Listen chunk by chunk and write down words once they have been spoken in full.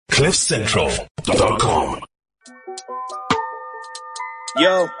CliffCentral.com.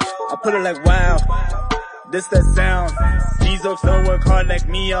 Yo, I put it like wow, this that sound. These oaks don't work hard like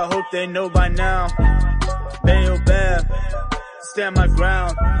me, I hope they know by now. Bayo Bab, stand my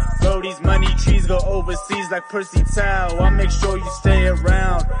ground. Throw these money trees, go overseas like Percy Tau. I'll make sure you stay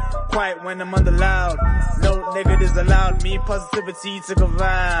around. Quiet when I'm on the loud. No negatives allowed. Me positivity took a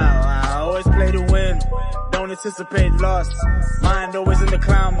vow. I always play to win. Don't anticipate loss. Mind always in the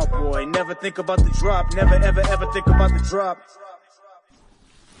clown, my boy. Never think about the drop. Never ever ever think about the drop.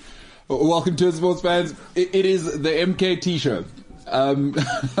 Welcome to it, sports fans. It is the MKT Show.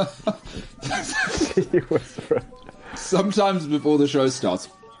 Sometimes before the show starts,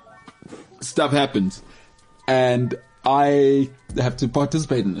 stuff happens, and I have to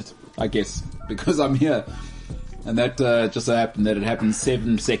participate in it, I guess, because I'm here. And that just so happened that it happened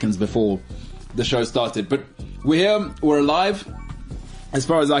 7 seconds before the show started. But we're here, we're alive. As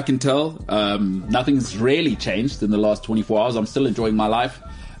far as I can tell, nothing's really changed in the last 24 hours. I'm still enjoying my life.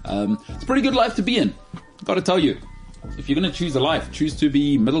 It's a pretty good life to be in, gotta tell you. If you're gonna choose a life, choose to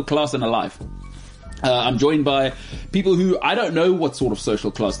be middle class and alive. I'm joined by people who I don't know what sort of social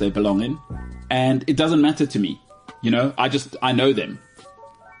class they belong in, and it doesn't matter to me. You know, I know them.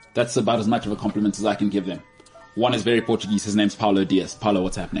 That's about as much of a compliment as I can give them. One is very Portuguese, his name's Paulo Dias. Paulo,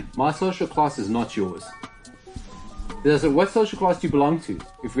 what's happening? My social class is not yours. What social class do you belong to,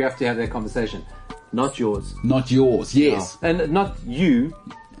 if we have to have that conversation? Not yours. Not yours, yes. No. And not you,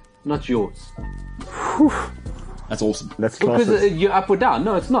 not yours. Whew. That's awesome. That's because classes. you're up or down.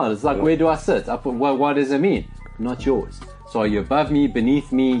 No, it's not. It's like, where do I sit? Up. Well, what does it mean? Not yours. So are you above me,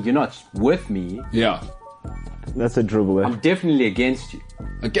 beneath me? You're not with me. Yeah. That's a dribble there. I'm definitely against you.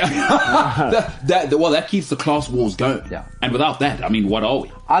 Okay. that keeps the class wars going. Yeah. And without that, I mean, what are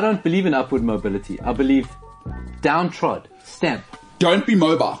we? I don't believe in upward mobility. I believe downtrod, stamp. Don't be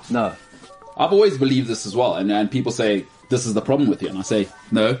mobile. No. I've always believed this as well. And people say, this is the problem with you. And I say,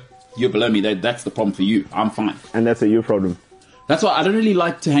 no, you're below me. That's the problem for you. I'm fine. And that's a you problem. That's why I don't really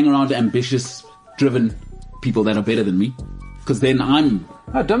like to hang around ambitious, driven people that are better than me. Because then I'm...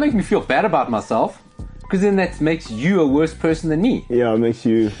 Oh, don't make me feel bad about myself. Because then that makes you a worse person than me. Yeah, it makes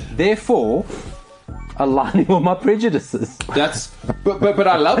you... Therefore, aligning with my prejudices. That's... But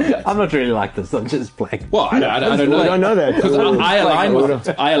I love that. I'm not really like this. I'm just playing. Well, I don't know. I don't know that. Because I align with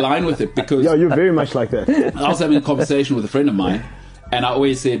it. I align with it because... Yeah, you're very much like that. I was having a conversation with a friend of mine, and I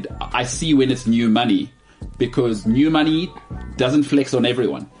always said, I see when it's new money, because new money doesn't flex on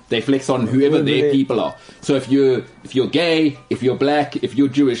everyone. They flex on whoever their people are. So if you're gay, if you're black, if you're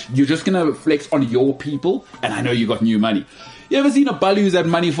Jewish, you're just gonna flex on your people. And I know you got new money. You ever seen a bully who's had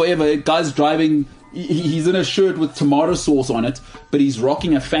money forever? A guy's driving, he's in a shirt with tomato sauce on it, but he's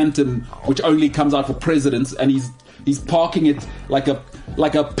rocking a Phantom which only comes out for presidents, and he's parking it like a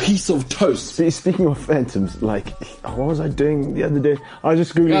piece of toast. See, speaking of Phantoms, like, what was I doing the other day? I was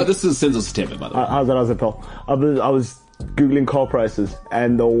just googling. Yeah, this is Senzo September, by the way. How's it, pal? I was googling car prices,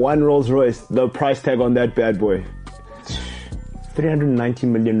 and the one Rolls Royce, the price tag on that bad boy, 390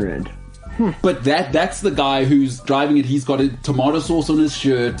 million rand. But that's the guy who's driving it. He's got a tomato sauce on his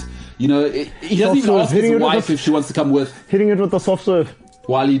shirt. You know, he doesn't even ask his wife if she wants to come with. Hitting it with the soft serve.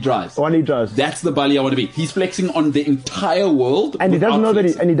 While he drives. That's the bully I want to be. He's flexing on the entire world. And he doesn't know that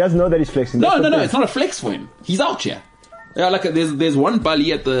he does know that he's flexing. No, it's not a flex for him. He's out here. Yeah, like there's one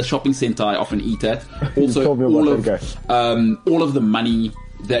bully at the shopping center I often eat at. Also, all of the money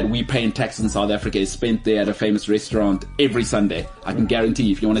that we pay in tax in South Africa is spent there at a famous restaurant every Sunday. I can guarantee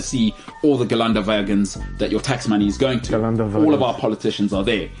you, if you want to see all the Galanda wagons that your tax money is going to, all of our politicians are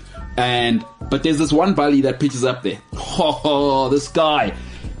there. But there's this one bully that pitches up there. Oh, this guy.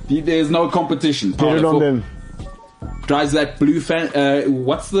 There's no competition. Get it on them. Drives that blue I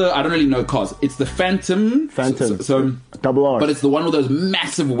don't really know cars. It's the Phantom. So double R. But it's the one with those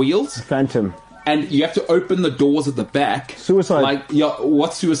massive wheels. Phantom. And you have to open the doors at the back. Suicide. Like, yeah,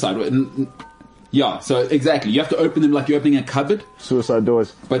 what's suicide? Yeah, so exactly. You have to open them like you're opening a cupboard. Suicide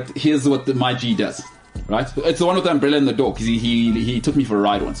doors. But here's what my G does. Right? It's the one with the umbrella in the door, because he took me for a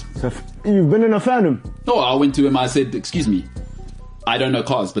ride once. So you've been in a Phantom? No, I went to him, I said, excuse me, I don't know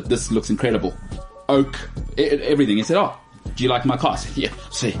cars, but this looks incredible. Oak, everything. He said, oh, do you like my cars? Yeah.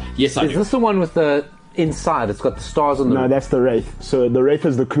 Say, yes, I do. Is this the one with the inside? It's got the stars on the... No, that's the Wraith. So the Wraith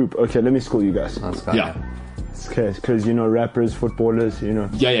is the coupe. Okay, let me school you guys. Yeah. Okay, because, you know, rappers, footballers, you know.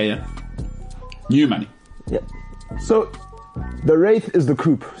 Yeah. New money. Yeah. So the Wraith is the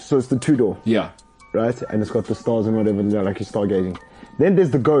coupe, so it's the two-door. Yeah. Right? And it's got the stars and whatever, like you're stargazing. Then there's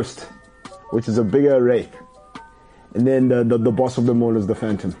the Ghost, which is a bigger Wraith. And then the boss of them all is the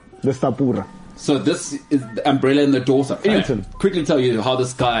Phantom. The Stapura. So this is the umbrella and the daughter. Anyway, Clinton. quickly tell you how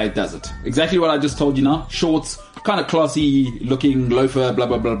this guy does it. Exactly what I just told you now. Shorts, kind of classy looking loafer, blah,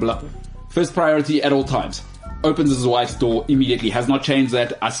 blah, blah, blah. First priority at all times. Opens his wife's door immediately. Has not changed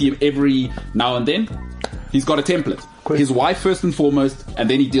that. I see him every now and then. He's got a template. His wife first and foremost, and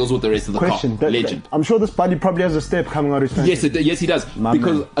then he deals with the rest of the Question. car. Legend. I'm sure this buddy probably has a step coming out of his pants. Yes, he does. My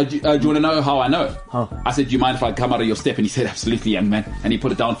because do you want to know how I know? Huh. I said, do you mind if I come out of your step? And he said, absolutely, young man. And he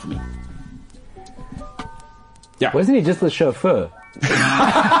put it down for me. Yeah. Wasn't he just the chauffeur? It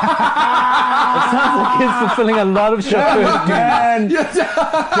sounds like he's fulfilling a lot of chauffeur duties. Man,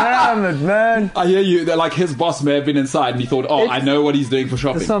 damn it, man. I hear you. They're like his boss may have been inside and he thought, I know what he's doing for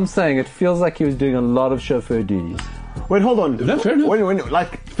shopping. That's what I'm saying. It feels like he was doing a lot of chauffeur duties. Wait, hold on. No, fair enough.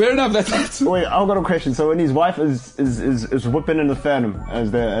 Fair enough. That's Wait, I've got a question. So when his wife is whipping in the phantom, as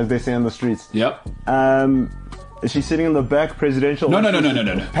they say on the streets. Yep. Is she sitting in the back, presidential? No.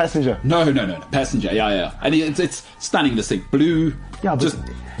 Passenger. No. Passenger. Yeah. And it's stunning. This thing, blue. Yeah, but just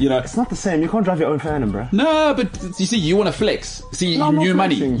it's not the same. You can't drive your own phantom, bro. No, but you see, you want to flex. See, No, I'm not new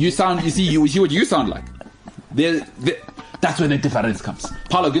money. flexing. You see what you sound like. That's where the difference comes.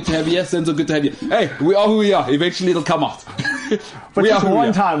 Paulo, good to have you here. Senzo, good to have you. Hey, we are who we are. Eventually, it'll come out. But We just are who we one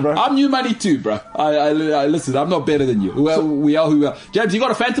are. time, bro. I'm new money too, bro. I listen. I'm not better than you. We are who we are. James, you got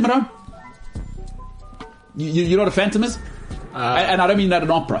a phantom at home? You know what a phantom is? And I don't mean that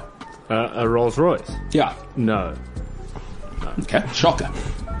in opera. A Rolls Royce? Yeah. No. Okay. Shocker.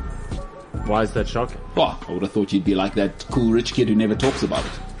 Why is that shocking? Well, I would have thought you'd be like that cool rich kid who never talks about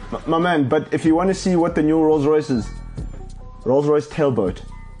it. My man, but if you want to see what the new Rolls Royce is, Rolls Royce tailboat.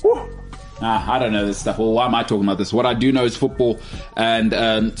 Woo. I don't know this stuff. Well, why am I talking about this? What I do know is football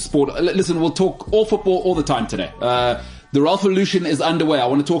and sport. Listen, we'll talk all football all the time today. The Ralf Evolution is underway. I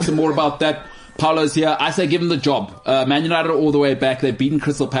want to talk some more about that. Paulo's here. I say give him the job. Man United are all the way back. They've beaten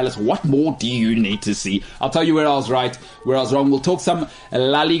Crystal Palace. What more do you need to see? I'll tell you where I was right, where I was wrong. We'll talk some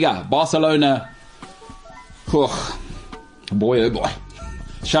La Liga. Barcelona. Oh, boy, oh boy.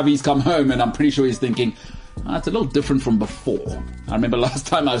 Xavi's come home and I'm pretty sure he's thinking, it's a little different from before. I remember last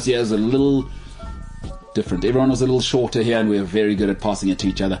time I was here, it was a little different. Everyone was a little shorter here and we were very good at passing it to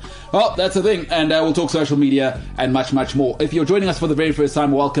each other. Well, that's the thing. And we'll talk social media and much, much more. If you're joining us for the very first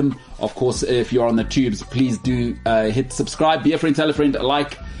time, welcome. Of course, if you're on the tubes, please do hit subscribe, be a friend, tell a friend,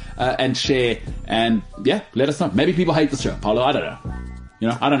 like and share. And yeah, let us know. Maybe people hate the show. Paulo, I don't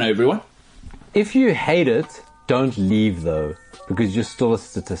know. I don't know everyone. If you hate it, don't leave though, because you're still a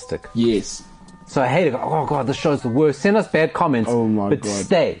statistic. Yes. So I hate it. Oh God, this show's the worst. Send us bad comments, Oh my but God.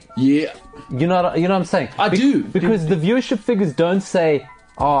 stay. Yeah. You know what I'm saying? I do. Because the viewership figures don't say,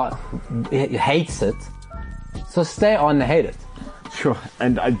 he hates it. So stay on and hate it. Sure.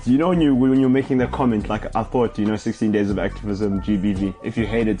 And when you're making that comment, like I thought, 16 days of activism, GBV. If you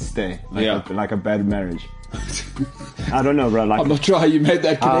hate it, stay. Like a bad marriage. I don't know, bro. Like I'm not sure how you made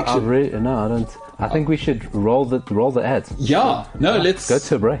that connection. No, I don't. I think we should roll the ads. Yeah. No, let's Go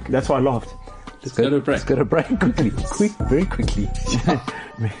to a break. that's why I laughed. let's go to a break. Let's go to a break quickly. Very quickly.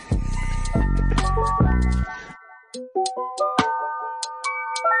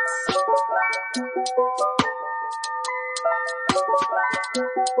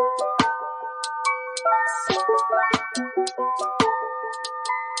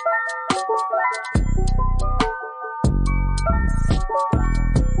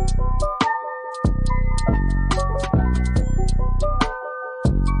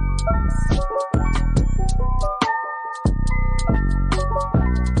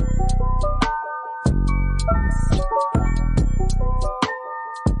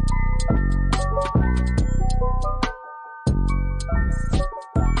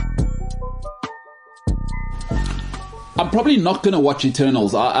 I'm probably not going to watch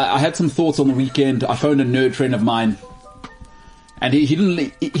Eternals. I had some thoughts on the weekend. I phoned a nerd friend of mine, and he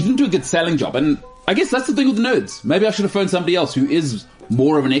didn't do a good selling job. And I guess that's the thing with nerds. Maybe I should have phoned somebody else who is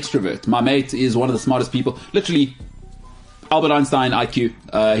more of an extrovert. My mate is one of the smartest people. Literally, Albert Einstein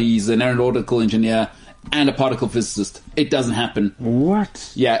IQ. He's an aeronautical engineer and a particle physicist. It doesn't happen.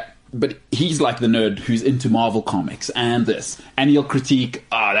 What? Yeah. But he's like the nerd who's into Marvel comics and this. And he'll critique,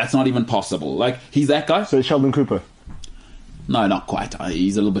 that's not even possible. Like, he's that guy. So it's Sheldon Cooper. No, not quite.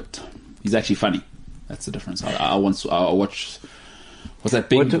 He's he's actually funny. That's the difference. I watch, what's that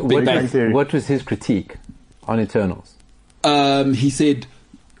Big Bang Theory. What was his critique on Eternals? He said,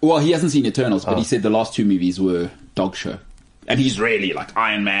 well, he hasn't seen Eternals, but he said the last two movies were dog show. And he's really like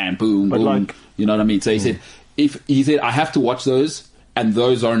Iron Man, boom, But boom. like- You know what I mean? So he said, I have to watch those, and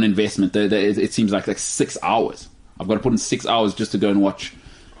those are an investment. It seems like 6 hours. I've got to put in 6 hours just to go and watch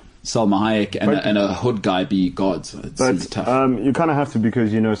Salma Hayek and a hood guy be gods. It seems But tough. you kind of have to,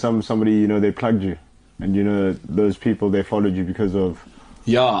 because somebody they plugged you, and those people, they followed you because of.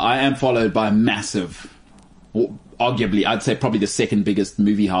 Yeah, I am followed by a massive, arguably, I'd say probably the second biggest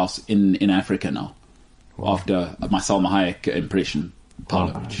movie house in Africa now, after my Salma Hayek impression.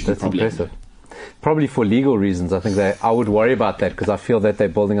 Paulo, which you That's probably impressive. Probably for legal reasons. I think I would worry about that because I feel that they're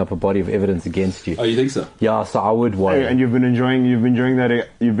building up a body of evidence against you. Oh, you think so? Yeah, so I would worry. And you've been enjoying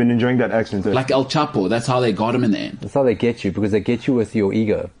that accent. Like El Chapo, that's how they got him in the end. That's how they get you, because they get you with your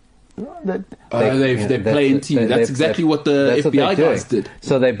ego. They play into you. That's exactly what the FBI guys did.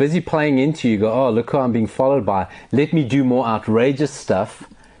 So they're busy playing into you. Go, oh, look who I'm being followed by. Let me do more outrageous stuff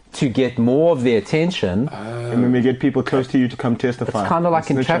to get more of their attention. And then they get people close to you to come testify. It's kind of like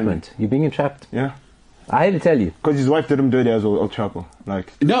Snitch on entrapment. You're being entrapped. you. Yeah. I hate to tell you. Because his wife did him dirty as El Chapo.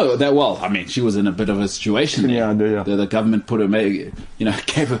 Like, No, I mean, she was in a bit of a situation there. Yeah. The government put her,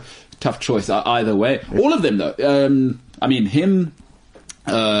 gave a tough choice either way. All of them, though. I mean, him,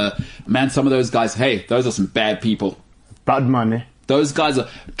 man, some of those guys, hey, those are some bad people. bad money. Those guys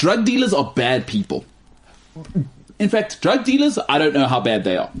drug dealers are bad people. In fact, drug dealers, I don't know how bad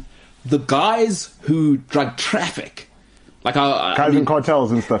they are. The guys who drug traffic, like Guys in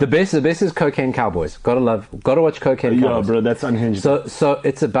cartels and stuff. The best is Cocaine Cowboys. Gotta watch Cocaine Yeah, Cowboys. bro, that's unhinged. So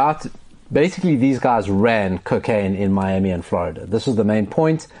it's about, basically these guys ran cocaine in Miami and Florida. This was the main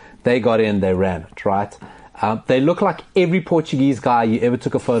point. They got in, they ran it, right? They look like every Portuguese guy you ever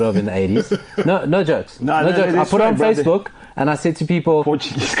took a photo of in the 80s. No jokes. No jokes. I put it on Facebook and I said to people,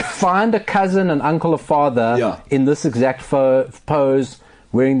 Portuguese guys. find a cousin, an uncle, a father in this exact pose,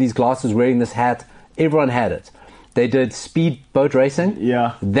 wearing these glasses, wearing this hat. Everyone had it. They did speedboat racing.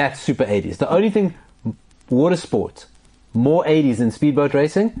 Yeah. That's super 80s. The only thing, water sport, more 80s than speedboat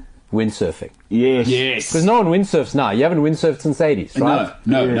racing, windsurfing. Yes. Because no one windsurfs now. You haven't windsurfed since the 80s, right?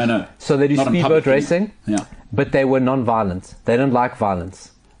 No. So they do Not in speedboat public, racing, yeah. but they were non-violent. They don't like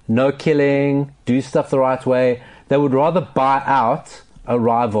violence. No killing, do stuff the right way. They would rather buy out a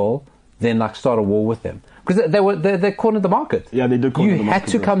rival than like start a war with them. Because they cornered the market. Yeah, they did corner the You market,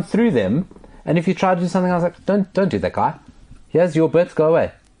 had to bro. come through them, and if you tried to do something, I was like, don't do that, guy. Here's your bit, go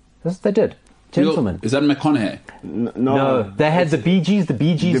away. That's what they did. Gentlemen. Is that McConaughey? No, they had the Bee Gees. The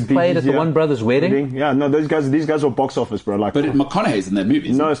Bee Gees played at the one brother's wedding. Yeah, no, these guys were box office, bro. Like, But McConaughey's in that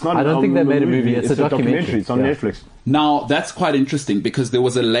movie. no, it's not. I don't think they made a movie. It's a documentary. It's on Yeah. Netflix. Now, that's quite interesting because there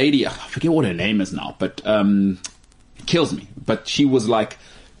was a lady, I forget what her name is now, but it kills me. But she was like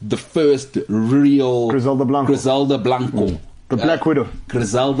the first real... Griselda Blanco. The Black Widow.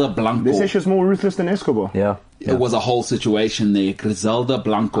 Griselda Blanco. They say she's more ruthless than Escobar. Yeah. It was a whole situation there. Griselda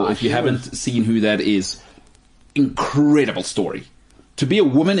Blanco. If you haven't seen who that is, incredible story. To be a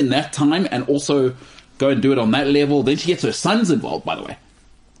woman in that time and also go and do it on that level, then she gets her sons involved, by the way.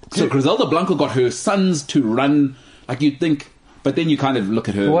 So Griselda Blanco got her sons to run, like you'd think, but then you kind of look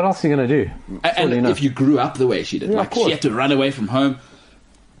at her. What else are you going to do? And if you grew up the way she did, like she had to run away from home.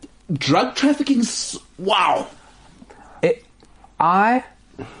 Drug trafficking, wow. I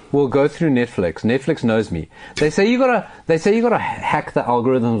will go through Netflix. Netflix knows me. They say you gotta hack the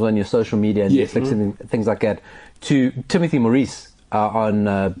algorithms on your social media and Netflix and things like that. To Timothy Maurice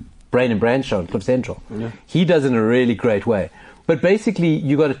on Brain and Brand Show on Cliff Central. Yeah. He does it in a really great way. But basically,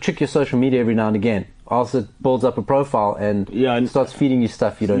 you got to trick your social media every now and again. Else it builds up a profile and starts feeding you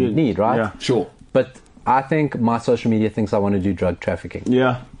stuff you don't need, right? Yeah, sure. But I think my social media thinks I want to do drug trafficking.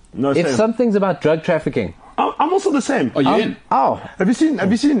 Yeah. No, If same. something's about drug trafficking, I'm also the same. Are you in? oh, Have you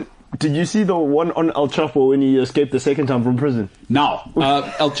seen? Did you see the one on El Chapo when he escaped the second time from prison? Now,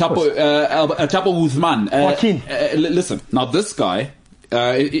 El Chapo Guzman. Joaquin. Listen, now this guy,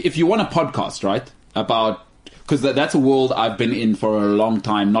 if you want a podcast, right, about, because that's a world I've been in for a long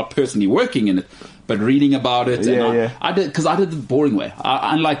time, not personally working in it, but reading about it. Yeah, I did the boring way.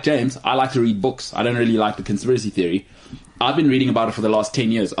 Unlike James, I like to read books. I don't really like the conspiracy theory. I've been reading about it for the last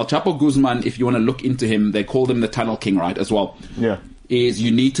 10 years. El Chapo Guzman, if you want to look into him, they called him the Tunnel King, right, as well. Yeah. Is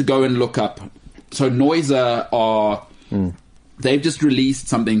you need to go and look up. So Noiser are... They've just released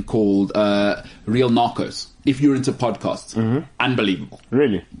something called Real Narcos. If you're into podcasts. Unbelievable.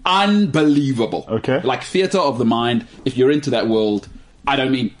 Really? Unbelievable. Okay. Like theater of the mind. If you're into that world, I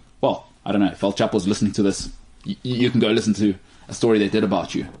don't know. If El Chapo's listening to this, you can go listen to a story they did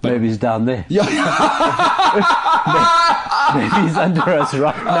about you. But maybe he's down there. yeah. Maybe he's under us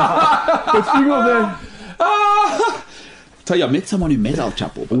right now. But speaking of that, Tell you, I met someone who met El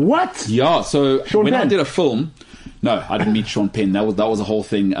Chapo. But what? yeah, so Sean when I Penn? did a film, no, I didn't meet Sean Penn. That was a whole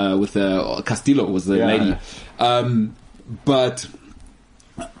thing with Castillo was the lady. But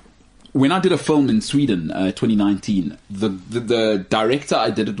when I did a film in Sweden, 2019, the director I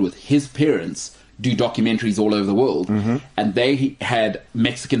did it with, his parents do documentaries all over the world, and they had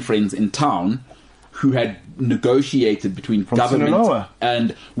Mexican friends in town who had negotiated between government Sinaloa.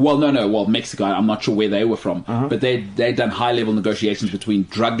 and Mexico. I'm not sure where they were from, but they'd done high level negotiations between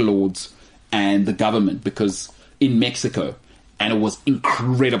drug lords and the government because in Mexico. And it was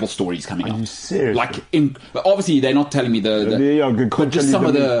incredible stories coming up. Are you serious? Like, obviously, they're not telling me but just some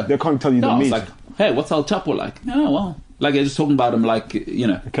of the. They can't tell you the meat. It's like, hey, what's El Chapo like? Oh, well. Like, they're just talking about him like,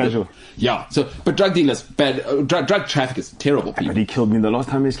 Casual. Yeah. So, but drug dealers, bad. Drug traffickers, terrible people. But he killed me the last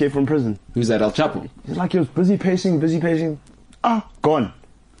time he escaped from prison. Who's that, El Chapo? He's like, he was busy pacing. Gone.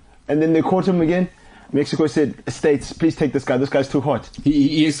 And then they caught him again. Mexico said, States, please take this guy. This guy's too hot.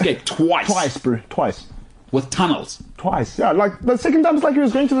 He escaped twice. Twice, bro. Twice. With tunnels. Twice. Yeah, like the second time it's like he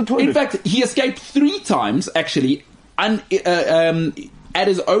was going to the toilet. In fact, he escaped 3 times, actually, at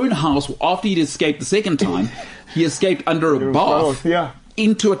his own house. After he'd escaped the second time, he escaped under a bath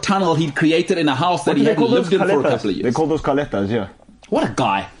into a tunnel he'd created in a house that he hadn't lived in for a couple of years. They call those caletas, yeah. What a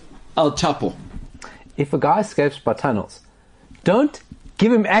guy. El Chapo. If a guy escapes by tunnels, don't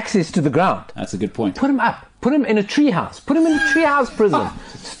give him access to the ground. That's a good point. Put him up. Put him in a treehouse. Put him in a treehouse prison.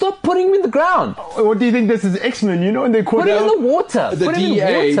 Stop putting him in the ground. What do you think this is, X-Men? You know, and they Put him in the water. The Put him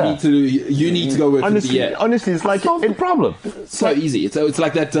DA in the water. you need to go work for the DA. Honestly, it's like Solve the problem. So easy. It's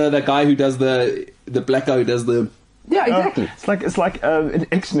like that guy who does the black guy who does the. Yeah, exactly. It's like in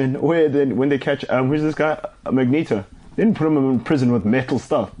X-Men where then when they catch who's this guy Magneto, they didn't put him in prison with metal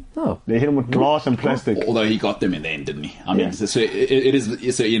stuff. No, they hit him with glass and plastic. Although he got them in the end, didn't he? I mean, so it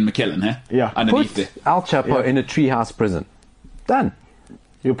is Ian McKellen, huh? Yeah. Underneath Put there. Al Chapo in a treehouse prison. Done.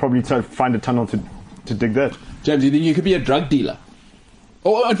 You'll probably try to find a tunnel to dig that. James, do you think you could be a drug dealer?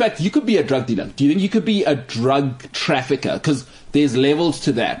 Or, in fact, you could be a drug dealer. Do you think you could be a drug trafficker? Because there's levels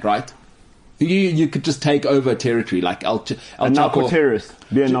to that, right? You could just take over territory like El Chapo. Narco-terrorist.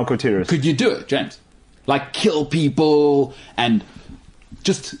 Be a narco-terrorist. Could you do it, James? Like kill people and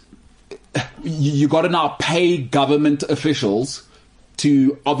just... You got to now pay government officials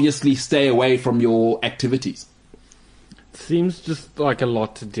to obviously stay away from your activities. Seems just like a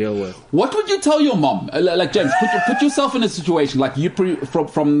lot to deal with. What would you tell your mom? Like, James, put yourself in a situation like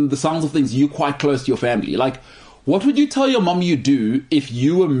from the sounds of things, you're quite close to your family. Like, what would you tell your mom you do if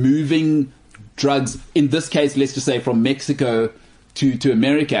you were moving drugs, in this case, let's just say from Mexico to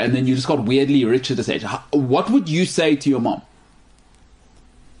America, and then you just got weirdly rich at this age? What would you say to your mom?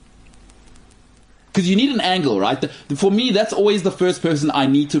 Because you need an angle, right? For me, that's always the first person I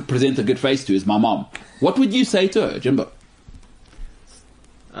need to present a good face to is my mom. What would you say to her, Jimbo?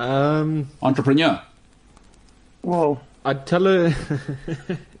 Entrepreneur. Well, I'd tell her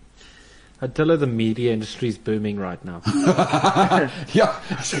the media industry's booming right now. Yeah.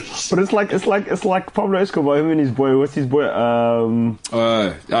 But it's like Pablo Escobar, him and his boy. What's his boy? I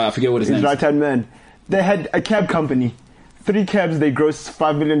forget what his name is. Right-hand man. They had a cab company. 3 cabs, they grossed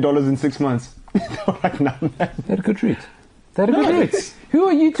 $5 million in 6 months. They were like, nah, man. They had a good read. Who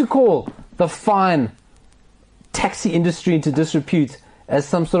are you to call the fine taxi industry into disrepute as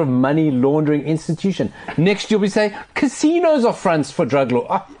some sort of money laundering institution? Next, you'll be saying casinos are fronts for drug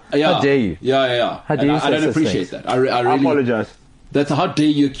law. How dare you? Yeah. How dare you? I don't appreciate that. I really apologize. That's how dare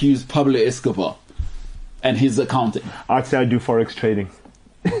you accuse Pablo Escobar and his accounting. I'd say I do forex trading.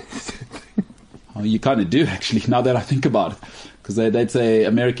 Oh, you kind of do, actually, now that I think about it. Because they'd say,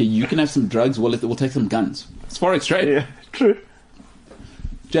 America, you can have some drugs, we'll take some guns. It's forex trade. Yeah, true.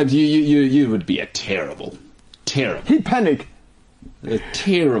 James, you would be a terrible. He'd panic.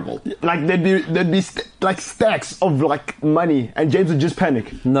 Terrible. Like there'd be like stacks of like money, and James would just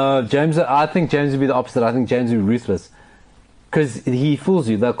panic. No, James. I think James would be the opposite. I think James would be ruthless because he fools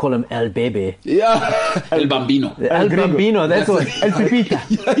you. They'll call him El Bebe. Yeah, El Bambino. El Bambino. That's what. El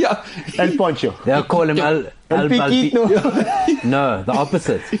Pipita. Yeah. El Poncho. They'll call him El Piquito. No, the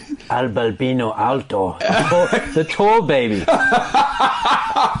opposite. El Balbino Alto. The tall baby.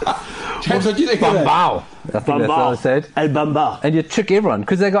 James, what do you think of that? Bambao. I think that's what I said. El Bambao. And you trick everyone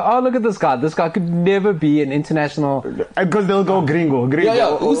because they go, oh, look at this guy. This guy could never be an international. Because they'll go gringo.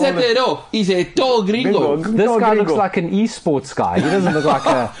 Yeah. Who's that there? No, he's a tall gringo. This guy looks like an esports guy. He doesn't look like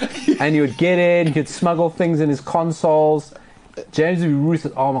a. And he would get in, he'd smuggle things in his consoles. James would be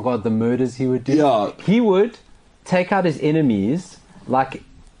ruthless. Oh my god, the murders he would do. Yeah. He would take out his enemies like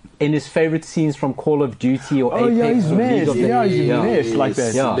in his favorite scenes from Call of Duty or Apex he's or messed. League of He's messed like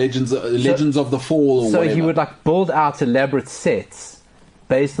that. Yeah. Legends of the Fall or So whatever. he would like build out elaborate sets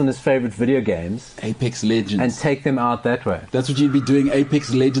based on his favorite video games Apex Legends. and take them out that way. That's what you'd be doing,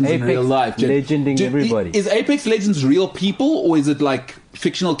 Apex Legends in real life. Legending everybody. Is Apex Legends real people, or is it like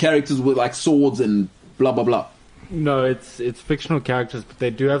fictional characters with like swords and blah blah blah? No, it's fictional characters, but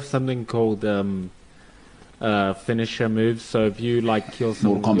they do have something called finisher moves. So if you like kill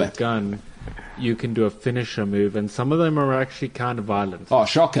someone with a gun, you can do a finisher move, and some of them are actually kind of violent. Oh,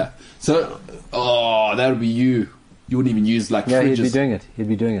 shocker! So, that would be you. You wouldn't even use like fridges. He'd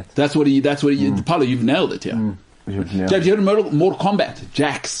be doing it. That's what he. Paulo, you've nailed it here. James, you heard of Mortal Kombat?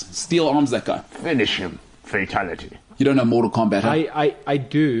 Jax, steel arms that guy. Finish him. Fatality. You don't know Mortal Kombat, huh? I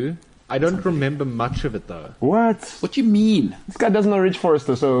do. I don't remember much of it though. What? What do you mean? This guy doesn't know Rich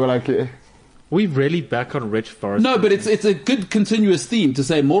Forrester, so like... We really back on Rich Forrester. No, but it's a good continuous theme to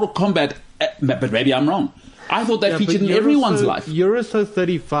say Mortal Kombat, but maybe I'm wrong. I thought that featured in everyone's life. You're also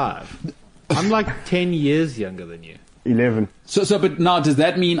 35. I'm like 10 years younger than you. 11. But now does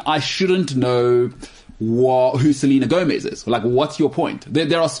that mean I shouldn't know who Selena Gomez is? Like, what's your point?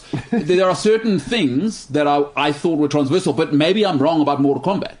 There are certain things that I thought were transversal, but maybe I'm wrong about Mortal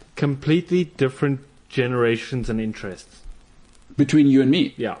Kombat. Completely different generations and interests. Between you and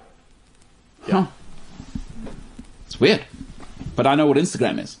me? Yeah. Huh. It's weird. But I know what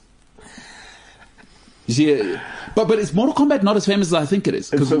Instagram is. You see, but is Mortal Kombat not as famous as I think it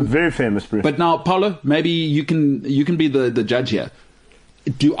is? It's very famous, bro. But now, Paulo, maybe you can be the judge here.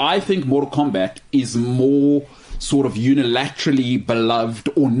 Do I think Mortal Kombat is more sort of unilaterally beloved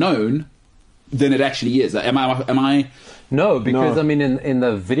or known than it actually is? Am I? No, because No. I mean, in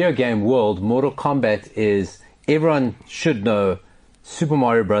the video game world, Mortal Kombat is, everyone should know Super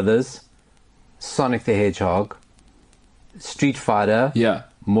Mario Brothers, Sonic the Hedgehog, Street Fighter, Yeah.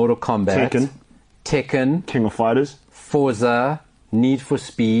 Mortal Kombat, Tekken, King of Fighters. Forza, Need for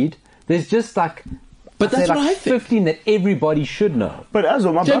Speed. There's just like, But that's like what I think. 15 that everybody should know. But as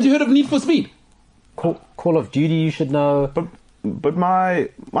well, my James, you heard of Need for Speed? Call of Duty, you should know. But my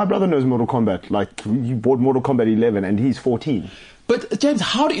brother knows Mortal Kombat. Like, he bought Mortal Kombat 11 and he's 14. But James,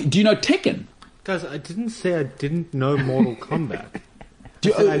 do you know Tekken? Guys, I didn't say I didn't know Mortal Kombat.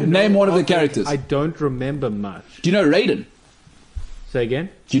 Name one of the characters. I don't remember much. Do you know Raiden? Say again?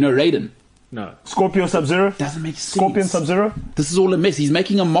 Do you know Raiden? No. Scorpio Sub-Zero? Doesn't make sense. Scorpion Sub-Zero? This is all a mess. He's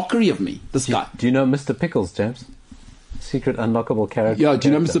making a mockery of me, this guy. Do you know Mr. Pickles, James? Secret unlockable character. Yeah, do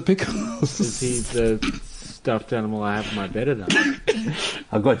you know character. Mr. Pickles? Is he the stuffed animal I have in my bed at night?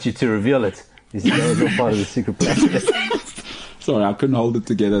 I got you to reveal it. Is that all part of the secret plan? Sorry, I couldn't hold it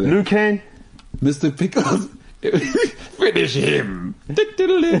together there. Liu Kang? Mr. Pickles. Finish him. Mr.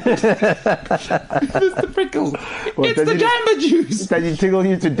 Pickles. It's the Jamba Juice. That he tingle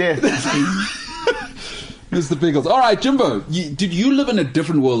you to death. Mr. Pickles. All right, Jimbo. Did you live in a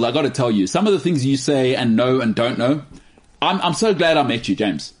different world? I got to tell you, some of the things you say and know and don't know. I'm so glad I met you,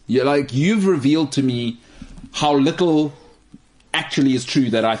 James. You've revealed to me how little actually is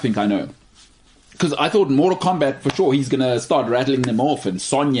true that I think I know. Because I thought Mortal Kombat, for sure, he's going to start rattling them off, and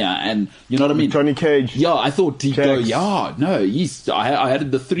Sonya, and you know what I mean? Johnny Cage. Yeah, I thought he'd go, Jax. yeah, no, I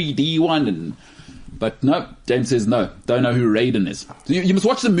had the 3D one, but no, James says no, don't know who Raiden is. So you must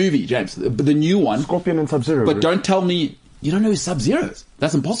watch the movie, James, the new one. Scorpion and Sub-Zero. But don't tell me, you don't know who Sub-Zero is.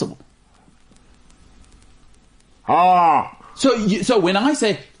 That's impossible. So when I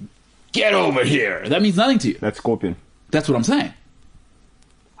say, get over here, that means nothing to you. That's Scorpion. That's what I'm saying.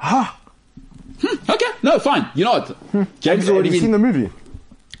 Okay, no, fine. You know what? James has already Have you seen the movie?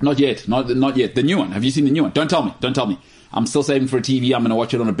 Not yet. Not yet. The new one. Have you seen the new one? Don't tell me. I'm still saving for a TV. I'm going to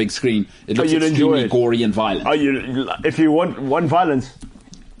watch it on a big screen. It looks you'd enjoy extremely it. gory and violent. If you want violence.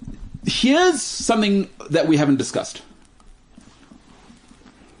 Here's something that we haven't discussed.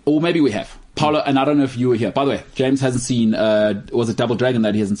 Or maybe we have. Paulo, and I don't know if you were here. By the way, James hasn't seen, was it Double Dragon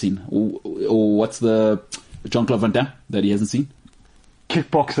that he hasn't seen? Or what's the Jean-Claude Van Damme that he hasn't seen?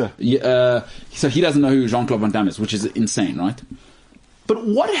 Kickboxer. So he doesn't know who Jean-Claude Van Damme is, which is insane, right? But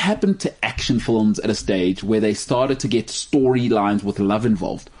what happened to action films at a stage where they started to get storylines with love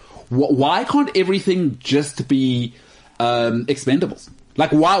involved? Why can't everything just be Expendables?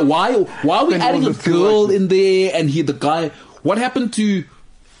 Like, why are we adding a girl in there and the guy? What happened to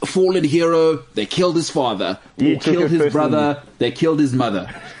fallen hero? They killed his father. Or killed his brother. They killed his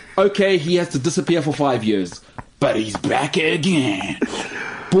mother. Okay, he has to disappear for 5 years. But he's back again.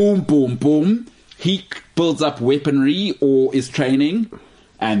 Boom, boom, boom. He builds up weaponry or is training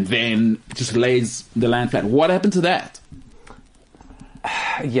and then just lays the land flat. What happened to that?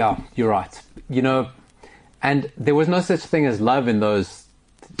 Yeah, you're right. You know, and there was no such thing as love in those,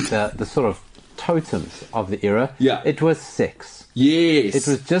 the sort of totems of the era. Yeah. It was sex. Yes. It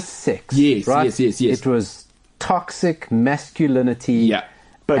was just sex. Yes, right? yes. It was toxic masculinity. Yeah.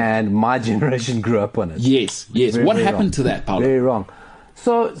 and my generation grew up on it. Yes. Very, What very happened wrong. to that, Paulo? Very wrong.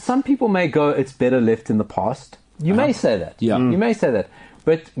 So some people may go, it's better left in the past. You may say that. Yeah. You may say that.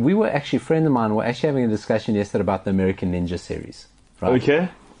 But we were actually, a friend of mine were actually having a discussion yesterday about the American Ninja series. Right? Okay.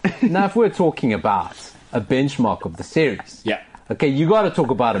 Now, if we're talking about a benchmark of the series, Yeah. okay, you got to talk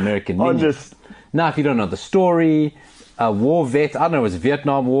about American Ninja. Now, if you don't know the story, war vet, I don't know, it was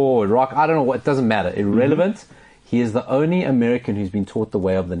Vietnam War, Iraq, I don't know what, it doesn't matter. Irrelevant. He is the only American who's been taught the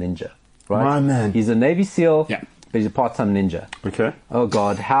way of the ninja. Right? My man. He's a Navy SEAL, Yeah. but he's a part-time ninja. Okay. Oh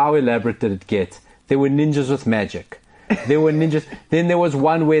God, how elaborate did it get? There were ninjas with magic. There were ninjas. Then there was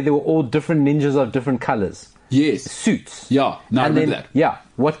one where there were all different ninjas of different colors. Yes. Suits. Yeah. No, I And remember then, that. yeah,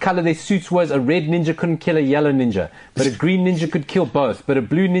 what color their suits was. A red ninja couldn't kill a yellow ninja, but a green ninja could kill both. But a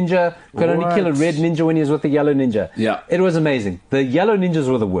blue ninja could only kill a red ninja when he was with a yellow ninja. Yeah. It was amazing. The yellow ninjas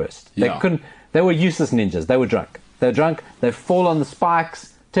were the worst. They Yeah. couldn't. They were useless ninjas. They were drunk. They'd fall on the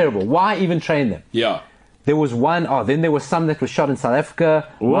spikes. Terrible. Why even train them? Yeah. There was one, then there was some that was shot in South Africa.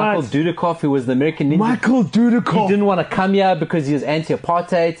 What? Michael Dudikoff, who was the American ninja. Michael He Dudikoff. didn't want to come here because he was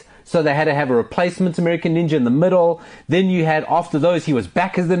anti-apartheid, so they had to have a replacement American ninja in the middle. Then you had, after those, he was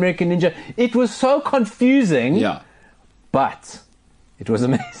back as the American ninja. It was so confusing, Yeah. but it was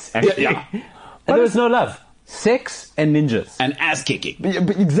amazing. Yeah. And there was no love. Sex and ninjas. And ass kicking.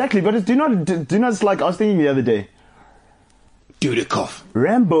 But exactly, but do not. It's like I was thinking the other day. Dudikoff.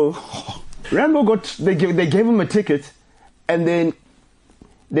 Rambo got. They gave him a ticket, and then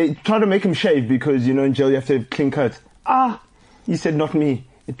they tried to make him shave because in jail you have to have clean cut. He said not me.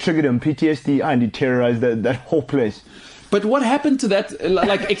 It triggered him PTSD, and he terrorized that whole place. But what happened to that?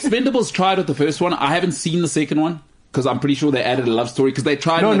 Like Expendables tried with the first one. I haven't seen the second one because I'm pretty sure they added a love story because they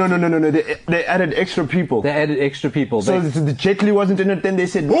tried. No. They added extra people. They added extra people. So the Jet Li wasn't in it. Then they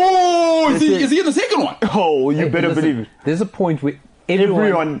said, Oh, is he in the second one? "Oh, you better Listen, believe it." There's a point where everyone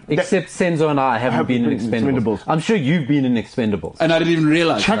Everyone- except Senzo and I haven't have been in been in Expendables. Expendables. I'm sure you've been in Expendables. And I didn't even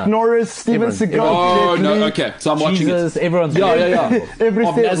realize. Chuck Norris, Steven Everyone- Seagal, Oh Jet no. Li, Okay, so I'm watching Jesus, it. everyone's Yeah. every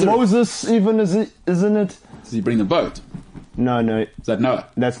Of step. Nazareth. Moses even is in it. Does he bring the boat? No, Is that Noah?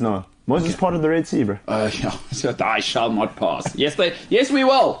 that's Noah. Moses is part of the Red Sea, bro. Yeah. So I shall not pass. Yes, we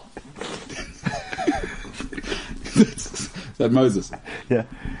will. Is that Moses? Yeah.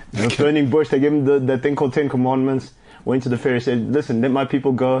 The burning bush. They gave him that thing called 10 Commandments. Went to the Pharaoh, said, "Listen, let my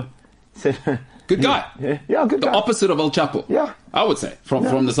people go." Said, Good guy. Yeah, good The guy. opposite of El Chapo. Yeah. I would say from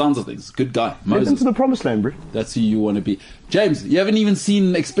the sounds of things. Good guy. Get them Moses. to the promised land, bro. That's who you want to be. James, you haven't even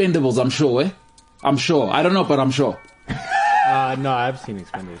seen Expendables, I'm sure, eh? I'm sure. I don't know, but I'm sure. No, I've seen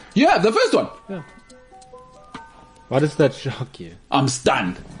Expendables. You have the first one. Why does that shock you? I'm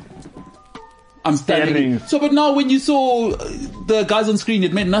stunned. I'm stunned. Staring. So, but now when you saw the guys on screen,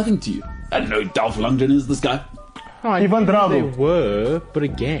 it meant nothing to you. I don't know who Dolph Lundgren is, this guy. Oh, I Ivan knew Drago. They were, but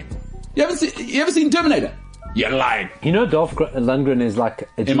again. You ever seen Terminator? You're lying. You know, Dolph Lundgren is like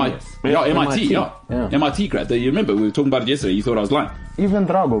a genius. MIT, yeah. Yeah. MIT grad. You remember, we were talking about it yesterday. You thought I was lying. Even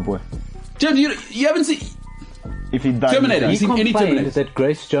Drago, boy. James, you haven't seen If he died, Terminator. He Have you seen any complained Terminators? that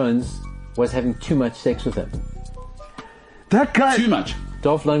Grace Jones was having too much sex with him. that guy. Too much.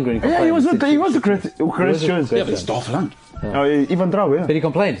 Dolph Lundgren complained. Yeah, he was said a she- Chris was a Jones. Grace Yeah, but it's Dolph Lundgren. Oh, Ivan Drago, yeah. But he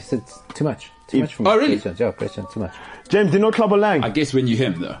complained. He said it's too much. Too much for me. Oh, really? Grace Jones. Yeah, Grace Jones, too much. James, do you know Clubber Lang? I guess when you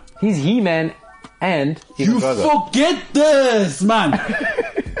him, though. He's He-Man and You Ivan Drago. forget this, man.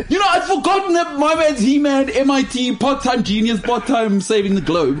 You know, I'd forgotten that my man's He-Man, MIT, part-time genius, part-time saving the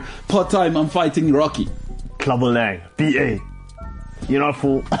globe, part-time I'm fighting Rocky. Clubber Lang. BA. You're not a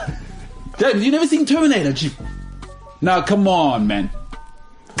fool. James, you never seen Terminator, Chief? Now, come on, man.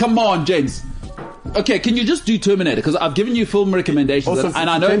 Come on, James. Okay, can you just do Terminator? Because I've given you film recommendations, Also, and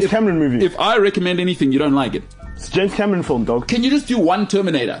I know James Cameron movie. if I recommend anything, you don't like it. It's a James Cameron film, dog. Can you just do one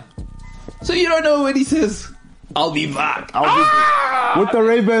Terminator? So you don't know when he says, "I'll be back." With the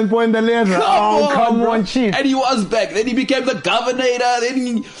Ray-Ban boy and the leather. Come bro. on, chief. And he was back. Then he became the governor. Then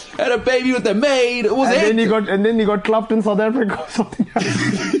he had a baby with the maid. It was And it. then he got clapped in South Africa or something.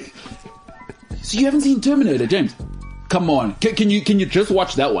 So you haven't seen Terminator, James? Come on. Can you just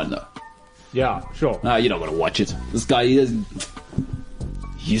watch that one though? Yeah, sure. Nah, you're not gonna watch it. This guy is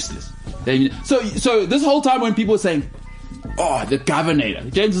useless. So this whole time when people were saying, "Oh, the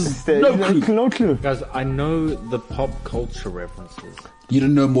Governator," James is no clue. No clue. Guys, I know the pop culture references. You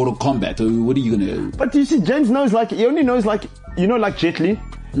don't know Mortal Kombat. What are you gonna? But you see, James knows, like, he only knows, like, you know, like Jet Li.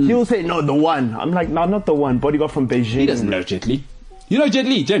 He'll say, "No, the one." I'm like, "No, not the one." Bodyguard from Beijing. He doesn't know Jet Li. You know Jet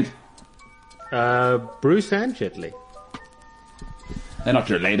Li, James? Bruce and Jet Li. They're not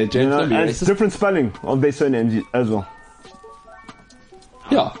related, James. You know, Don't be and it's racist. different spelling of their surnames as well.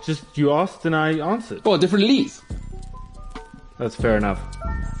 Yeah. Just you asked and I answered. Oh, different Lees. That's fair enough.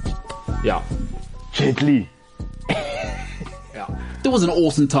 Yeah. Jet Li. Yeah. There was an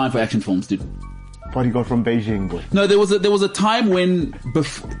awesome time for action films, dude. Bodyguard from Beijing, boy. No, there was a time when I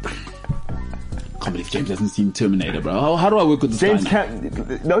can't believe James hasn't seen Terminator, bro. How do I work with this guy now?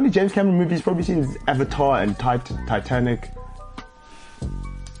 The only James Cameron movie he's probably seen is Avatar and Titanic.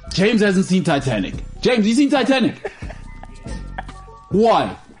 James hasn't seen Titanic. James, you seen Titanic?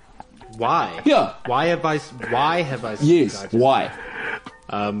 Why? Why? Yeah. Why have I seen Yes, Titanic? why?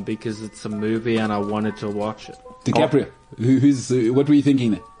 Because it's a movie and I wanted to watch it. DiCaprio. What were you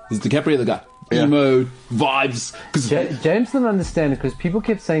thinking there? Is DiCaprio the guy? Yeah. Emo, vibes. James didn't understand it because people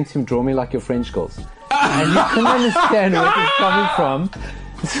kept saying to him, draw me like your French girls. And he couldn't understand where it was coming from.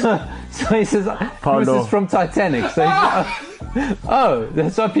 So he says, this is from Titanic. So he's like, oh,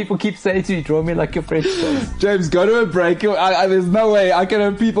 that's why people keep saying to you, draw me like your French girls. James, go to a break. There's no way I can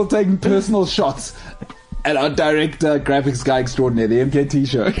have people taking personal shots at our director, graphics guy extraordinaire, the MKT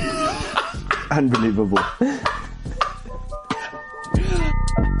Show. Unbelievable.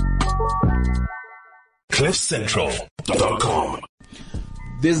 CliffCentral.com.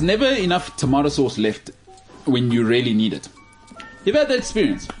 There's never enough tomato sauce left when you really need it. You've had that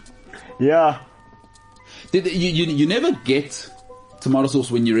experience? Yeah. You never get tomato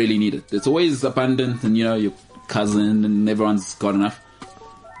sauce when you really need it. It's always abundant and, your cousin and everyone's got enough.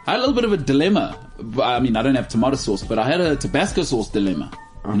 I had a little bit of a dilemma. I mean, I don't have tomato sauce, but I had a Tabasco sauce dilemma.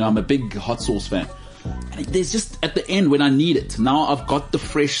 I'm a big hot sauce fan. And there's just, at the end, when I need it, now I've got the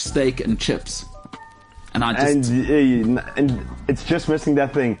fresh steak and chips. And I just... And it's just missing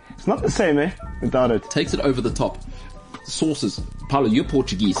that thing. It's not the same, without it. Takes it over the top. Sauces. Paulo, you're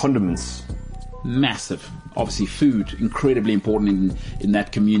Portuguese. Condiments. Massive. Obviously, food, incredibly important in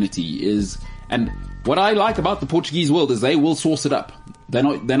that community is... And what I like about the Portuguese world is they will sauce it up. They're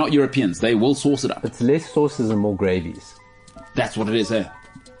not Europeans. They will sauce it up. It's less sauces and more gravies. That's what it is,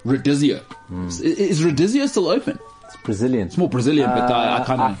 Rodizio. Is Rodizio still open? It's Brazilian. It's more Brazilian, but I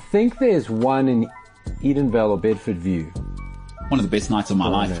kind I of... think there's one in Edenvale or Bedford View. One of the best nights of my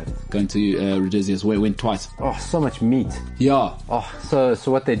life. Going to Rodizio's. We went twice. Oh, so much meat. Yeah. Oh, so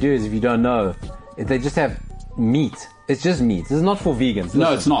what they do is, if you don't know, they just have meat. It's just meat. This is not for vegans.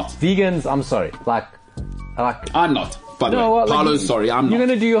 No, it's not. Vegans, I'm sorry. Like I'm not. By the way, well, Paulo's sorry, I'm not. You're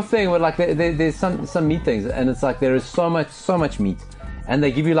gonna do your thing, but there's some meat things, and it's like there is so much meat, and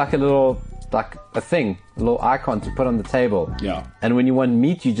they give you like a little icon to put on the table. Yeah. And when you want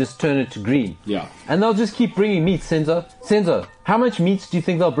meat, you just turn it to green. Yeah. And they'll just keep bringing meat, Senzo. How much meat do you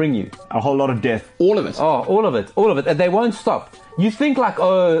think they'll bring you? A whole lot of death. All of it. Oh, all of it. And they won't stop. You think like,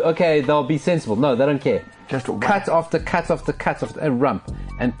 oh, okay, they'll be sensible. No, they don't care. Just cut after cut, and rump,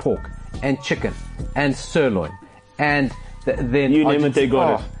 and pork, and chicken, and sirloin, and then you name it, they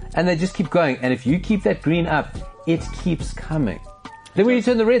got it. And they just keep going. And if you keep that green up, it keeps coming. Then when you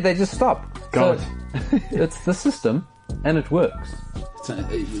turn the red, they just stop. God. So it's the system, and it works.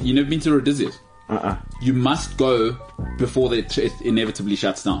 You never been to Rodizio's? You must go before it inevitably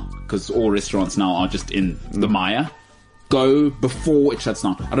shuts down, because all restaurants now are just in the mire. Go before it shuts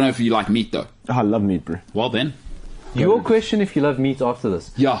down. I don't know if you like meat though. Oh, I love meat, bro. Well then. You will question if you love meat after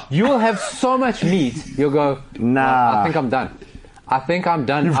this. Yeah. You will have so much meat, you'll go, nah. I think I'm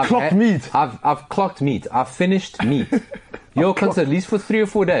done. You've clocked meat. I've clocked meat. I've finished meat. You'll consider at least for 3 or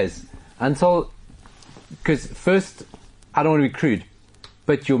 4 days because first, I don't want to be crude,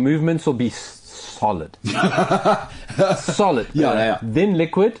 but your movements will be solid. Solid. Yeah. Then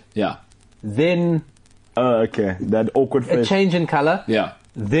liquid. Yeah. Then okay. That awkward a face. change in color. Yeah.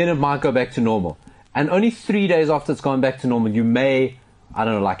 Then it might go back to normal. And only 3 days after it's gone back to normal, you may, I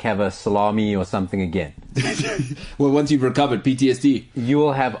don't know, like have a salami or something again. Well, once you've recovered PTSD, you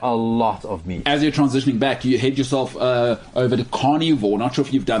will have a lot of meat. as you're transitioning back, you head yourself over to carnivore. Not sure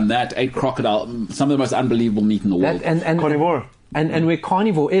if you've done that. Ate crocodile, some of the most unbelievable meat in the world. And Carnivore. And where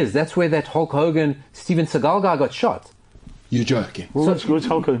carnivore is, that's where that Hulk Hogan, Steven Seagal guy got shot. You're joking. What's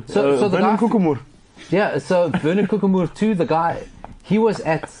Hulk? So the Vernon guy- Kukumur. Yeah, so Vernon Kukumur too, the guy, he was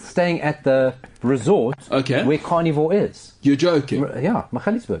staying at the resort where carnivore is. You're joking. Yeah,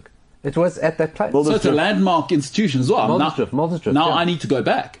 Magaliesburg. It was at that place. So it's a landmark institution as well. Muldersdrift, Now yeah. I need to go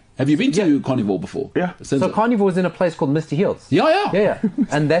back. Have you been to carnivore before? Yeah. So carnivore is in a place called Misty Hills. Yeah.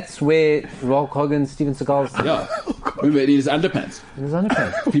 And that's where Hulk Hogan, Steven Seagal's Yeah. Remember, it is underpants. in his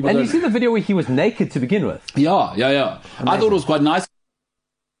underpants. People And you don't- see the video where he was naked to begin with. Yeah. I thought it was quite nice.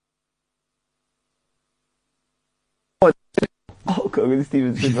 Hulk Hogan,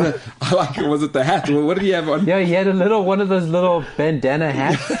 Steven Seagal. I like it. Was it the hat? What did he have on? Yeah, he had one of those little bandana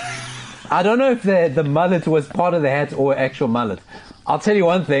hats. I don't know if the mullet was part of the hat or actual mullet. I'll tell you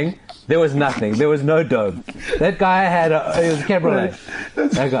one thing, There was nothing. There was no dome. That guy had it was a cabriolet.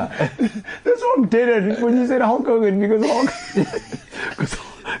 That guy. That's what did it when you said Hulk Hogan, because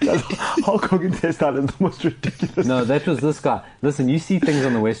Hulk Hogan's hairstyle is the most ridiculous. No, that was this guy. Listen, you see things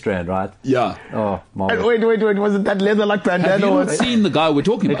on the West Rand, right? Yeah. Oh, And wait, was it that leather like Have bandana? you or not seen the guy we're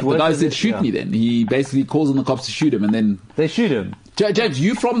talking about? The guy said, shoot me then. He basically calls on the cops to shoot him, and then... They shoot him. James,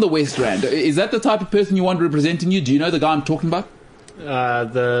 you from the West Rand. Is that the type of person you want representing you? Do you know the guy I'm talking about?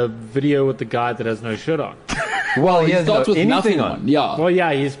 The video with the guy that has no shirt on. Well, he He has starts with anything nothing on. Yeah. Well,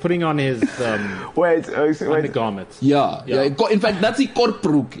 yeah, he's putting on his Wait. undergarments. Yeah. Yeah. In fact, that's the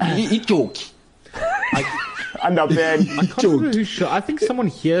korproek. He joke. Underpants. I can't remember who showed. I think someone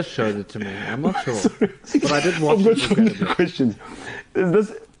here showed it to me. I'm not sure, but I did watch I've got it. so many questions.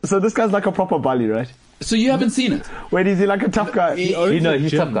 So this guy's like a proper Bali, right? So you haven't seen it? Wait, is he like a tough guy? He owns You know, a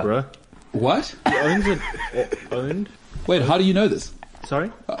he's gym, tough guy. bro. What? He owns it. Owned? Wait, how do you know this?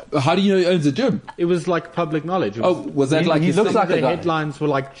 Sorry? How do you know he owns a gym? It was like public knowledge. It Oh, was, was that like he his looks thing? like the a guy. headlines were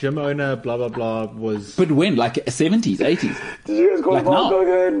like gym owner, blah blah blah. Was But when? Like 70s, 80s? Did you guys call Like him Hulk now?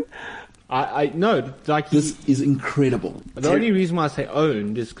 Hogan? I no, like This is incredible. the only reason why I say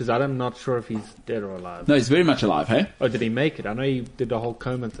owned is because I'm not sure if he's dead or alive. No, he's very much alive, hey? Oh, did he make it? I know he did the whole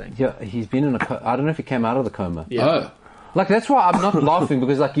coma thing. Yeah, he's been in a I don't know if he came out of the coma. Yeah. Oh. Like, that's why I'm not laughing,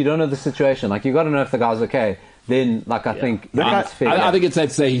 because, like, you don't know the situation. Like, you got to know if the guy's okay. Then, like, I think That it's fair. I think it's safe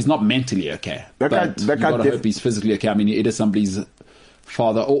to say he's not mentally okay. That guy- but that you guy gotta def- hope he's physically okay. I mean, it is somebody's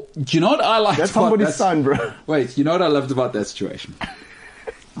father. Oh, do you know what I liked? That's about somebody's that- son, bro. Wait, you know what I loved about that situation?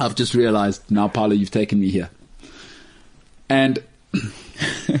 I've just realized now, Paulo, you've taken me here. And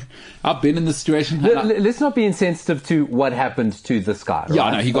I've been in this situation. and I- Let's not be insensitive to what happened to this guy. Yeah,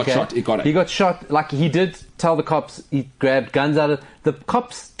 right? no, he got shot. He got it. He got shot. Like, he did tell the cops, he grabbed guns out of... The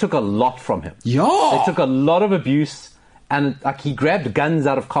cops took a lot from him. Yeah. They took a lot of abuse, and, like, he grabbed guns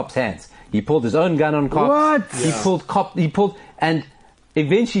out of cops' hands. He pulled his own gun on cops. What? He pulled... And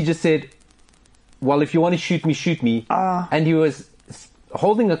eventually just said, well, if you want to shoot me. And he was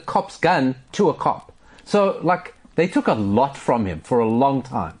holding a cop's gun to a cop. So, like, they took a lot from him for a long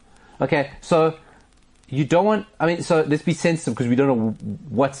time. Okay, so you don't want... I mean, so let's be sensitive, because we don't know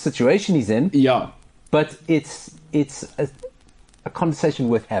what situation he's in. Yeah. But it's a conversation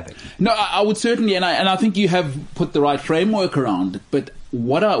worth having. No, I would certainly, and I think you have put the right framework around it. But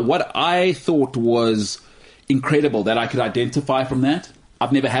what I thought was incredible that I could identify from that.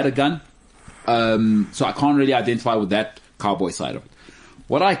 I've never had a gun, so I can't really identify with that cowboy side of it.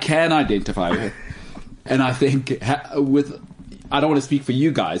 What I can identify with, and I think with, I don't want to speak for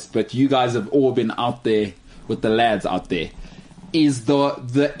you guys, but you guys have all been out there with the lads out there, is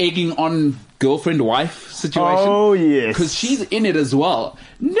the egging on girlfriend-wife situation. Oh, yes. Because she's in it as well.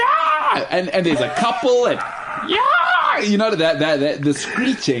 No! And there's a couple, and yeah! You know, that the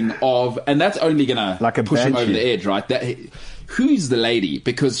screeching of, and that's only gonna Like a push him over banshee. the edge, right? Who's the lady?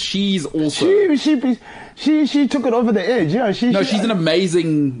 Because she's also... She took it over the edge. Yeah, she's an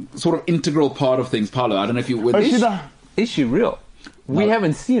amazing sort of integral part of things, Paulo. I don't know if you would... Is she real? We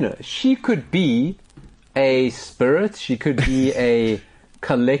haven't seen her. She could be a spirit. She could be a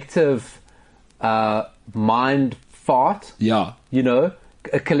collective mind fart. Yeah. You know,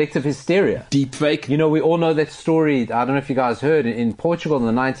 a collective hysteria. Deep fake. You know, we all know that story. I don't know if you guys heard. In Portugal in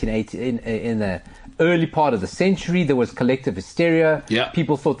the 1980s, in the early part of the century, there was collective hysteria. Yeah.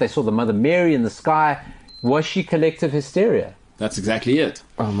 People thought they saw the Mother Mary in the sky. Was she collective hysteria? That's exactly it.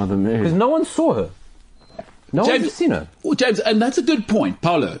 Oh, Mother Mary. Because no one saw her. No one's seen her. Well, James, and that's a good point,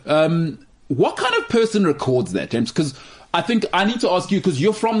 Paulo. What kind of person records that, James? Because I think I need to ask you, because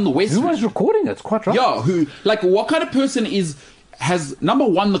you're from the West. Who was recording it? It's quite right. Yeah, what kind of person has number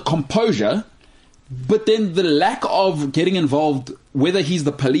one, the composure, but then the lack of getting involved, whether he's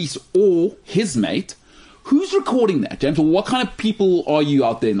the police or his mate. Who's recording that, James? Or what kind of people are you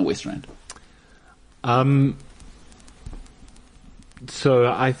out there in the West Rand? So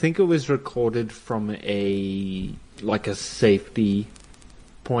I think it was recorded from a safety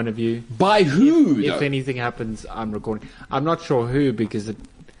point of view. By who? If though? anything happens, I'm recording. I'm not sure who, because it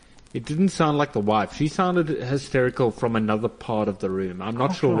didn't sound like the wife. She sounded hysterical from another part of the room. I'm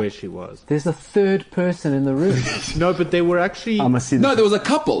not sure where she was. There's a third person in the room. No, but they were actually... I must see this. No, there was a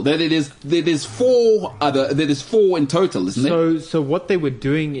couple. There's four in total, isn't there? So what they were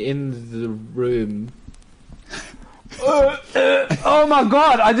doing in the room... Oh my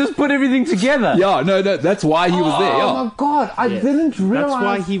god, I just put everything together. Yeah, no, that's why he was there. Oh Yeah, my god, I didn't realize. That's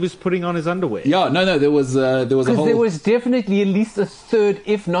why he was putting on his underwear. yeah, no, there was a Because whole. there was definitely at least a third,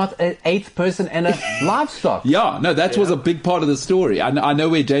 if not an eighth person, and a livestock. Yeah, no, that was a big part of the story. I know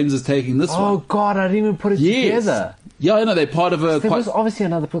where James is taking this Oh one. god, I didn't even put it Yes. together. Yeah, no, they're part of a... There was obviously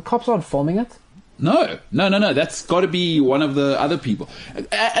another... The cops aren't filming it. No. That's got to be one of the other people.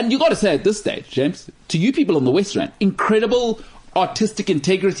 And you got to say at this stage, James, to you people on the West Rand, incredible artistic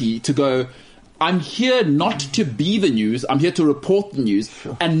integrity to go, I'm here not to be the news, I'm here to report the news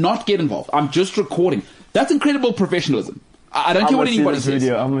and not get involved. I'm just recording. That's incredible professionalism. I don't care what anybody says.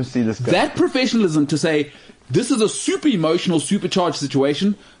 I'm going to see this guy. That professionalism to say, this is a super emotional, supercharged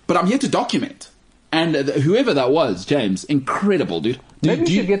situation, but I'm here to document. And whoever that was, James, incredible, dude. Maybe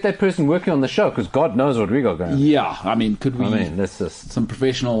we should get that person working on the show, because God knows what we got going on. Yeah, I mean, could we... that's just... Some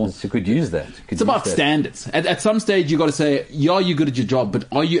professional... You could use that. It's about standards. At some stage, you got to say, yeah, you're good at your job, but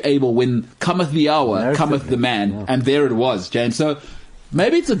are you able, when cometh the hour, cometh the man? Yeah. And there it was, James. So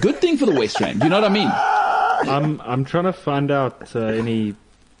maybe it's a good thing for the West Rand. You know what I mean? I'm trying to find out any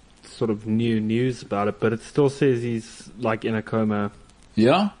sort of new news about it, but it still says he's like in a coma.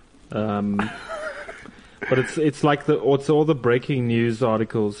 Yeah? But it's like it's all the breaking news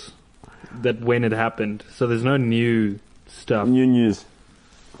articles that when it happened. So there's no new stuff. New news.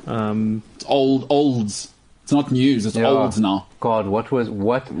 It's olds. It's not news. It's olds now. God, what?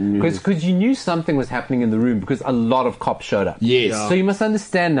 Because you knew something was happening in the room because a lot of cops showed up. Yes. Yeah. So you must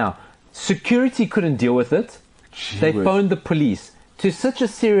understand now. Security couldn't deal with it. They phoned the police to such a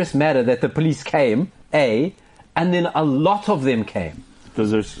serious matter that the police came, and then a lot of them came.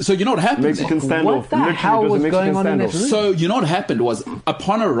 So you know what happened? Mexican standoff. What the hell was going on in that room? So you know what happened was,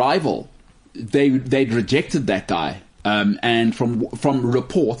 upon arrival, they'd rejected that guy, and from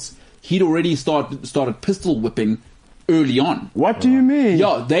reports, he'd already started pistol whipping early on. What do you mean?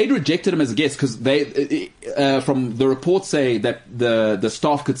 Yeah, they'd rejected him as a guest because from the reports say that the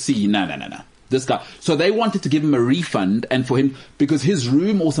staff could see no, this guy. So they wanted to give him a refund, and for him, because his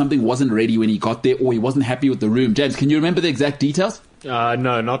room or something wasn't ready when he got there, or he wasn't happy with the room. James, can you remember the exact details?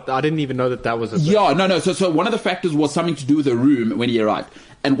 No, not. I didn't even know that was a thing. Yeah, no. So one of the factors was something to do with the room when he arrived.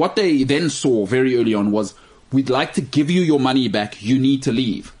 And what they then saw very early on was, we'd like to give you your money back. You need to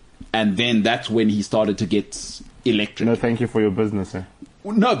leave. And then that's when he started to get electric. No, thank you for your business, eh?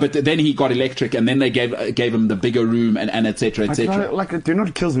 No, but then he got electric, and then they gave him the bigger room, and et cetera, et cetera. Like, do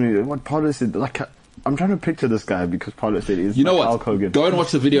not kills me. What Paulo said, like, I'm trying to picture this guy because Paulo said he's You know what? Hulk Hogan. Go and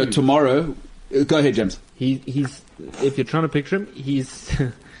watch the video tomorrow. Go ahead, James. He's if you're trying to picture him, he's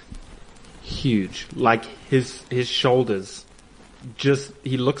huge. Like his shoulders,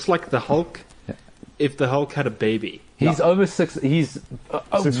 he looks like the Hulk. If the Hulk had a baby. He's over 6. He's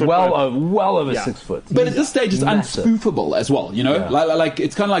well over 6 foot. But at this stage, it's massive. Unspoofable as well. You know, like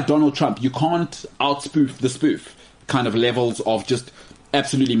it's kind of like Donald Trump. You can't outspoof the spoof kind of levels of just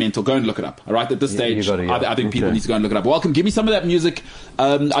absolutely mental. Go and look it up. All right, at this stage, I think people need to go and look it up. Welcome. Give me some of that music.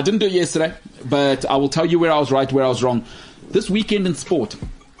 I didn't do it yesterday, but I will tell you where I was right, where I was wrong. This weekend in sport,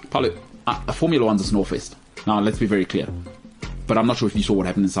 Paulo, Formula One's a snowfest. Now, let's be very clear. But I'm not sure if you saw what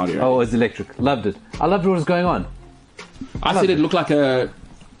happened in Saudi Arabia. Oh, it was electric. Loved it. I loved what was going on. I said it looked like an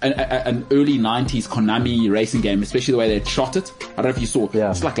early 90s Konami racing game, especially the way they shot it. I don't know if you saw.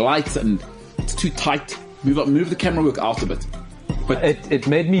 Yeah. It's like lights and it's too tight. Move the camera work out a bit. But it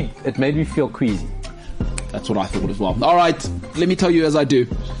made me feel queasy. That's what I thought as well. All right, let me tell you as I do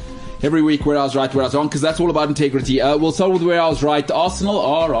every week where I was right, where I was wrong, because that's all about integrity. We'll start with where I was right. Arsenal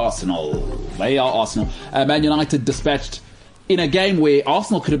are Arsenal. They are Arsenal. Man United dispatched in a game where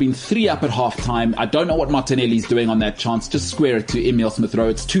Arsenal could have been 3 up at half-time. I don't know what Martinelli's doing on that chance. Just square it to Emil Smith-Rowe.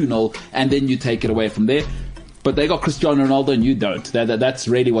 It's 2-0, and then you take it away from there. But they got Cristiano Ronaldo, and you don't. That's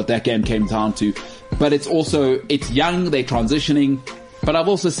really what that game came down to. But it's young, they're transitioning. But I've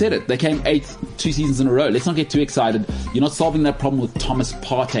also said it. They came 8th 2 seasons in a row. Let's not get too excited. You're not solving that problem with Thomas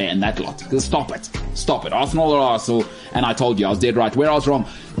Partey and that lot. Stop it. Arsenal are Arsenal. And I told you, I was dead right. Where I was wrong,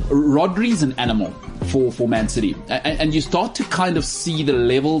 Rodri's an animal for Man City. And you start to kind of see the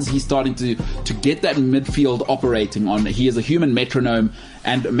levels he's starting to get that midfield operating on. He is a human metronome.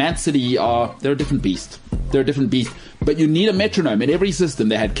 And Man City they're a different beast. But you need a metronome in every system.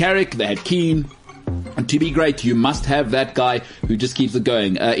 They had Carrick, they had Keane. And to be great, you must have that guy who just keeps it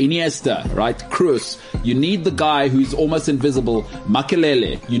going. Iniesta, right? Kroos. You need the guy who's almost invisible.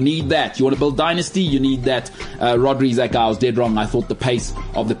 Makelele. You need that. You want to build dynasty? You need that. Rodri's that guy. I was dead wrong. I thought the pace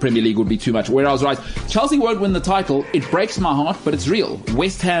of the Premier League would be too much. Where I was right. Chelsea won't win the title. It breaks my heart, but it's real.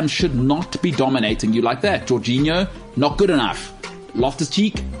 West Ham should not be dominating you like that. Jorginho, not good enough.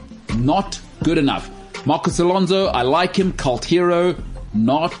 Loftus-Cheek, not good enough. Marcos Alonso, I like him. Cult hero,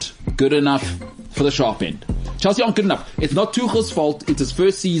 not good enough for the sharp end. Chelsea aren't good enough. It's not Tuchel's fault. It's his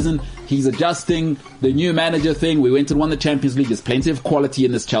first season. He's adjusting. The new manager thing. We went and won the Champions League. There's plenty of quality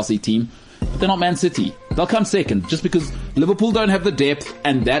in this Chelsea team. But they're not Man City. They'll come second. Just because Liverpool don't have the depth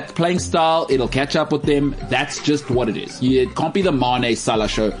and that playing style, it'll catch up with them. That's just what it is. It can't be the Mane Salah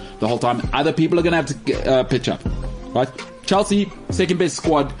show the whole time. Other people are going to have to pitch up. Right? Chelsea, second best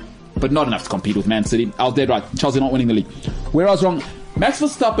squad, but not enough to compete with Man City. I was dead right. Chelsea not winning the league. Where I was wrong, Max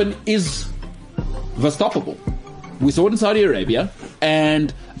Verstappen is Verstappable. We saw it in Saudi Arabia,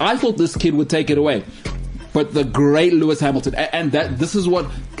 and I thought this kid would take it away. But the great Lewis Hamilton, and this is what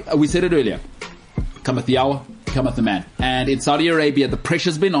we said it earlier. Cometh the hour, cometh the man. And in Saudi Arabia, the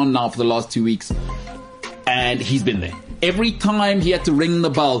pressure's been on now for the last 2 weeks, and he's been there. Every time he had to ring the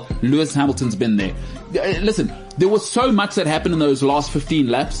bell, Lewis Hamilton's been there. Listen, there was so much that happened in those last 15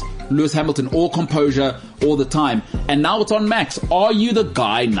 laps. Lewis Hamilton, all composure, all the time. And now it's on Max. Are you the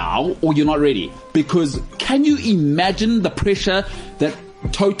guy now, or you're not ready? Because can you imagine the pressure that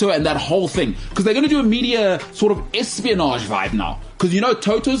Toto and that whole thing? Because they're going to do a media sort of espionage vibe now. Because,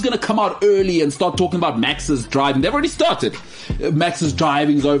 Toto's going to come out early and start talking about Max's driving. They've already started. Max's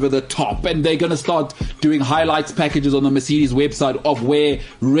driving's over the top. And they're going to start doing highlights packages on the Mercedes website of where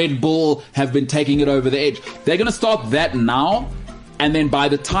Red Bull have been taking it over the edge. They're going to start that now. And then by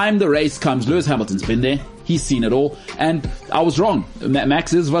the time the race comes, Lewis Hamilton's been there. He's seen it all. And I was wrong.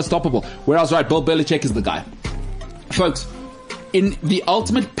 Max is Verstappable. Where I was right, Bill Belichick is the guy. Folks, in the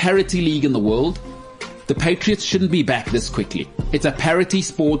ultimate parity league in the world, the Patriots shouldn't be back this quickly. It's a parity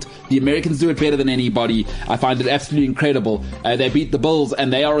sport. The Americans do it better than anybody. I find it absolutely incredible. They beat the Bills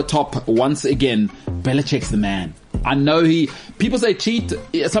and they are atop once again. Belichick's the man. I know people say cheat.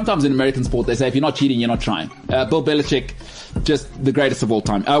 Sometimes in American sport, they say if you're not cheating, you're not trying. Bill Belichick, just the greatest of all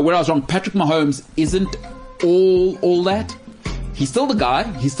time. Where I was wrong, Patrick Mahomes isn't all that. He's still the guy.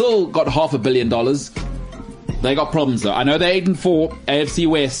 He's still got $500 million. They got problems though. I know they're 8-4 AFC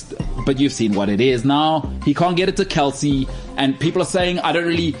West, but you've seen what it is now. He can't get it to Kelsey, and people are saying I don't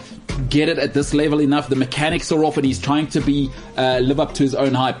really get it at this level enough. The mechanics are off, and he's trying to live up to his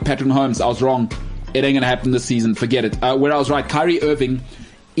own hype. Patrick Mahomes, I was wrong. It ain't gonna happen this season. Forget it. Where I was right, Kyrie Irving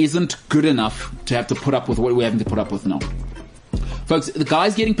isn't good enough to have to put up with what we're having to put up with now. Folks, the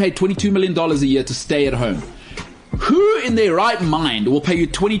guy's getting paid $22 million a year to stay at home. Who in their right mind will pay you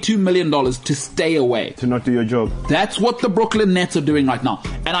 $22 million to stay away? To not do your job. That's what the Brooklyn Nets are doing right now.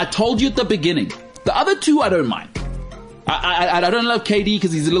 And I told you at the beginning, the other two I don't mind. I don't love KD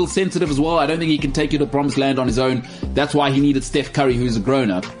because he's a little sensitive as well. I don't think he can take you to promised land on his own. That's why he needed Steph Curry, who's a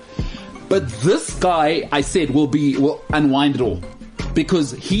grown-up. But this guy, I said, will unwind it all.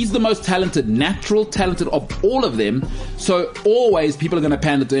 Because he's the most natural talented of all of them. So always people are going to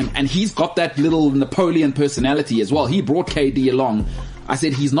pander to him. And he's got that little Napoleon personality as well. He brought KD along. I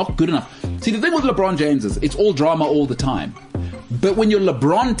said he's not good enough. See, the thing with LeBron James is it's all drama all the time. But when you're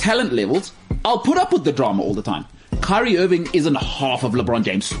LeBron talent levels, I'll put up with the drama all the time. Kyrie Irving isn't half of LeBron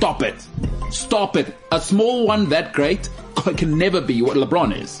James. Stop it. Stop it. A small one that great can never be what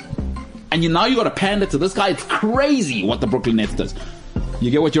LeBron is. And now you got to pander to this guy. It's crazy what the Brooklyn Nets does. You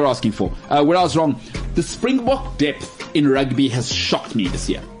get what you're asking for. Where I was wrong, the Springbok depth in rugby has shocked me this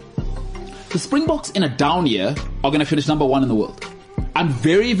year. The Springboks in a down year are going to finish number 1 in the world. I'm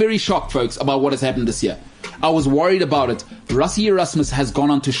very, very shocked, folks, about what has happened this year. I was worried about it. Rassie Erasmus has gone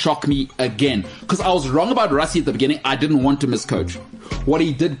on to shock me again. Because I was wrong about Rassie at the beginning. I didn't want to miscoach. What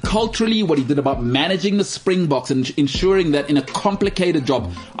he did culturally, what he did about managing the Springboks and ensuring that in a complicated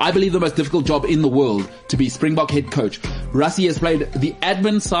job, I believe the most difficult job in the world to be Springbok head coach. Rassie has played the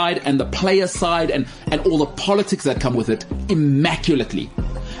admin side and the player side and all the politics that come with it immaculately.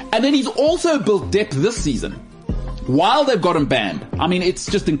 And then he's also built depth this season. While they've got him banned. I mean, it's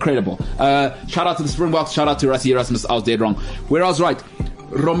just incredible. Shout out to the Springboks. Shout out to Rassie Erasmus. I was dead wrong. Where I was right.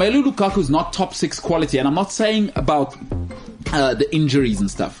 Romelu Lukaku's not top 6 quality. And I'm not saying about the injuries and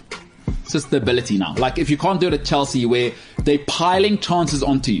stuff. It's just the ability now. Like, if you can't do it at Chelsea where they're piling chances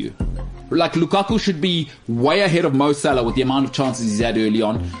onto you. Like, Lukaku should be way ahead of Mo Salah with the amount of chances he's had early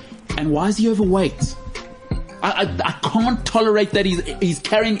on. And why is he overweight? I can't tolerate that he's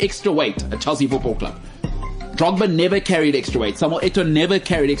carrying extra weight at Chelsea Football Club. Drogba never carried extra weight. Samuel Eto'o never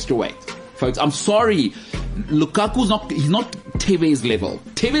carried extra weight. Folks, I'm sorry. Lukaku's he's not Tevez level.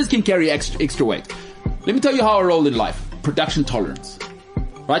 Tevez can carry extra weight. Let me tell you how I roll in life. Production tolerance.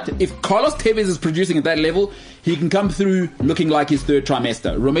 Right? If Carlos Tevez is producing at that level, he can come through looking like his third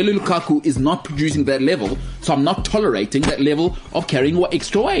trimester. Romelu Lukaku is not producing that level, so I'm not tolerating that level of carrying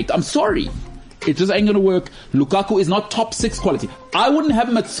extra weight. I'm sorry. It just ain't going to work. Lukaku is not top 6 quality. I wouldn't have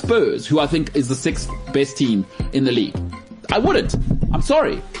him at Spurs, who I think is the 6th best team in the league. I wouldn't. I'm I'm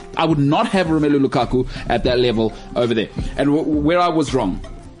sorry. I would not have Romelu Lukaku at that level over there. And where I was wrong,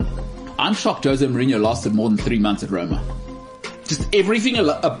 I'm shocked Jose Mourinho lasted more than 3 months at Roma. Just everything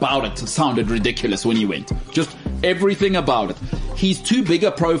about it sounded ridiculous when he went. Just everything about it. He's too big a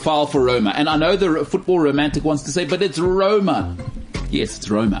profile for Roma. And I know the football romantic wants to say, but it's Roma. Yes,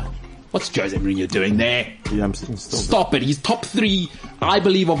 it's Roma. What's Jose Mourinho doing there? Yeah, I'm still Stop it. He's top 3, I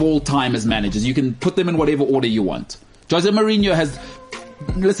believe, of all time as managers. You can put them in whatever order you want. Jose Mourinho has...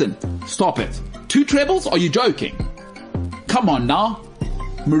 Listen, stop it. 2 trebles? Are you joking? Come on now.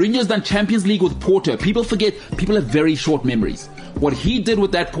 Mourinho's done Champions League with Porto. People forget. People have very short memories. What he did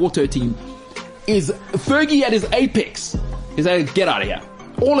with that Porto team is Fergie at his apex. He's like, get out of here.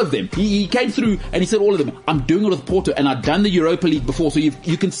 All of them. He came through and he said all of them. I'm doing it with Porto and I've done the Europa League before, so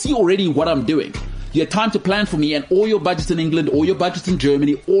you can see already what I'm doing. You had time to plan for me, and all your budgets in England, all your budgets in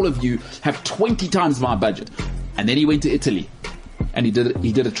Germany, all of you have 20 times my budget. And then he went to Italy and he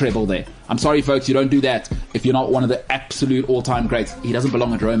did a treble there. I'm sorry, folks, you don't do that if you're not one of the absolute all-time greats. He doesn't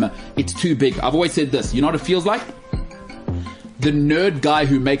belong at Roma. It's too big. I've always said this. You know what it feels like? The nerd guy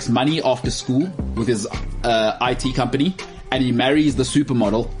who makes money after school with his IT company, and he marries the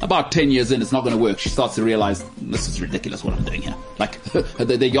supermodel. About 10 years in, it's not going to work. She starts to realize, this is ridiculous what I'm doing here. Like,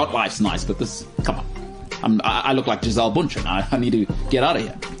 the yacht life's nice, but this, come on. I look like Giselle Bundchen. I need to get out of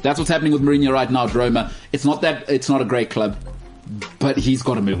here. That's what's happening with Mourinho right now at Roma. It's not a great club, but he's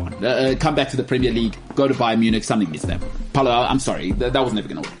got to move on. Come back to the Premier League, go to Bayern Munich, something needs them. Paulo, I'm sorry, that was never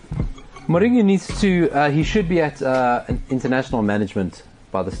going to work. Mourinho needs to, he should be at an international management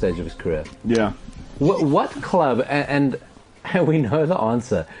by the stage of his career. Yeah. What club, and we know the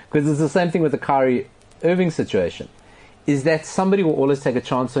answer, because it's the same thing with the Kyrie Irving situation, is that somebody will always take a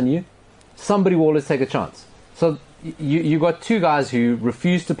chance on you. Somebody will always take a chance. So you got 2 guys who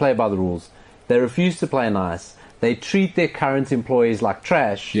refuse to play by the rules. They refuse to play nice. They treat their current employees like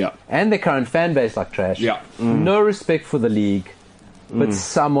trash, and their current fan base like trash. No respect for the league, but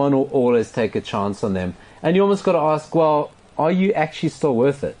someone will always take a chance on them. And you almost got to ask, well, are you actually still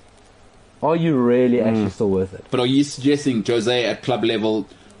worth it? Are you really actually still worth it? But are you suggesting Jose at club level?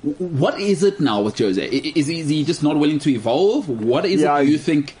 What is it now with Jose? Is he just not willing to evolve? What is it you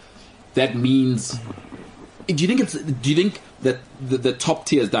think that means? Do you think that the top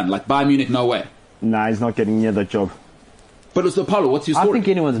tier is done? Like Bayern Munich, no way. Nah, he's not getting near that job. But so Paulo, what's your story? I think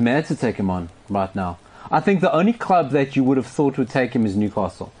anyone's mad to take him on right now. I think the only club that you would have thought would take him is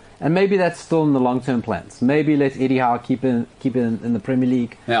Newcastle. And maybe that's still in the long-term plans. Maybe let Eddie Howe keep it in the Premier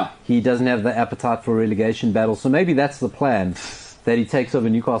League. Yeah. He doesn't have the appetite for relegation battle. So maybe that's the plan, that he takes over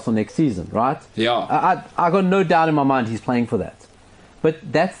Newcastle next season, right? Yeah. I got no doubt in my mind he's playing for that.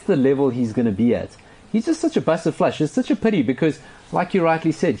 But that's the level he's going to be at. He's just such a busted flush. It's such a pity because, like you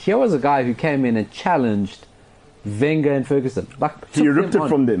rightly said, here was a guy who came in and challenged Wenger and Ferguson. He ripped it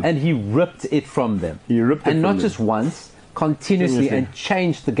from them. And he ripped it from them. And not just once, continuously, and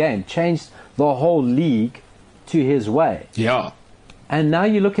changed the game, changed the whole league to his way. Yeah. And now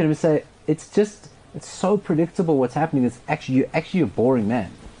you look at him and say, it's so predictable what's happening. You're actually a boring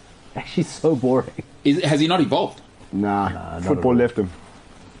man. Actually so boring. Has he not evolved? Nah, football left him.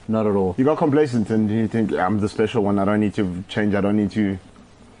 Not at all. You got complacent and you think, I'm the special one, I don't need to change, I don't need to...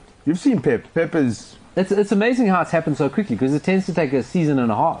 You've seen Pep. Pep is... It's amazing how it's happened so quickly because it tends to take a season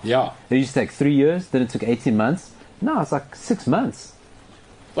and a half. Yeah. It used to take 3 years, then it took 18 months. No, it's like 6 months.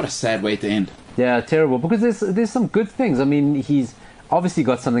 What a sad way to end. Yeah, terrible. Because there's some good things. I mean, he's obviously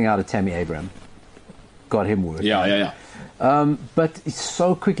got something out of Tammy Abraham. Got him working. Yeah. But he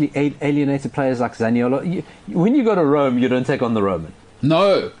so quickly alienated players like Zaniolo. When you go to Rome, you don't take on the Roman.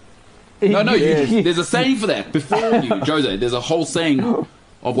 No. There's a saying for that. Before you, Jose, there's a whole saying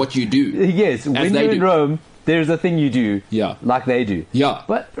of what you do. Yes, when you're in Rome, there's a thing you do like they do. Yeah.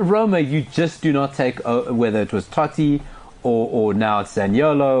 But Roma, you just do not take, whether it was Totti or now it's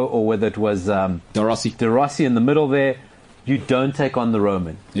Zaniolo or whether it was De Rossi in the middle there, you don't take on the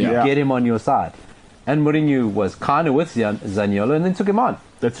Roman. You get him on your side. And Mourinho was kind of with Zaniolo and then took him on.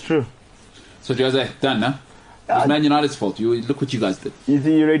 That's true. So Jose, done now? It's Man United's fault. Look what you guys did. You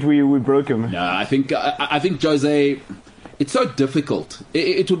think you're right? We broke him. Yeah, I think Jose. It's so difficult.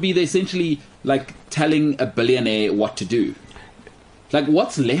 It would be essentially like telling a billionaire what to do. Like,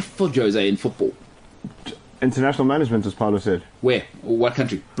 what's left for Jose in football? International management, as Paulo said. Where? What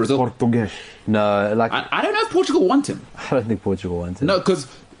country? Brazil? Portuguese. No, like I don't know if Portugal want him. I don't think Portugal wants him. No, because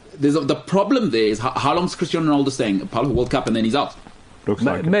the problem there is how long's Cristiano Ronaldo staying? Paulo, World Cup, and then he's out. Looks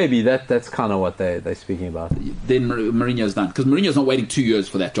like maybe that's kind of what they're speaking about. Then Mourinho's done because Mourinho's not waiting 2 years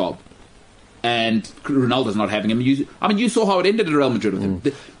for that job, and Ronaldo's not having him. You saw how it ended at Real Madrid with him.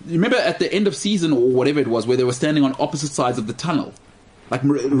 You remember at the end of season or whatever it was, where they were standing on opposite sides of the tunnel, Like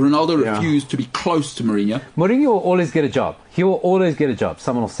Ronaldo refused to be close to Mourinho. Mourinho will always get a job. He will always get a job.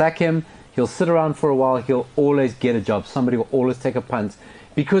 Someone will sack him. He'll sit around for a while. He'll always get a job. Somebody will always take a punt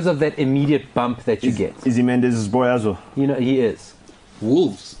because of that immediate bump that you get. Is he Mendes' boy as well? You know, he is.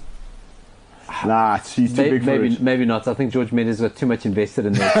 Wolves. Nah, he's too big for it. Maybe not. I think George Mendes got too much invested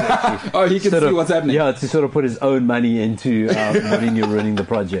in that. Oh, he can see what's happening. Yeah, to sort of put his own money into Mourinho running the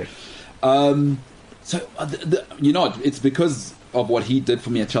project. It's because of what he did for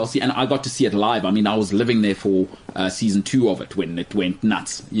me at Chelsea, and I got to see it live. I mean, I was living there for season 2 of it when it went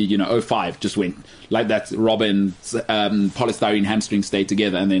nuts. 05 just went like that. Robin, polystyrene hamstring stayed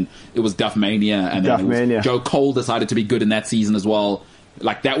together, and then it was Duff Mania, and then Joe Cole decided to be good in that season as well.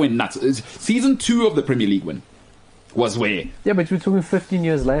 Like that went nuts. Season 2 of the Premier League win was where. Yeah, but we're talking 15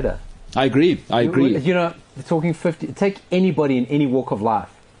 years later. I agree. We're talking 50. Take anybody in any walk of life.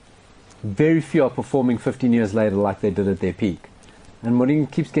 Very few are performing 15 years later like they did at their peak. And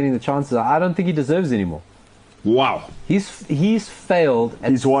Mourinho keeps getting the chances. I don't think he deserves any more. Wow. He's failed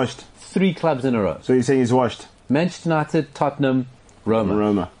at He's washed. 3 clubs in a row. So you're saying he's washed? Manchester United, Tottenham,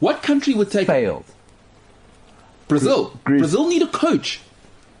 Roma. What country would take failed? Brazil. Greece. Brazil need a coach.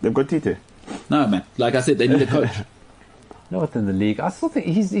 They've got Tite. No, man. Like I said, they need a coach. Not within the league. I still think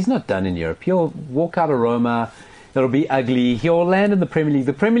he's not done in Europe. He'll walk out of Roma. It'll be ugly. He'll land in the Premier League.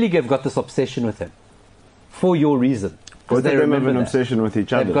 The Premier League have got this obsession with him. For your reason. Both of them have an obsession with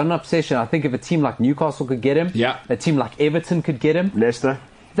each other. They've got an obsession. I think if a team like Newcastle could get him, a team like Everton could get him, Leicester,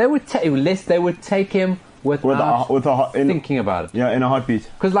 they would take him without thinking about it. Yeah, in a heartbeat.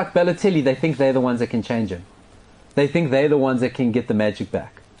 Because like Balotelli, they think they're the ones that can change him. They think they're the ones that can get the magic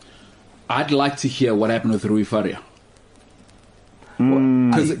back. I'd like to hear what happened with Rui Faria.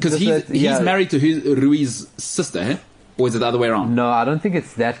 Because he's married to Rui's sister, eh? Or is it the other way around? No, I don't think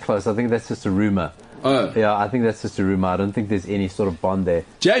it's that close. I think that's just a rumor. Oh. Yeah, I think that's just a rumor. I don't think there's any sort of bond there.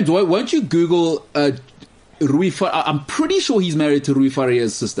 James, won't you Google Rui Faria? I'm pretty sure he's married to Rui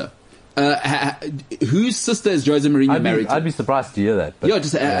Faria's sister. Whose sister is Jose Mourinho married to? I'd be surprised to hear that. But,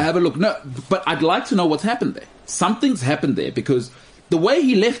 have a look. No, but I'd like to know what's happened there. Something's happened there because the way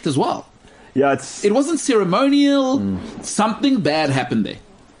he left as well. Yeah, it wasn't ceremonial. Something bad happened there.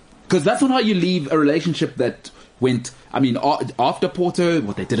 Because that's not how you leave a relationship that went... I mean, after Porto,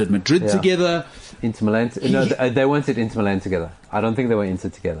 what they did at Madrid together... Inter Milan... No, they weren't at Inter Milan together. I don't think they were Inter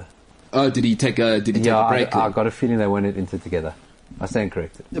together. Oh, did he take a break? I got a feeling they weren't at Inter together. I stand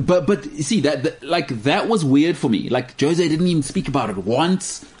corrected. But you see, that was weird for me. Like, Jose didn't even speak about it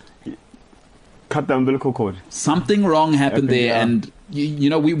once. Cut the umbilical cord. Something wrong happened there, and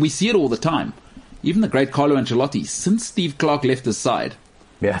we see it all the time. Even the great Carlo Ancelotti, since Steve Clark left his side,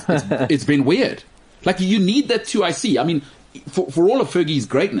 it's been weird. Like, you need that 2IC. I mean, for all of Fergie's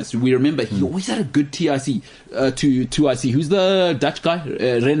greatness, we remember he always had a good TIC, 2IC. Who's the Dutch guy?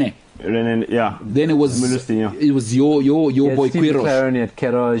 René, yeah. Then it was your boy Quiroz. Claren, had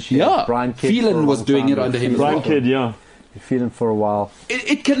Queiroz, Brian Kidd. Phelan was doing it under him. Brian Kidd, Phelan for a while.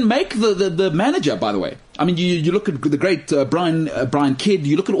 It can make the manager, by the way. I mean, you look at the great Brian Kidd,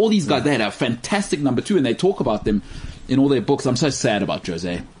 you look at all these guys, they had a fantastic number 2, and they talk about them in all their books. I'm so sad about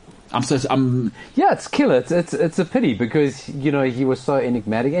Jose. It's killer. It's a pity because he was so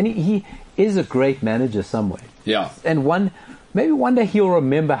enigmatic, and he is a great manager somewhere. Yeah. And maybe one day he'll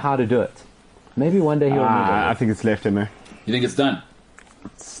remember how to do it. Maybe one day he'll remember. I think it's left him, man. You think it's done?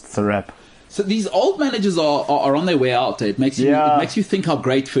 It's a wrap. So these old managers are on their way out. It makes you think how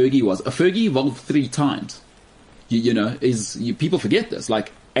great Fergie was. Fergie evolved 3 times. People forget this.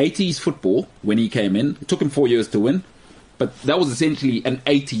 Like 80s football when he came in, it took him 4 years to win. But that was essentially an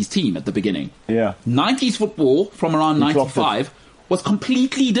 80s team at the beginning. Yeah. 90s football from around 95 was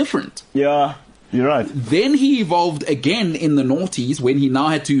completely different. Yeah, you're right. Then he evolved again in the noughties when he now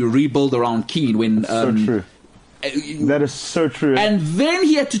had to rebuild around Keane. So true. That is so true. And then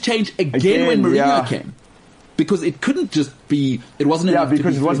he had to change again when Mourinho came. Because it couldn't just be... It wasn't enough to be... Yeah,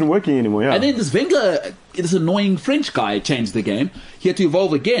 because it wasn't working anymore, And then this Wenger, this annoying French guy, changed the game. He had to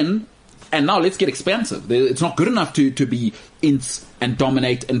evolve again... And now let's get expansive. It's not good enough to be ints and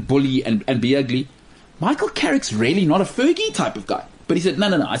dominate and bully and be ugly. Michael Carrick's really not a Fergie type of guy. But he said,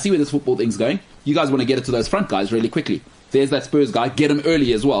 no, I see where this football thing's going. You guys want to get it to those front guys really quickly. There's that Spurs guy. Get him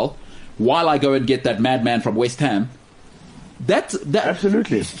early as well. While I go and get that madman from West Ham. That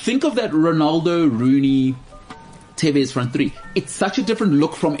Absolutely. Think of that Ronaldo, Rooney, Tevez front 3. It's such a different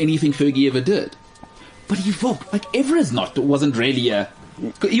look from anything Fergie ever did. But he evolved. Like, Everest wasn't really a...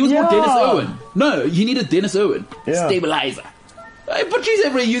 He was more Dennis Owen. No, he needed Dennis Owen. Yeah. Stabilizer. But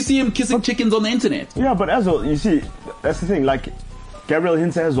you see him kissing chickens on the internet. Yeah, but as well, you see, that's the thing. Like, Gabriel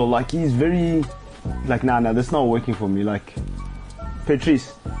Hintze as well, like, he's very... Like, nah, this is not working for me. Like,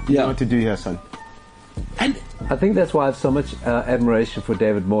 Patrice, you Yeah. know what to do here, son. And I think that's why I have so much admiration for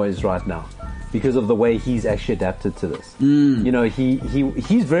David Moyes right now, because of the way he's actually adapted to this. You know,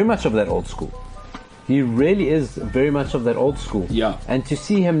 he's very much of that old school. He really is very much of that old school. Yeah. And to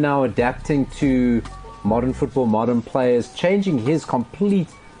see him now adapting to modern football, modern players, changing his completely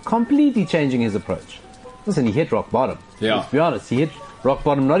changing his approach. Listen, he hit rock bottom. Yeah. Let's be honest, he hit rock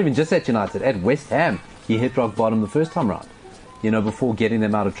bottom not even just at United, at West Ham. He hit rock bottom the first time round. You know, before getting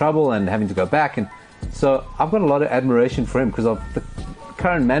them out of trouble and having to go back. And so I've got a lot of admiration for him because of the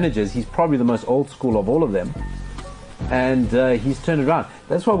current managers. He's probably the most old school of all of them. And he's turned it around.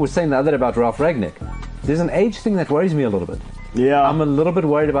 That's what we were saying the other day about Ralf Rangnick. There's an age thing that worries me a little bit. Yeah. I'm a little bit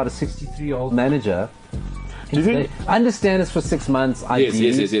worried about a 63-year-old manager. Do you think? I understand it's for 6 months.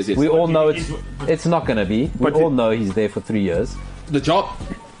 Ideally. Yes. We all know it's not going to be. We But all know he's there for 3 years. the job.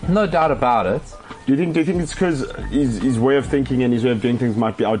 No doubt about it. Do you think it's because his way of thinking and his way of doing things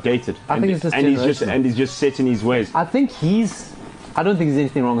might be outdated? I think it's just and he's just set in his ways. I don't think there's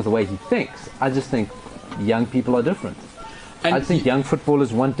anything wrong with the way he thinks. I just think young people are different. And I think young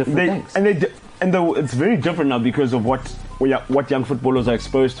footballers want different things. It's very different now because of what young footballers are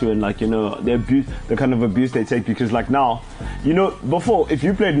exposed to, and the kind of abuse they take. Because like now, before, if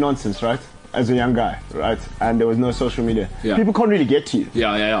you played nonsense, right, as a young guy, right, and there was no social media, people can't really get to you.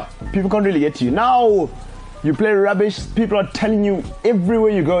 Yeah. People can't really get to you now. You play rubbish. People are telling you everywhere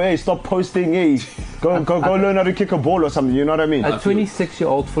you go, hey, stop posting, hey, go learn how to kick a ball or something. You know what I mean? A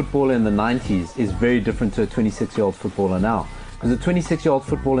 26-year-old footballer in the 90s is very different to a 26-year-old footballer now. Because a 26-year-old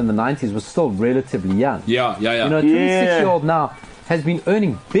footballer in the 90s was still relatively young. Yeah. You know, a 26-year-old now has been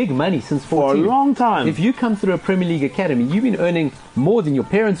earning big money since 14. For a long time. If you come through a Premier League academy, you've been earning more than your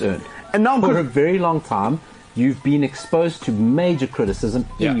parents earned. And now for a very long time, you've been exposed to major criticism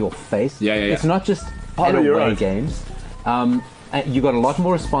in your face. Yeah. It's not just Paulo, at you're away right. games. You got a lot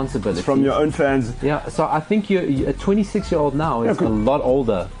more responsibility from your own fans. Yeah, so I think a 26-year-old now is a lot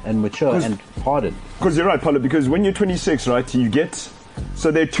older and mature and hardened. Because you're right, Paulo, because when you're 26, right,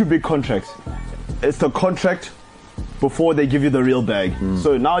 so there are two big contracts. It's the contract before they give you the real bag.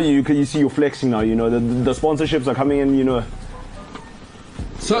 So now you see you're flexing now, the sponsorships are coming in,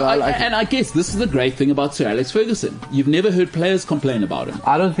 So, I guess this is the great thing about Sir Alex Ferguson. You've never heard players complain about him.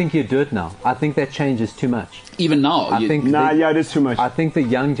 I don't think you do it now. I think that changes too much. Even now. it is too much. I think the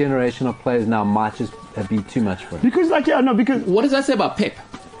young generation of players now might just be too much for him. Because What does that say about Pep?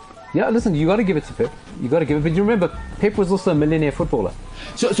 Yeah, listen, you got to give it to Pep. You got to give it. But you remember, Pep was also a millionaire footballer.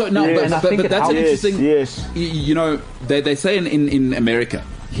 So no, Yes. but that's an interesting. Yes. They say in America,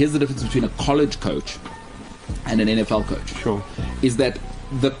 here's the difference between a college coach and an NFL coach. Sure. Is that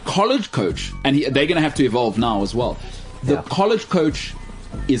the college coach, and they're going to have to evolve now as well. The college coach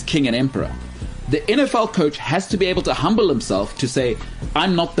is king and emperor. The NFL coach has to be able to humble himself to say,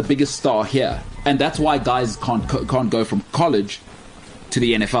 I'm not the biggest star here. And that's why guys can't go from college to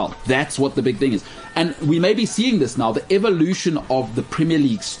the NFL. That's what the big thing is. And we may be seeing this now. The evolution of the Premier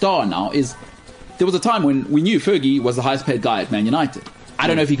League star now is, there was a time when we knew Fergie was the highest paid guy at Man United. I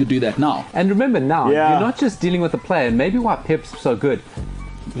don't know if he could do that now. And remember now, Yeah. you're not just dealing with a player. And maybe why Pep's so good,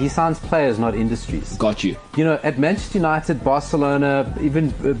 he signs players, not industries. Got you. You know, at Manchester United, Barcelona,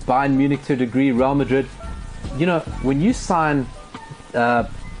 even Bayern Munich to a degree, Real Madrid, when you sign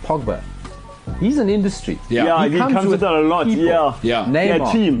Pogba, he's an industry. Yeah. He comes with that a lot. people. Yeah.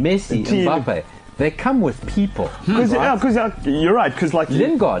 Neymar, team. Messi, A team. Mbappe, they come with people. Because you're right. Because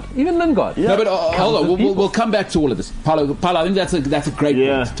Lingard, even Lingard. No, but hold on. with people. We'll come back to all of this. Paulo, I think that's a great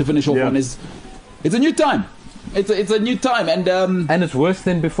point to finish off on. It's a new time. It's a new time, and it's worse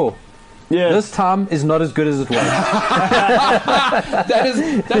than before. Yeah. This time is not as good as it was.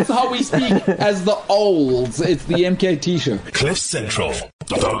 that's how we speak as the olds. It's the MKT Show.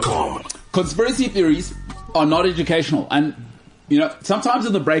 CliffCentral.com. Conspiracy theories are not educational, and sometimes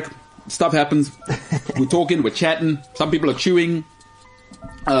in the break stuff happens. We're talking, we're chatting. Some people are chewing,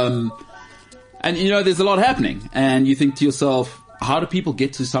 and there's a lot happening, and you think to yourself, how do people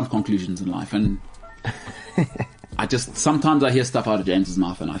get to some conclusions in life? And sometimes I hear stuff out of James's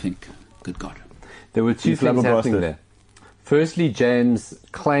mouth, and I think, good God. There were two things happening there. Firstly, James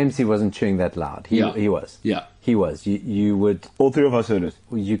claims he wasn't chewing that loud. He was. Yeah. He was. You would. all three of us heard it.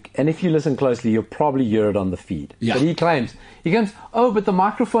 And if you listen closely, you'll probably hear it on the feed. Yeah. But he claims, oh, but the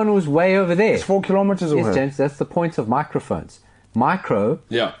microphone was way over there. It's 4 kilometers away. Yes, James, that's the point of microphones. Micro,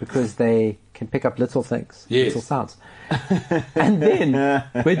 because they can pick up little things, little sounds. And then,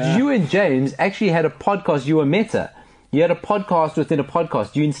 but you and James actually had a podcast. You were meta. You had a podcast within a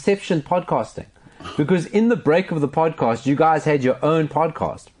podcast. You inception podcasting. Because in the break of the podcast, you guys had your own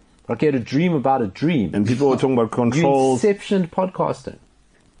podcast. Like, he had a dream about a dream. And people were talking about You controls. inceptioned podcasting.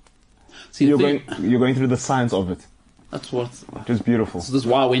 See, You're the thing- going through the science of it. That's what. Which is beautiful. So this is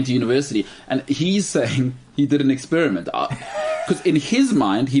why I went to university. And he's saying he did an experiment. Because in his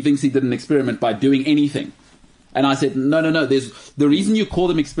mind, he thinks he did an experiment by doing anything. And I said, no. There's the reason you call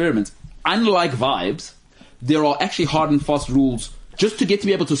them experiments. Unlike vibes, there are actually hard and fast rules just to get to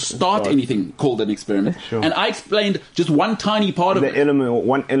be able to start anything called an experiment. Sure. And I explained just one tiny part of it.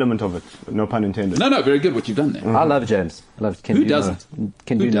 One element of it. No pun intended. No, very good what you've done there. I love James. I love Who doesn't?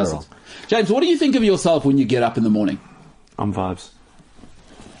 Can Who do no doesn't? wrong. James, what do you think of yourself when you get up in the morning? I'm vibes.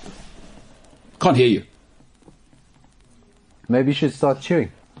 Can't hear you. Maybe you should start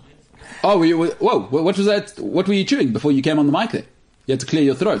chewing. Oh, whoa! What was that? What were you chewing before you came on the mic there? You had to clear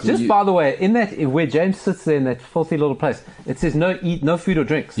your throat. Just by the way, where James sits there in that filthy little place, it says no food or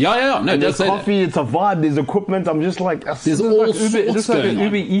drinks. Yeah. No, And don't there's say that. coffee, it's a vibe, there's equipment. I'm just like, There's all sorts It looks like going an on.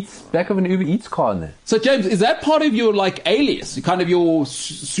 Uber Eats, back of an Uber Eats car in there. So, James, is that part of your like alias? Kind of your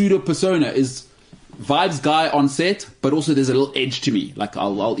pseudo persona is vibes guy on set, but also there's a little edge to me. Like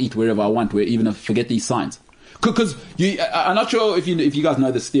I'll eat wherever I want, even if I forget these signs. Because I'm not sure if you guys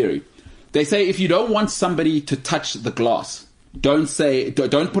know this theory. They say if you don't want somebody to touch the glass, don't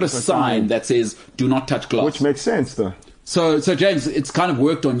put a sign that says "Do not touch glass." which makes sense though. So James, it's kind of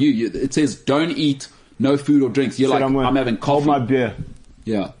worked on you. It says don't eat, no food or drinks. You're like, I'm having Hold coffee. my beer.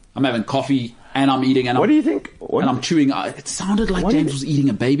 Yeah, I'm having coffee and I'm eating. And What do you think? And I'm chewing. It sounded like What do you James think- was eating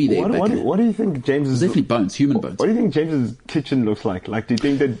a baby there. What do you think James's... Definitely bones, human bones. What do you think James's kitchen looks like? Like, do you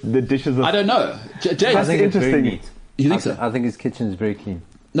think that the dishes are... I don't know. James, I think it's very interesting. neat. you think so? I think his kitchen is very clean.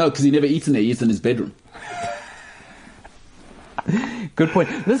 No, because he never eats in there. He eats in his bedroom. Good point.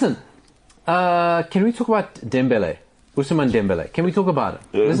 Listen, can we talk about Dembele? Usman Dembele. Can we talk about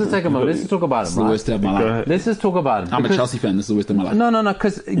him? Let's just take a moment. Let's just talk about It's him, the worst day of my Go life. ahead. Let's just talk about him. I'm a because- Chelsea fan. This is the worst day of my life. No,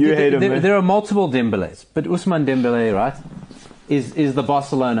 because You hate him, man. there are multiple Dembeles, but Usman Dembele, right, is the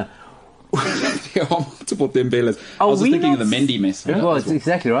Barcelona. There are multiple Dembeles. I was just we thinking of not the Mendy mess. Well, it's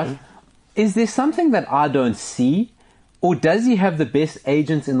exactly right. Is there something that I don't see, or does he have the best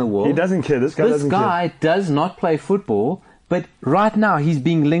agents in the world? He doesn't care. This guy This doesn't guy does not play football, but right now he's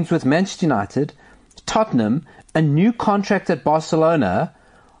being linked with Manchester United, Tottenham, a new contract at Barcelona,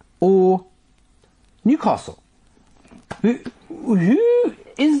 or Newcastle. Who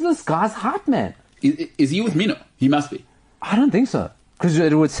is this guy's hype man? Is he with Mino? He must be. I don't think so, because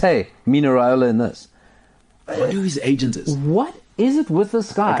it would say Mino Raiola in this. I wonder who his agent is. What is it with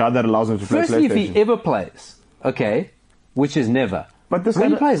this guy? A guy that allows him to play Firstly, if he PlayStation. ever plays, okay, which is never. But this when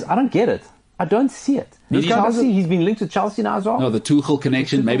guy- he plays, I don't get it. I don't see it. This guy Chelsea, he's been linked to Chelsea now as well. No, the Tuchel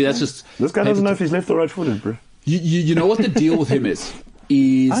connection. Maybe that's just. This guy doesn't know if he's left or right footed, bro. You know what the deal with him is?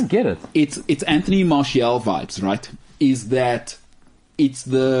 I don't get it. It's Anthony Martial vibes, right? Is that it's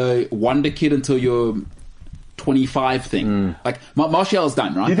the wonder kid until you're 25 thing. Like Martial's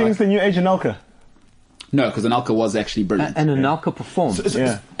done, right? Do you think Like, it's the new age Anelka? no, because Anelka was actually brilliant. And Anelka performed.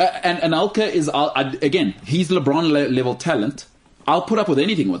 Yeah. And Anelka is again, he's LeBron level talent. I'll put up with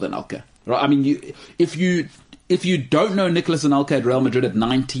anything with Anelka. Right? I mean, if you don't know Nicolas Anelka at Real Madrid at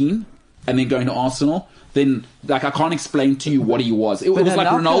 19 and then going to Arsenal, then like I can't explain to you what he was. It was like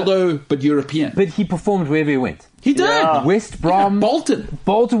Anelka- Ronaldo but European. But he performed wherever he went. He did. Yeah. West Brom, Bolton.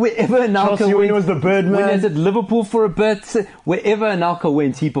 wherever Anelka Chelsea went. when he was the Birdman. When he was at Liverpool for a bit, wherever Anelka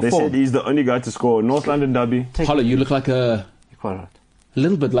went, he They said performed. he's the only guy to score North London derby. Hollow, you look like You're quite right. a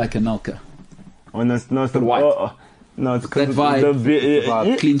little bit like Anelka. Oh, no, it's the white. no, it's That because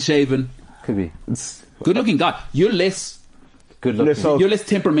vibe. Clean shaven. Could be. Good looking guy. You're less Good looking. Less so- You're less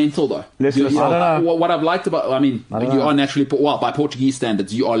temperamental though. Less You're- so- I don't know. what I've liked about, I mean, don't you know. are naturally, well, by Portuguese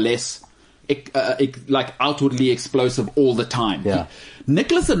standards, you are less like outwardly explosive all the time. Yeah.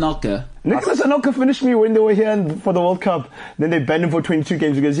 Nicolas Anelka, Nicolas Anelka finished me when they were here for the World Cup. Then they banned him for 22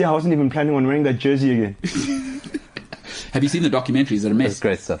 games because I wasn't even planning on wearing that jersey again. have you seen the documentaries? They're a It's mess.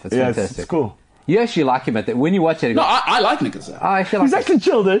 great stuff. It's Yeah, fantastic. it's cool. You actually like him at that. When you watch it, you No, go, I like Nicolas. I actually like He's him. actually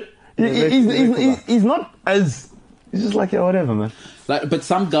chill, dude. very cool. He's not as... He's just like, yeah, whatever, man. Like, but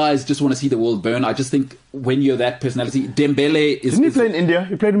some guys just want to see the world burn. I just think when you're that personality, Dembele is Didn't he play in India?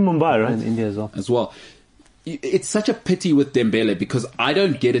 He played in Mumbai, right? in India as well. as well. It's such a pity with Dembele because I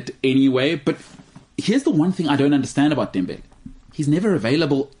don't get it anyway. But here's the one thing I don't understand about Dembele: he's never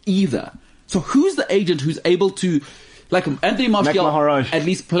available either. So who's the agent who's able to, like Anthony Martial, Maharaj. at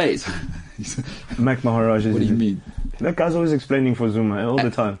least plays? Mac Maharaj. What do you mean? That guy's always explaining for Zuma all the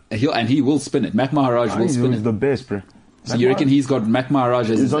time. He will spin it. Mac Maharaj will He's spin it. the best, bro. So you reckon he's got Mac Maharaj as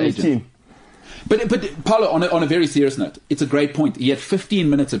He's his on his agent? team. But Paulo, on a very serious note, it's a great point. He had 15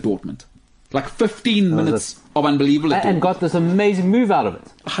 minutes at Dortmund. Like 15 minutes of unbelievable at and Dortmund. got this amazing move out of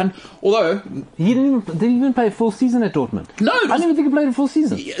it. Although, He didn't even play a full season at Dortmund. No, it I don't even think he played a full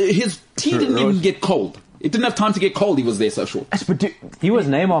season. his tea didn't even get cold. It didn't have time to get cold. He was there so short. Yes, but He was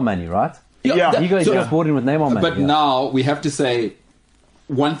Neymar money, right? Yeah. He got bought in with Neymar money. But yeah. now we have to say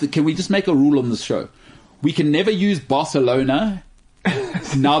one thing. Can we just make a rule on this show? We can never use Barcelona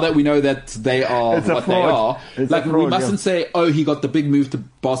now that we know that they are It's a what they fraud. are. It's a Like we fraud, mustn't yeah. say, "Oh, he got the big move to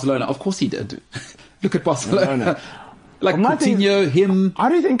Barcelona." Of course he did. Look at Barcelona. No. Like Well, my thing- Coutinho, him, how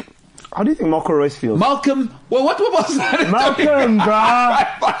do you think Marco Reus feels? Malcolm. Well, what were Barcelona doing? Malcolm,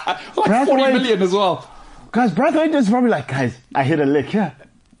 bruh. Like 40 Braithwaite. million as well. Guys, Braithwaite is probably like, guys, I hit a lick here.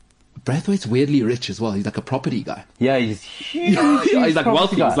 Braithwaite's weirdly rich as well. He's like a property guy. Yeah, he's huge. He's like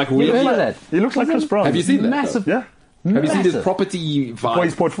wealthy. He's like you weirdly. heard of that? He looks like Chris Brown. Have you seen that? Massive. Yeah. Have you seen his Massive. property vibe? For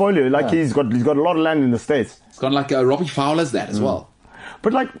his portfolio, like he's got a lot of land in the States. It's gone like Robbie Fowler's that as well.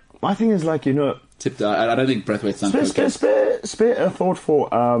 But like, my thing is like, Tipped. I don't think Braithwaite's done okay. spare a thought for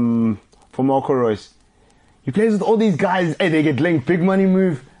Marco Reus. He plays with all these guys. Hey, they get linked. Big money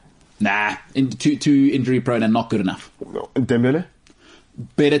move. Nah, too injury prone and not good enough. Dembele.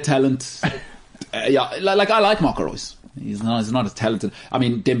 Better talent. Yeah, like I like Marco Reus. He's not as talented. I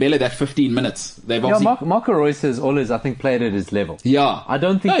mean, Dembele, that 15 minutes. They've Yeah, obviously. Marco Reus has always, I think, played at his level. Yeah. I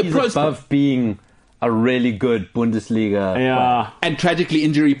don't think No, he's pro's above being a really good Bundesliga player. Yeah. And tragically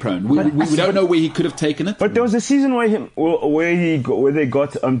injury prone. We don't know where he could have taken it. But there was a season where they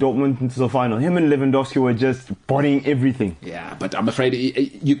got Dortmund into the final. Him and Lewandowski were just bodying everything. Yeah, but I'm afraid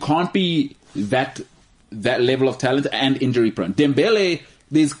you can't be that level of talent and injury prone. Dembele,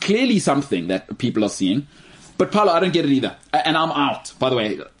 there's clearly something that people are seeing. But Paulo, I don't get it either. And I'm out, by the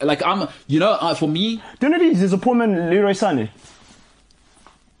way. Like, for me, Do you know this? There's a poor man, Leroy Sané.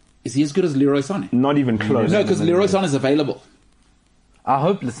 is he as good as Leroy Sané? Not even close. No, because Leroy Sané is available. I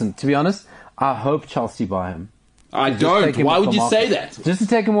hope, listen, to be honest, I hope Chelsea buy him. I Just don't. take him Why off would the you say market. that? Just to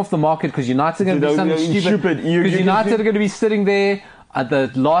take him off the market because United are going to do Dude, something you're stupid. stupid. You- Because you- United you- are going to be sitting there at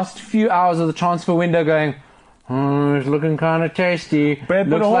the last few hours of the transfer window going, it's looking kind of tasty. But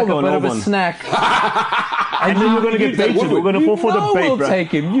Looks hold like a on, bit of hold a on. snack. And then you're going to get baited. We're going to fall for the bait, we'll bro. take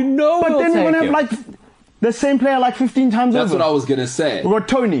him. You know But we'll then take we're going to him. have like the same player like 15 times That's over. what I was going to say. We got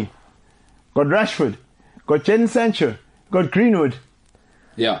Tony, got Rashford, got Jadon Sancho, got Greenwood.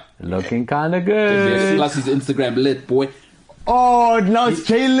 Yeah. Looking kind of good. Plus his Instagram lit, boy. Oh, now it's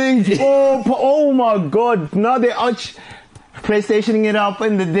J-Link. Oh my God. Now they're out PlayStationing it up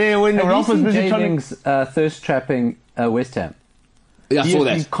in the day when Have Ralf you was seen busy trying J-Link's thirst trapping West Ham? Yeah, I saw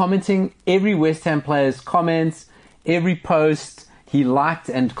He's that. commenting every West Ham player's comments, every post. He liked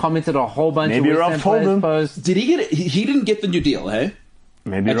and commented a whole bunch Maybe of West Ralph Ham told players' him. posts. Did he get it? He didn't get the new deal, hey?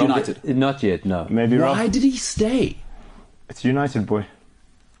 Maybe At Ralph. United. Not yet, no. Maybe Why Ralph. did he stay? It's United, boy.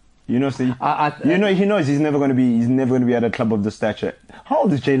 You know, see, I- he knows he's never going to be at a club of the stature. How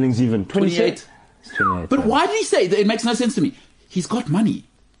old is J-Links even? 28. It's 28, But yeah. why did he stay? It makes no sense to me. He's got money.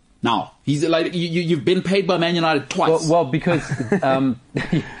 Now, he's like, you've been paid by Man United twice. Well, because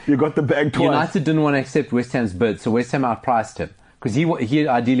You got the bag twice. United didn't want to accept West Ham's bid, so West Ham outpriced him. Because he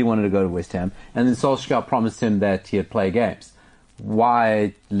ideally wanted to go to West Ham, and then Solskjaer promised him that he'd play games.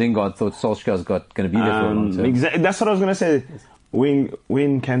 Why Lingard thought Solskjaer's going to be there for a long term. That's what I was going to say. We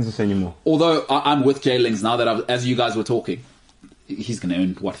in Kansas anymore. Although I'm with Jay Lings now that as you guys were talking, he's going to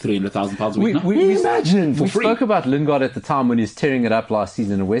earn what, £300,000 a week now? We Imagine. For free. spoke about Lingard at the time when he was tearing it up last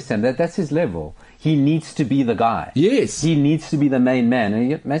season in West Ham. That's his level. He needs to be the guy. Yes. He needs to be the main man.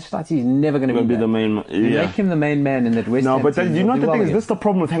 And Manchester United is never going to Gonna be be the main man. Yeah. Make him the main man in that West No, Ham but team. you know He'll the do thing well is, this is the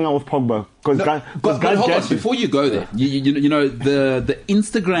problem with hanging out with Pogba. Because But hold on, before you go there, you know the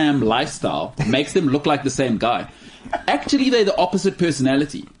Instagram lifestyle makes them look like the same guy. Actually, they're the opposite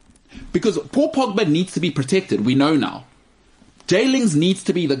personality. Because poor Pogba needs to be protected, we know now. Jay Lings needs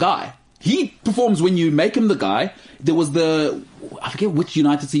to be the guy. He performs when you make him the guy. There was I forget which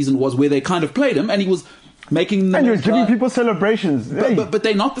United season it was, where they kind of played him, and he was making them... And you're giving people celebrations. Hey. But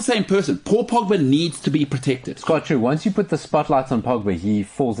they're not the same person. Poor Pogba needs to be protected. It's quite true. Once you put the spotlight on Pogba, he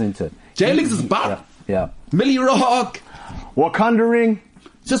falls into it. Jay Lings is bad. Yeah. Millie Rock. Wakanda ring.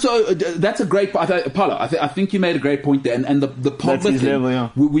 So that's a great point. Paulo, I think you made a great point there. And the Pogba That's his thing, level, yeah.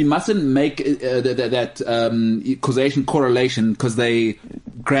 we mustn't make that causation correlation because they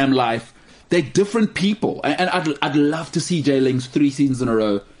Graham Life. They're different people. And I'd love to see Jay Lings 3 seasons in a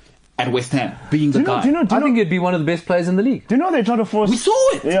row at West Ham being the guy. Do you know? I think he'd be one of the best players in the league. Do you know they try to force? We saw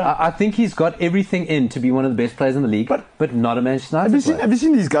it. Yeah. I think he's got everything in to be one of the best players in the league, but not a Manchester United player. Have you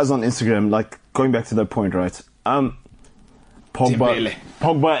seen these guys on Instagram? Like going back to that point, right? Dembele.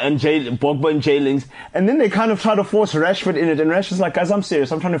 Pogba and J-Links, and then they kind of try to force Rashford in it, and Rashford's like, guys, I'm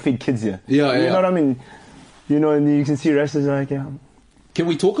serious, I'm trying to feed kids here. Yeah, you yeah. know what I mean? You know, and you can see Rashford's like, yeah. Can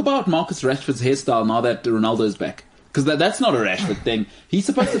we talk about Marcus Rashford's hairstyle now that Ronaldo's back? Because that's not a Rashford thing. He's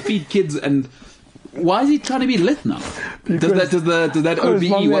supposed to feed kids, and why is he trying to be lit now? Does that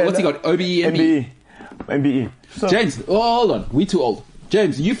OBE? What's he got? OBE, MBE. So, James, hold on. We too old.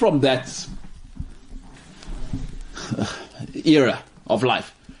 James, you from that era of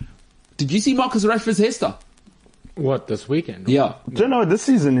life. Did you see Marcus Rashford's hairstyle? What, this weekend? Yeah. do you know this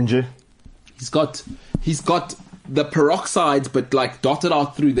season, Ninja? He's got the peroxides, but like dotted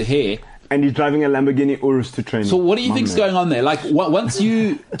out through the hair. And he's driving a Lamborghini Urus to training. So what do you think's going on there? Like once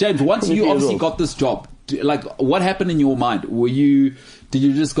you obviously got this job, like what happened in your mind? Did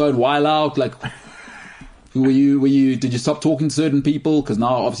you just go and while out? Like did you stop talking to certain people? Because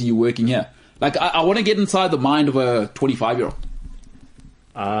now obviously you're working here. Like I want to get inside the mind of a 25-year-old.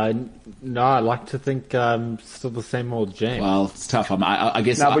 No, I like to think still the same old James. Well, it's tough. I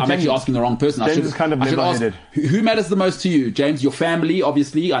guess No, but I'm James- actually asking the wrong person. James is kind of I should ask, level-headed. who matters the most to you, James? Your family,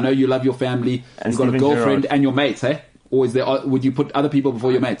 obviously. I know you love your family. And You've got a Steven girlfriend Gerrard. and your mates, eh? Or would you put other people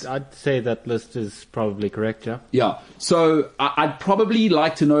before your mates? I'd say that list is probably correct, yeah. Yeah. So I'd probably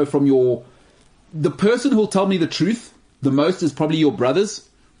like to know from the person who'll tell me the truth the most is probably your brothers,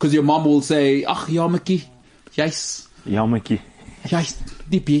 because your mom will say, "Ach, ja, Mickey, yes, Yamaki. yes,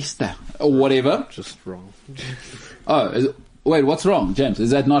 die beste," or whatever. Just wrong. Wait, what's wrong, James?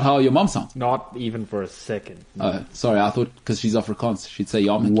 Is that not how your mom sounds? Not even for a second. Sorry, I thought because she's Afrikaans, she'd say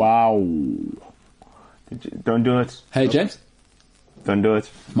ja, Mickey. Wow. Don't do it. Hey, James. Don't do it.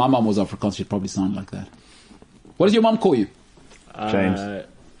 If my mom was Afrikaans, she'd probably sound like that. What does your mom call you? James.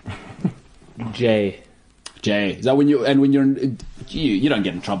 Jay. Jay. Is that when you're you don't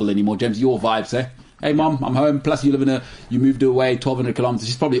get in trouble anymore, James? Your vibes, eh? Hey, mom, I'm home. Plus, you moved away 1,200 kilometers.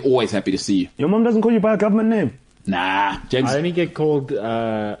 She's probably always happy to see you. Your mom doesn't call you by a government name. Nah, James. I only get called.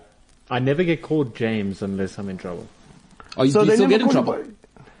 I never get called James unless I'm in trouble. Oh, you So do they still never get in call you trouble?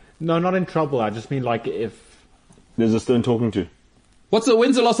 by- No, not in trouble. I just mean like if. There's a stone talking to. When's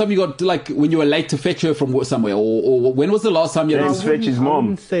the last time you got, like, when you were late to fetch her from somewhere? Or when was the last time you had... James fetch his I mom.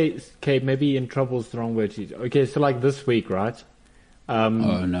 wouldn't say, okay, maybe in trouble is the wrong word to use. Okay, so like this week, right? Oh,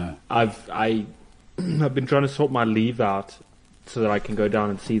 no. I've been trying to sort my leave out so that I can go down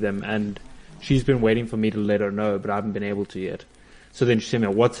and see them, and she's been waiting for me to let her know, but I haven't been able to yet. So then she sent me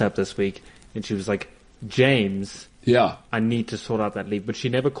a WhatsApp this week, and she was like, James, Yeah. I need to sort out that leave, but she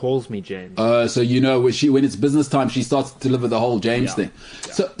never calls me James. So you know when it's business time, she starts to deliver the whole James thing.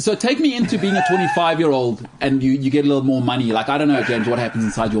 So take me into being a 25-year-old and you get a little more money. Like, I don't know, James, what happens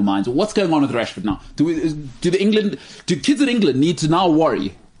inside your minds? What's going on with Rashford now? Do kids in England need to now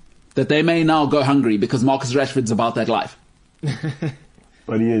worry that they may now go hungry because Marcus Rashford's about that life?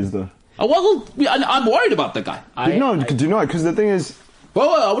 But he is, though. Well, I'm worried about the guy. Do you know? Because the thing is... Well,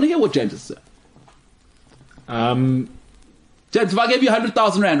 I want to hear what James has to say. James, if I gave you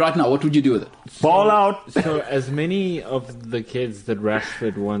 100,000 rand right now, what would you do with it? Ball out. So as many of the kids that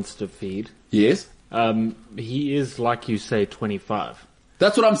Rashford wants to feed, Yes, he is, like you say, 25.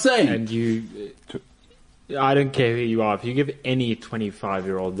 that's what I'm saying. And I don't care who you are. If you give any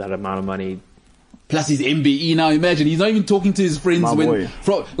 25-year-old that amount of money, Plus he's MBE now. Imagine he's not even talking to his friends My boy.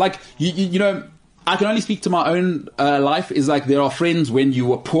 you know. I can only speak to my own life. Is like there are friends when you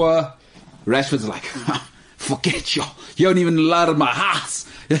were poor. Rashford's like, forget you. You don't even allowed my house.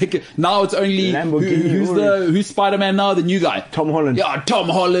 Like, now it's only who's Spider-Man now? The new guy, Tom Holland. Yeah, Tom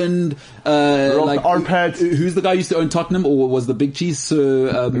Holland. Arpad. Who's the guy who used to own Tottenham, or was the big cheese?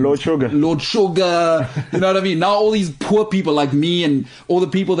 Lord Sugar. Lord Sugar. You know what I mean? Now all these poor people like me and all the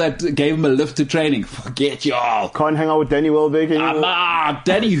people that gave him a lift to training. Forget y'all. Can't hang out with Danny Welbeck anymore.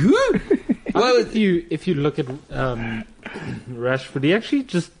 Danny who? well, if you look at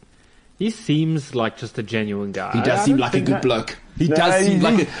Rashford, he seems like just a genuine guy. He does seem like a good bloke. He No, does seem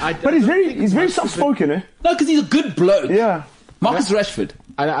like But he's very soft-spoken, eh? No, because he's a good bloke. Yeah. Marcus Rashford.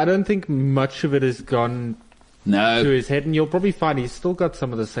 I don't think much of it has gone to No. his head, and you'll probably find he's still got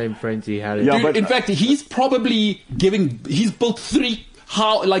some of the same friends he had. Yeah, Dude, but- in fact, he's probably he's built 3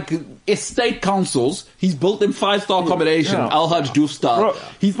 estate councils. He's built them 5-star accommodation, Yeah. Al Hajj Dufstar. Bro.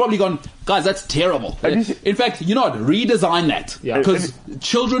 He's probably gone, guys, that's terrible. Have you seen- In fact, you know what? Redesign that. Yeah. Because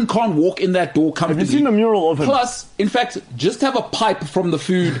children can't walk in that door Have comfortably. you seen the mural of him? Plus, in fact, just have a pipe from the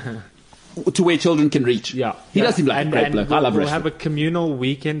food to where children can reach. Yeah, He does seem like a great bloke. I love We'll Rashford. have a communal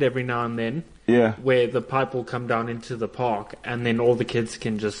weekend every now and then. Yeah. Where the pipe will come down into the park, and then all the kids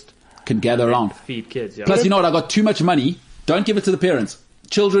can just Can gather around. feed kids. Yeah. Plus, you know what? I got too much money. Don't give it to the parents.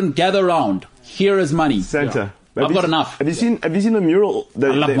 Children, gather around. Here is money. Santa. I've got enough. Have you seen the mural? I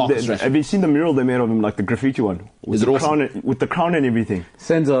love Marcus Rashford. Have you seen the mural they made of him, like the graffiti one? Is it awesome? With the crown and everything.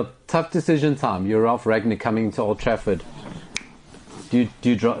 Senzo, tough decision time. You're Ralf Ragnick coming to Old Trafford. Do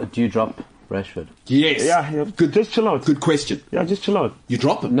you drop Rashford? Yes. Yeah. Good. Just chill out. Good question. Yeah, just chill out. You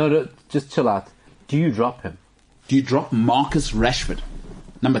drop him. No, just chill out. Do you drop him? Do you drop Marcus Rashford?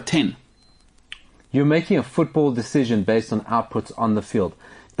 Number 10. You're making a football decision based on outputs on the field.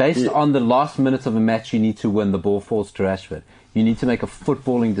 Based on the last minutes of a match you need to win, the ball falls to Rashford. You need to make a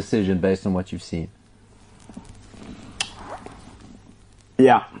footballing decision based on what you've seen.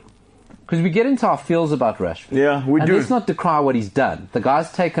 Yeah. Because we get into our feels about Rashford. Yeah, we and do. let's not decry what he's done. The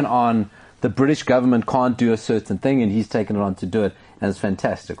guy's taken on, the British government can't do a certain thing, and he's taken it on to do it, and it's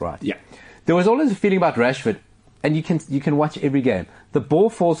fantastic, right? Yeah. There was always a feeling about Rashford, and you can watch every game. The ball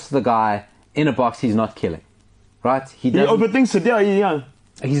falls to the guy in a box he's not killing, right? He overthinks it. Yeah.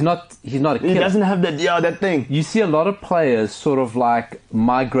 He's not a killer. He doesn't have that thing. You see a lot of players sort of like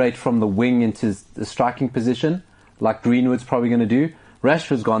migrate from the wing into the striking position, like Greenwood's probably going to do.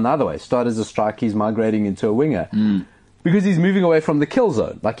 Rashford's gone the other way. Started as a striker, he's migrating into a winger. Because he's moving away from the kill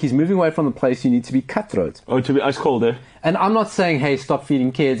zone. Like, he's moving away from the place you need to be cutthroat. Oh, to be ice cold there. And I'm not saying, hey, stop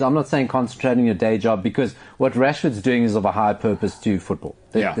feeding kids. I'm not saying concentrating on your day job, because what Rashford's doing is of a higher purpose to football.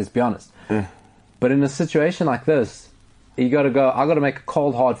 Let's be honest. But in a situation like this, you got to go, I've got to make a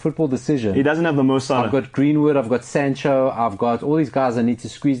cold, hard football decision. He doesn't have the most Salah. I've got Greenwood, I've got Sancho, I've got all these guys I need to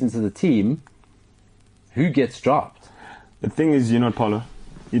squeeze into the team. Who gets dropped? The thing is, Paulo.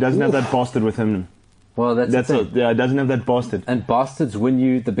 He doesn't have that bastard with him. Well, that's it. Yeah, he doesn't have that bastard. And bastards win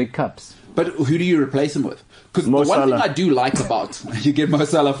you the big cups. But who do you replace him with? Because the one thing I do like about... you get Mo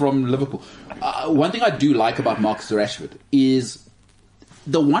Salah from Liverpool. One thing I do like about Marcus Rashford is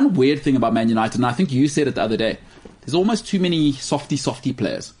the one weird thing about Man United, and I think you said it the other day, there's almost too many softy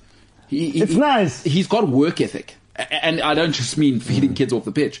players. It's nice. He's got work ethic. And I don't just mean feeding kids off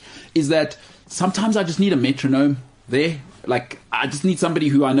the pitch. Is that sometimes I just need a metronome there. Like, I just need somebody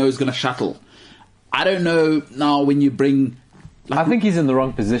who I know is going to shuttle. I don't know now when you bring... I think he's in the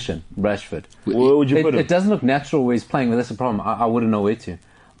wrong position, Rashford. Where would you put him? It doesn't look natural where he's playing, but that's the problem. I wouldn't know where to.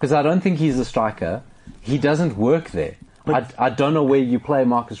 Because I don't think he's a striker. He doesn't work there. I don't know where you play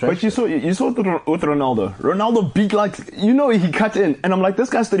Marcus Rashford. But you saw it with Ronaldo. Ronaldo beat he cut in. And I'm like, this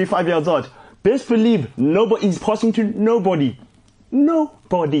guy's 35 yards out. Best believe, he's passing to nobody.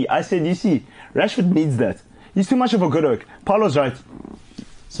 Nobody. I said, you see, Rashford needs that. He's too much of a good oak. Paulo's right.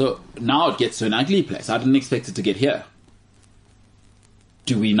 So now it gets to an ugly place. I didn't expect it to get here.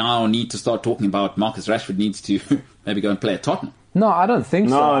 Do we now need to start talking about Marcus Rashford needs to maybe go and play at Tottenham? No, I don't think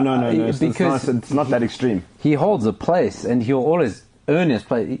so. No. Because it's not that extreme. He holds a place, and he'll always earn his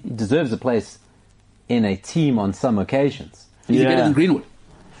place. He deserves a place in a team on some occasions. Is he better than Greenwood?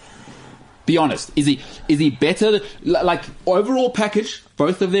 Be honest. Is he better? Like, overall package,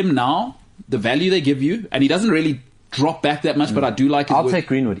 both of them now, the value they give you, and he doesn't really drop back that much, but I do like his I'll work. take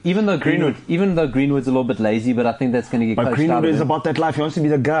Greenwood. Even though Greenwood's a little bit lazy, but I think that's going to get coached out of him. But Greenwood is about that life. He wants to be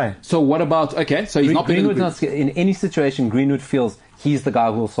the guy. So what about... Okay, so he's not better than Greenwood's not, in any situation, Greenwood feels he's the guy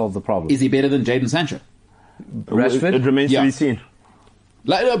who will solve the problem. Is he better than Jadon Sancho? Rashford? It remains to be seen.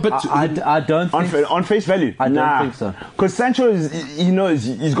 But I don't think... On face value? I don't think so. Because Sancho, he knows,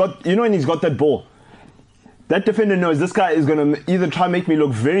 he's got that ball. That defender knows this guy is going to either try and make me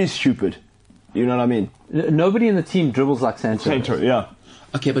look very stupid. You know what I mean? Nobody in the team dribbles like Sancho. Yeah.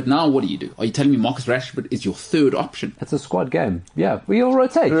 Okay, but now what do? Are you telling me Marcus Rashford is your third option? It's a squad game. Yeah, we'll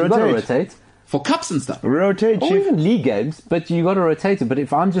rotate. You've got to rotate. For cups and stuff? Rotate, or even league games, but you got to rotate it. But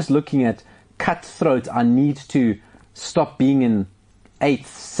if I'm just looking at cutthroat, I need to stop being in 8th,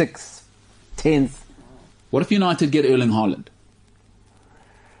 6th, 10th. What if United get Erling Haaland?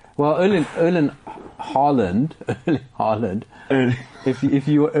 Well, Erling Haaland. If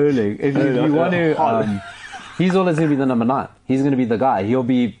you were Erling, if you want to, he's always going to be the number 9. He's going to be the guy. He'll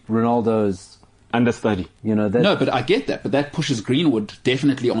be Ronaldo's understudy. No, but I get that. But that pushes Greenwood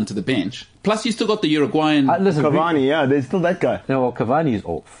definitely onto the bench. Plus, you still got the Uruguayan Cavani. There's still that guy. No, well, Cavani's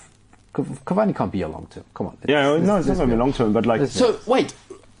off. Cavani can't be a long term. Come on. It's not going to be long term. But wait,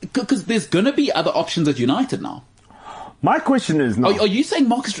 because there's going to be other options at United now. My question is, are you saying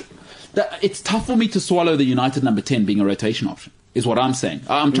Marcus? That it's tough for me to swallow the United number 10 being a rotation option, is what I'm saying.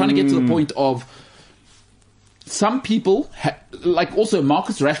 I'm trying to get to the point of some people, like also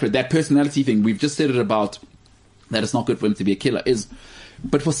Marcus Rashford, that personality thing, we've just said it about that it's not good for him to be a killer,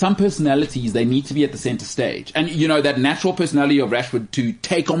 but for some personalities, they need to be at the centre stage. And, that natural personality of Rashford to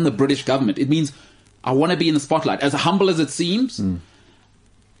take on the British government, it means I want to be in the spotlight. As humble as it seems,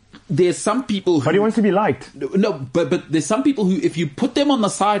 there's some people who... But he wants to be liked. No, but there's some people who, if you put them on the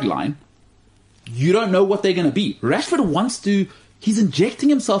sideline, you don't know what they're going to be. Rashford he's injecting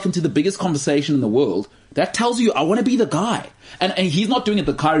himself into the biggest conversation in the world. That tells you, I want to be the guy. And he's not doing it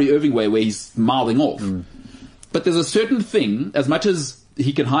the Kyrie Irving way where he's mouthing off. But there's a certain thing, as much as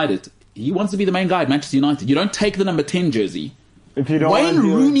he can hide it, he wants to be the main guy at Manchester United. You don't take the number 10 jersey. If you don't Wayne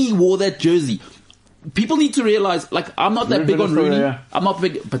Rooney wore that jersey. People need to realize, like, I'm not that big on Rooney. Yeah. I'm not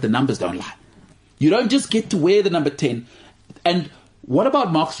big, but the numbers don't lie. You don't just get to wear the number 10. And what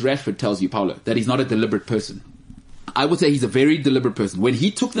about Marcus Rashford tells you, Paulo, that he's not a deliberate person? I would say he's a very deliberate person. When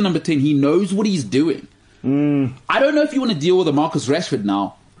he took the number 10, he knows what he's doing. I don't know if you want to deal with a Marcus Rashford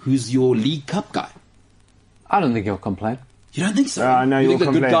now, who's your League Cup guy. I don't think he'll complain. You don't think so? No, you think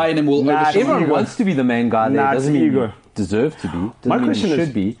the good guy in him will overshadow Everyone wants to be the main guy there. Doesn't mean you deserve to be. Doesn't My mean question you is-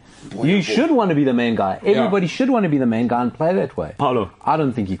 should be. You should want to be the main guy. Everybody should want to be the main guy and play that way. Paulo, I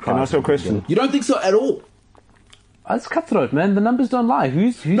don't think he cries. can I ask you a question? You don't think so at all? It's cutthroat, man. The numbers don't lie.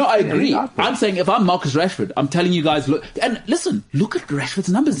 Who's No, I agree. out there? I'm saying if I'm Marcus Rashford, I'm telling you guys, look, and listen, look at Rashford's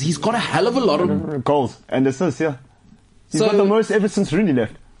numbers. He's got a hell of a lot of... Goals and assists, yeah. He's So- got the most ever since Rooney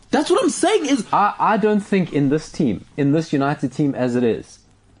left. That's what I'm saying is... I don't think in this team, in this United team as it is,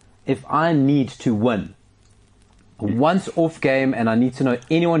 if I need to win, once off game and I need to know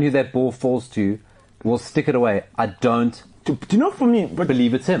anyone who that ball falls to will stick it away, I don't Do you know for me, but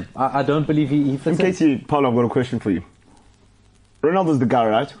believe it's him. I don't believe he fits in. MKT, Paulo, I've got a question for you. Ronaldo's the guy,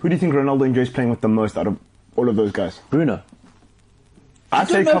 right? Who do you think Ronaldo enjoys playing with the most out of all of those guys? Bruno. I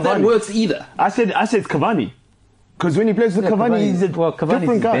don't know if that works either. I said it's Cavani. Because when he plays with Cavani, he's a Cavani's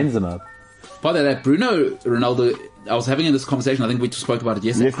different guy. Benzema. By the way, that Bruno Ronaldo, I was having this conversation, I think we spoke about it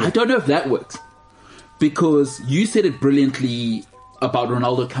yesterday. Yes, I don't know if that works. Because you said it brilliantly about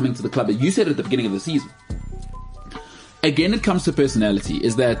Ronaldo coming to the club. You said it at the beginning of the season. Again, it comes to personality,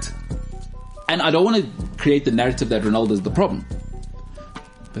 is that, and I don't want to create the narrative that Ronaldo is the problem,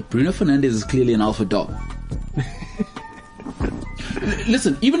 but Bruno Fernandes is clearly an alpha dog.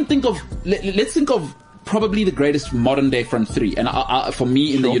 Listen, even let's think of probably the greatest modern day front three, and for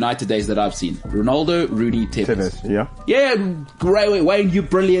me in the United days that I've seen, Ronaldo, Rooney, Tevez. yeah. Yeah, great, Wayne, you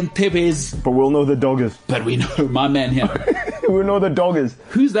brilliant, Tevez. But we'll know the dog is. But we know my man here. We know the dog is.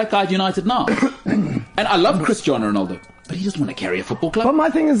 Who's that guy at United now? And I love Cristiano Ronaldo, but he doesn't want to carry a football club. But my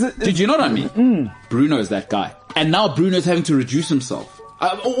thing is... Did you know what I mean? Bruno is that guy. And now Bruno's having to reduce himself.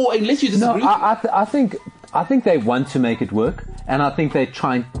 Or unless you disagree. No, I think they want to make it work, and I think they're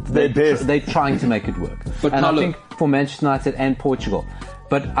trying to make it work. But and Paulo, I think for Manchester United and Portugal.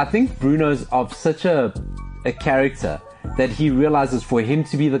 But I think Bruno's of such a character that he realizes for him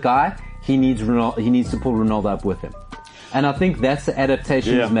to be the guy, he needs to pull Ronaldo up with him. And I think that's the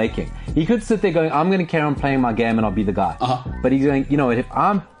adaptation he's making. He could sit there going, I'm going to carry on playing my game and I'll be the guy. But he's going, you know what, if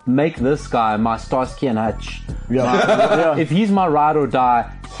I make this guy my Starsky and Hutch, if he's my ride or die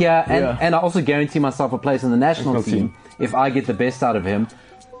here, and I also guarantee myself a place in the national team if I get the best out of him.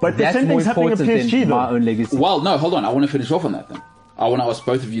 But the that's same more thing's happening at important PSG, than though. my own legacy. well, no, hold on. I want to finish off on that then. I want to ask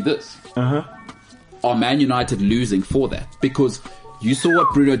both of you this. Are Man United losing for that? Because you saw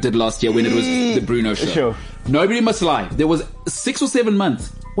what Bruno did last year when it was the Bruno show. Sure. Nobody must lie. There was 6 or 7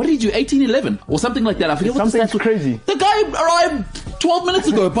 months. What did he do? 18, 11 or something like that. I forget what the Something's stats were. crazy. The guy arrived 12 minutes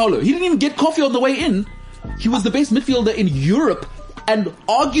ago, Paulo. He didn't even get coffee on the way in. He was the best midfielder in Europe. And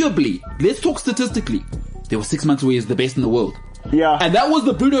arguably, let's talk statistically, there were 6 months where he was the best in the world. Yeah. And that was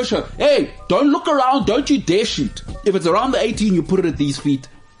the Bruno show. Hey, don't look around. Don't you dare shoot. If it's around the 18, you put it at these feet.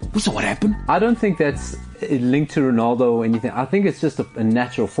 We saw what happened. I don't think that's linked to Ronaldo or anything. I think it's just a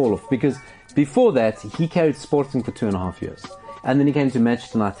natural fall off because before that, he carried Sporting for 2.5 years. And then he came to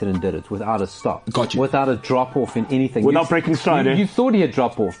Manchester United and did it without a stop. Got you. Without a drop off in anything. Without breaking stride, You thought he had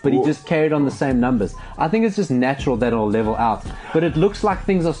drop off, but he just carried on the same numbers. I think it's just natural that it'll level out. But it looks like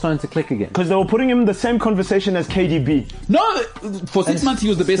things are starting to click again. Because they were putting him in the same conversation as KDB. No, for 6 months he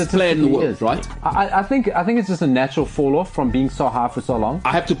was the best player in the world, Statistically right? I think it's just a natural fall off from being so high for so long.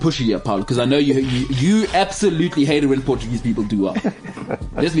 I have to push you here, Paulo, because I know you absolutely hate it when Portuguese people do well.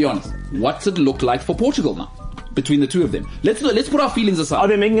 Let's be honest. What's it look like for Portugal now? Between the two of them. Let's put our feelings Are aside.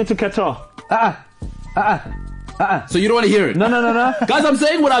 they making it to Qatar? So you don't want to hear it? No. Guys, I'm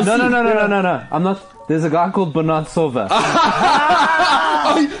saying what I've seen. No. I'm not. There's a guy called Bernard Silva.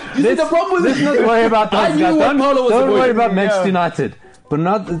 You see the problem with Let's not worry about I those knew guys. what Paulo was Don't worry avoiding. about Manchester United.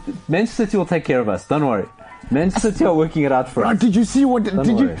 Manchester City will take care of us. Don't worry. Manchester City are working it out for us. Did you see what? Did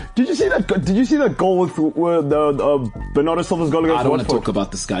worry. you see that? Did you see that goal with the Bernardo Silva's goal against I don't want to Watford? talk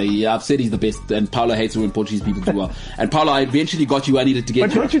about this guy. Yeah, I've said he's the best, and Paulo hates it when Portuguese people do well. And Paulo, I eventually got you. I needed to get But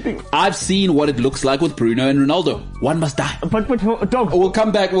you. don't you think- I've seen what it looks like with Bruno and Ronaldo. One must die. But dog. We'll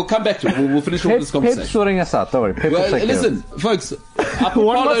come back to it. We'll finish off this Pep's conversation. sorting us out. Don't worry. Pep will Well, take care of listen, us. folks, I put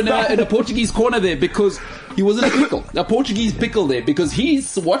Paulo in a Portuguese corner there because he was in a pickle. A Portuguese pickle there because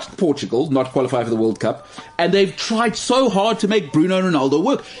he's watched Portugal not qualify for the World Cup and they've tried so hard to make Bruno and Ronaldo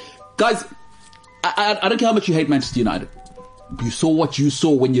work. Guys, I don't care how much you hate Manchester United. You saw what you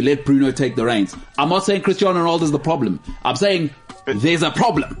saw when you let Bruno take the reins. I'm not saying Cristiano Ronaldo's the problem. I'm saying there's a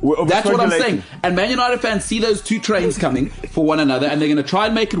problem. That's what I'm saying. And Man United fans see those two trains coming for one another and they're going to try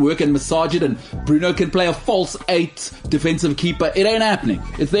and make it work and massage it, and Bruno can play a false 8 defensive keeper. It ain't happening.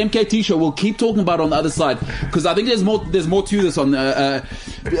 It's the MKT show. We'll keep talking about it on the other side because I think there's more to this. Bruno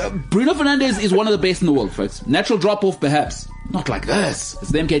Fernandes is one of the best in the world, folks. Natural drop-off, perhaps. Not like this.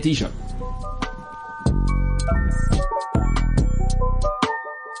 It's the MKT show.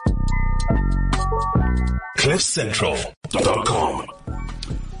 CliffCentral.com.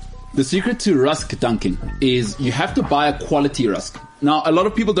 The secret to rusk dunking is you have to buy a quality rusk. Now, a lot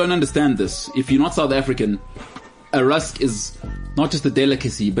of people don't understand this. If you're not South African, a rusk is not just a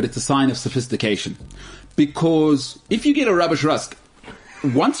delicacy, but it's a sign of sophistication. Because if you get a rubbish rusk,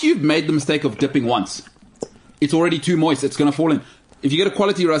 once you've made the mistake of dipping once, it's already too moist. It's going to fall in. If you get a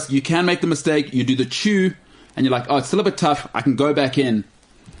quality rusk, you can make the mistake. You do the chew, and you're like, oh, it's still a bit tough. I can go back in.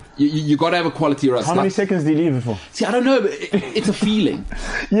 You got to have a quality rusk. How many seconds do you leave it for? See, I don't know. But it's a feeling.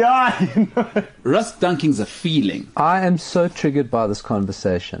 Yeah, you know. Rusk dunking's a feeling. I am so triggered by this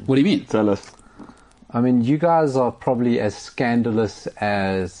conversation. What do you mean? Tell us. I mean, you guys are probably as scandalous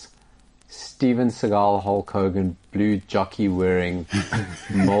as Steven Seagal, Hulk Hogan, blue jockey wearing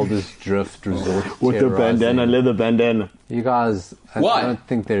Mulder's Drift resort with the bandana, leather bandana. You guys, Why? I don't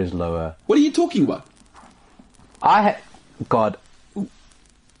think there is lower. What are you talking about? God,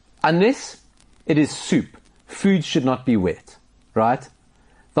 unless it is soup, food should not be wet, right?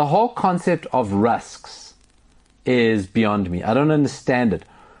 The whole concept of rusks is beyond me. I don't understand it.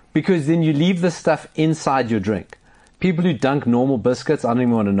 Because then you leave the stuff inside your drink. People who dunk normal biscuits, I don't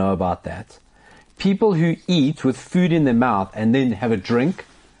even want to know about that. People who eat with food in their mouth and then have a drink,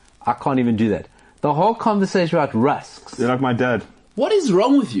 I can't even do that. The whole conversation about rusks. You're like my dad. What is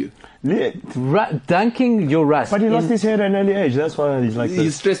wrong with you? Yeah. Dunking your rusk. But he lost his hair at an early age. That's why he's like this.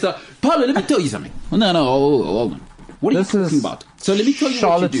 He's stressed out. Paulo, let me tell you something. No, hold on. What are you talking about? So let me tell you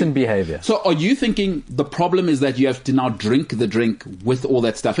charlatan what you do. behavior. So are you thinking the problem is that you have to now drink the drink with all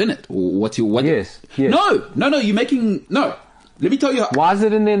that stuff in it? Or what? Yes. No, you're making... No. Let me tell you how... Why is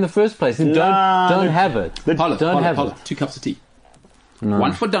it in there in the first place? Don't have it. Paulo, 2 cups of tea. No.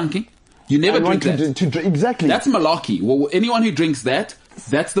 One for dunking. You never drink that. Exactly. That's malarkey. Well, anyone who drinks that,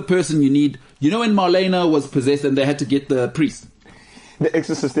 that's the person you need. You know when Marlena was possessed and they had to get the priest? The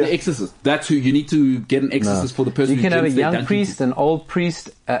exorcist, yeah. The exorcist. That's who you need to get an exorcist for the person who drinks. You can have a young priest, priest, an old priest,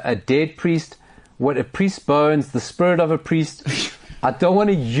 a dead priest, what a priest bones, the spirit of a priest. I don't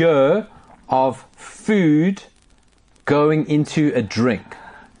want a year of food going into a drink.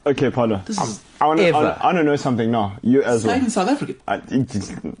 Okay, Paulo. I want to know something now. You as well. It's not even South African. I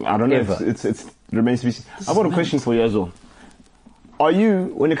don't know. It remains to be seen. I've got a question for you as well. Are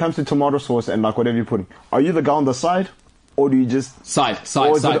you, when it comes to tomato sauce and like whatever you're putting, are you the guy on the side? Or do you just... Side.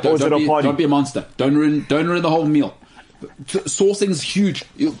 Don't be a monster. Don't ruin the whole meal. Sourcing's huge.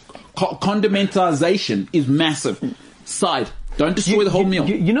 Condimentization is massive. Side. Don't destroy the whole meal.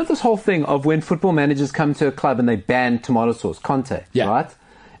 You know this whole thing of when football managers come to a club and they ban tomato sauce, Conte, right?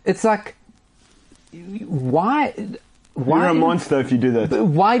 It's like, why you're a monster if you do that.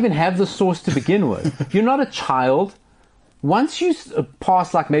 Why even have the sauce to begin with? You're not a child. Once you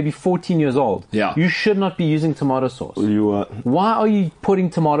pass like maybe 14 years old, you should not be using tomato sauce. Why are you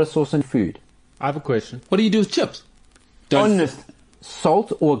putting tomato sauce in food? I have a question. What do you do with chips? Honest.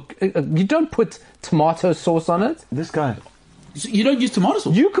 Salt or... you don't put tomato sauce on it. This guy. So you don't use tomato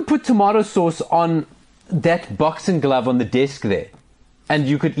sauce? You could put tomato sauce on that boxing glove on the desk there and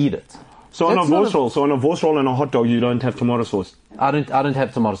you could eat it. So on a Vos roll and a hot dog, you don't have tomato sauce? I don't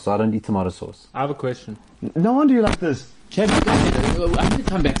have tomato sauce. I don't eat tomato sauce. I have a question. No wonder you like this. I need to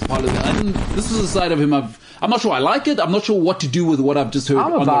come back to Paulo. This is a side of him I'm not sure I like it. I'm not sure what to do with what I've just heard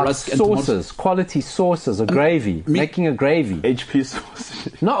I'm on about the rusk and sauces, quality sauces, a gravy, making a gravy. HP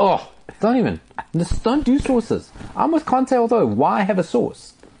sauce. No, don't even. Just don't do sauces. I'm with Conte, although. Why have a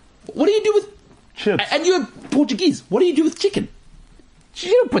sauce? What do you do with chips? And you're Portuguese. What do you do with chicken?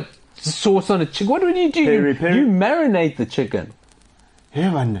 You don't put sauce on a chicken. What do you do? You marinate the chicken.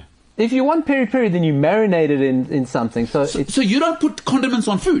 Yeah, man. If you want peri-peri, then you marinate it in something. So you don't put condiments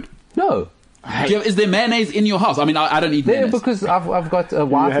on food? No. Is there mayonnaise in your house? I mean, I don't eat mayonnaise. Because I've got a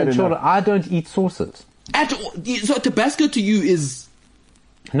wife and children. I don't eat sauces. So Tabasco to you is...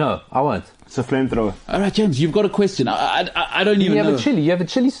 No, I won't. It's a flamethrower. All right, James, you've got a question. I don't even know. You have chili. You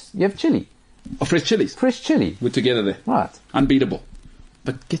have chili. Oh, fresh chilies? Fresh chili. We're together there. Right. Unbeatable.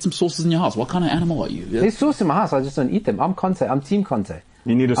 But get some sauces in your house. What kind of animal are you? There's sauce in my house. I just don't eat them. I'm Conte. I'm Team Conte.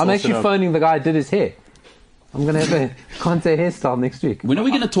 You need to I'm sauce actually it up. phoning the guy who did his hair. I'm going to have a Conte hairstyle next week. When are we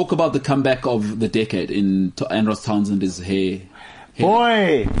going to talk about the comeback of the decade in Andros Townsend's hair?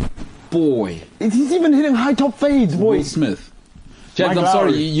 Boy! He's even hitting high top fades, boy. Will Smith. James, I'm Lowry.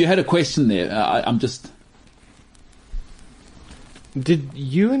 sorry, you had a question there. I'm just... Did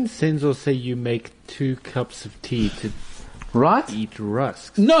you and Senzo say you make 2 cups of tea to Right? eat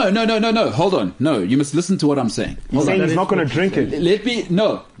rusks? No. Hold on. No, you must listen to what I'm saying. He's saying that he's is not going what to drink it.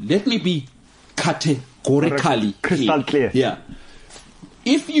 Let me be categorically Crystal clear. Yeah.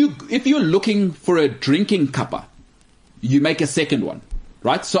 If you're looking for a drinking cuppa, you make a second one,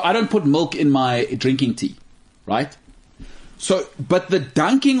 right? So I don't put milk in my drinking tea, right? So, but the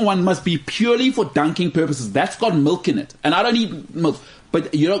dunking one must be purely for dunking purposes. That's got milk in it, and I don't eat milk.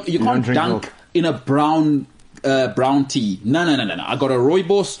 But you can't drink dunk milk. in a brown tea. No. I got a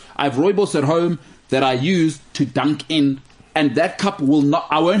rooibos. I have rooibos at home that I use to dunk in, and that cup will not.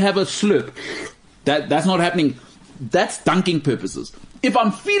 I won't have a slurp. That's not happening. That's dunking purposes. If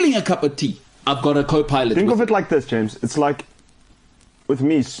I'm feeling a cup of tea, I've got a co-pilot. Think with of it like this, James. It's like, with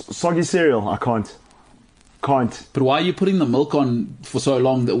me, soggy cereal, I can't. But why are you putting the milk on for so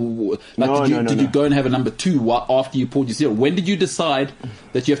long? Did you go and have a number 2 after you poured your cereal? When did you decide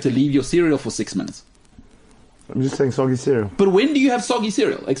that you have to leave your cereal for 6 minutes? I'm just saying soggy cereal. But when do you have soggy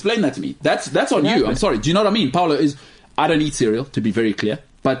cereal? Explain that to me. That's on you. I'm sorry. Do you know what I mean? Paulo, I don't eat cereal, to be very clear.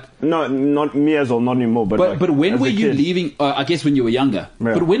 But No, not me as well, not anymore. But when as were a you kid. leaving? I guess when you were younger.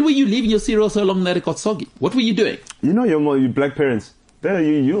 Yeah. But when were you leaving your cereal so long that it got soggy? What were you doing? You know your black parents.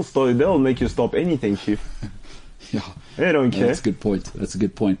 They'll make you stop anything, chief. Yeah, They don't care. That's a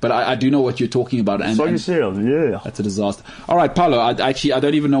good point. But I do know what you're talking about. Soggy cereal, yeah. That's a disaster. All right, Paulo. I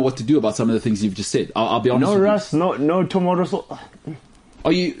don't even know what to do about some of the things you've just said. I'll be honest. No with rust, no tomato sauce. you.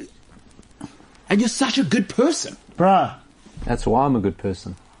 Are you? And you're such a good person. Bruh, That's why I'm a good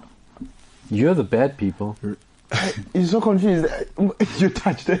person. You're the bad people. you're so confused. You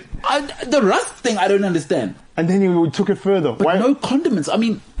touched it. The rust thing, I don't understand. And then you took it further. But no condiments. I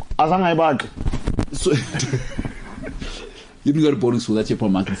mean, Azangai bag. so, you didn't go to boarding school. That's your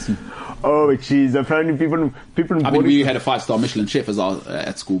problem. I can see. Oh, jeez. Apparently people in I mean, boarding we had a 5-star Michelin chef as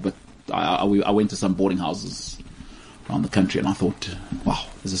at school, but I went to some boarding houses around the country, and I thought, wow,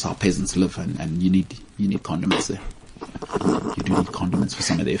 this is how peasants live, and you need condiments there. You do need condiments for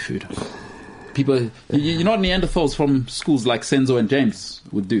some of their food. People, you know what Neanderthals from schools like Senzo and James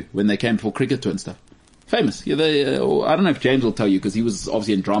would do when they came for cricket tour and stuff? Famous. Yeah, I don't know if James will tell you, because he was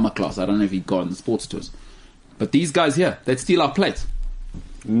obviously in drama class. I don't know if he'd gone on sports tours. But these guys here, they'd steal our plates.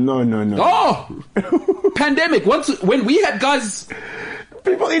 No. Oh! Pandemic. When we had guys...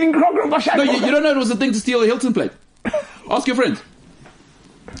 People eating crocker No, you don't know it was a thing to steal a Hilton plate. Ask your friends.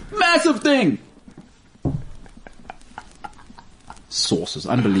 Massive thing. Sauces.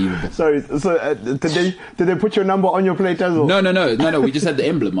 Unbelievable. Sorry, so did they put your number on your plate as well? No. We just had the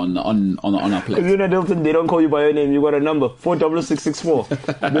emblem on our plate. Because in Hilton, they don't call you by your name. You got a number,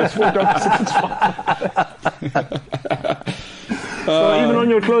 46664. There's 46664. So even on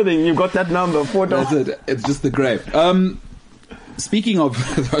your clothing, you've got that number, 4. That's it. It's just the grave. Speaking of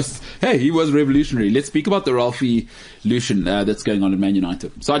those, hey, he was revolutionary. Let's speak about the Ralphie Lucian that's going on in Man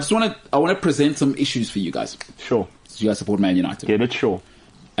United. So I want to present some issues for you guys. Sure. So you guys support Man United. Get it, sure.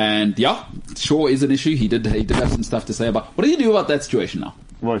 And yeah, sure is an issue. He did have some stuff to say about. What do you do about that situation now?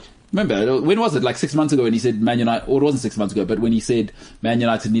 What? Remember, when was it? Like 6 months ago when he said Man United, or it wasn't 6 months ago, but when he said Man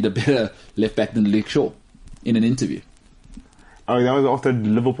United need a better left back than Luke Shaw in an interview. Oh, that was after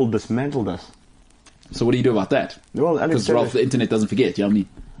Liverpool dismantled us. So what do you do about that? Well, Alex Because Taylor. Ralph, the internet doesn't forget, you know what I mean?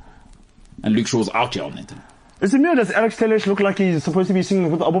 And Luke Shaw's out here on the internet. Is it me or does Alex Taylor look like he's supposed to be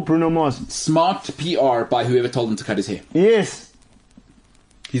singing with Abu Bruno Mars? Smart PR by whoever told him to cut his hair. Yes.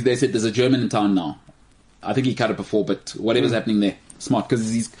 They said there's a German in town now. I think he cut it before, but whatever's happening there, smart.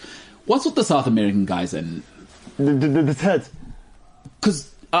 Because what's with the South American guys and The head. because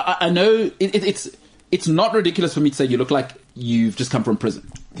I know it's not ridiculous for me to say you look like you've just come from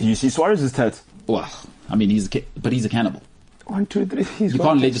prison. Do you see Suarez's tat? Well, I mean he's a cannibal. 1, 2, 3. You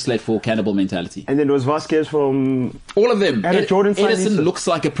can't legislate for cannibal mentality. And then there was Vasquez from. All of them. And Jordan Edison Sanisa. looks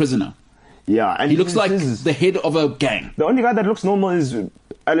like a prisoner. Yeah, and He looks like this is- the head of a gang. The only guy that looks normal is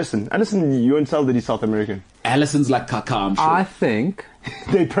Allison. Allison, you won't tell that he's South American. Allison's like Kaká, I'm sure. I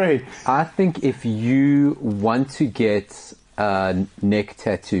think if you want to get a neck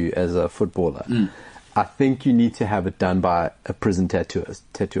tattoo as a footballer, I think you need to have it done by a prison tattoo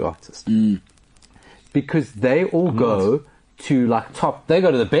artist. Because they all go to like top. They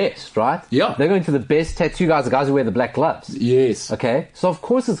go to the best, right? Yeah. They're going to the best tattoo guys, the guys who wear the black gloves. Yes. Okay, so of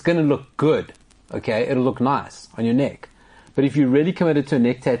course it's going to look good. Okay, it'll look nice on your neck. But if you're really committed to a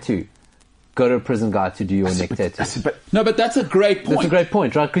neck tattoo, go to a prison guy to do your neck tattoo. But that's a great point. That's a great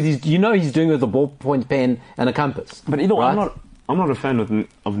point, right? Because he's doing it with a ballpoint pen and a compass. But you know, right? I'm not a fan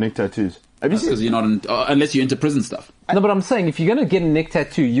of neck tattoos. Have you seen? Because you're not, unless you're into prison stuff. No, but I'm saying if you're going to get a neck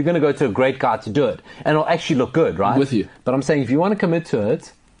tattoo, you're going to go to a great guy to do it, and it'll actually look good, right? I'm with you. But I'm saying if you want to commit to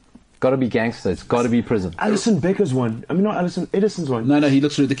it, got to be gangster. It's got to be prison. Alison Becker's one. I mean, not Alison Edison's one. No, he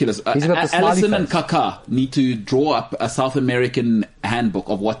looks ridiculous. He's got the smiley Allison and face. Kaká need to draw up a South American handbook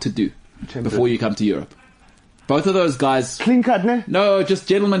of what to do before you come to Europe. Both of those guys. Clean cut, ne? No, just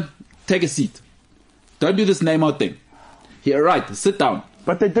gentlemen, take a seat. Don't do this name out thing. Here, right, sit down.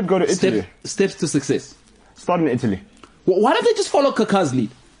 But they did go to Italy. Steps to success. Start in Italy. Well, why don't they just follow Kaká's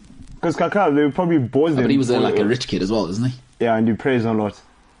lead? Because Kaká, they were probably boys them. But he was like a rich kid as well, isn't he? Yeah, and he prays a lot.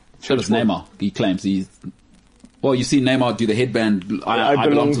 So does Neymar. He claims he's... Well, you see Neymar do the headband, I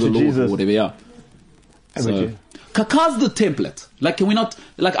belong to the Lord, Jesus. or whatever, yeah. So, Kaká's the template. Like, can we not...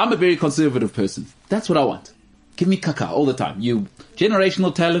 Like, I'm a very conservative person. That's what I want. Give me Kaká all the time. You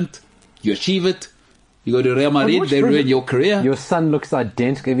generational talent, you achieve it, you go to Real Madrid, they ruin your career. Your son looks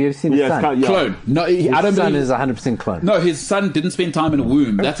identical. Have you ever seen his son? Clone. No, His I don't son believe... is 100% clone. No, his son didn't spend time in a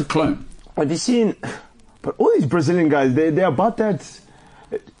womb. That's a clone. Have you seen... But all these Brazilian guys, they're about that...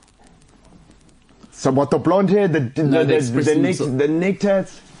 So what, the blonde hair, the neck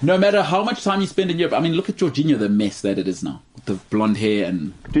tats? No matter how much time you spend in Europe, I mean, look at Jorginho, the mess that it is now. With the blonde hair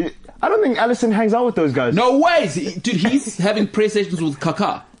and... Dude, I don't think Alisson hangs out with those guys. No ways! Dude, he's having prayer sessions with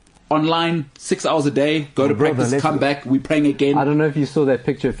Kaká. Online, 6 hours a day, go to practice, come back, we're praying again. I don't know if you saw that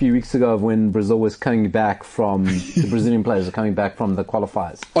picture a few weeks ago of when Brazil was coming back from... the Brazilian players were coming back from the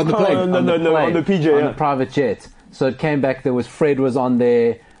qualifiers. On the plane? On the PJ, On the private jet. So it came back, there was Fred was on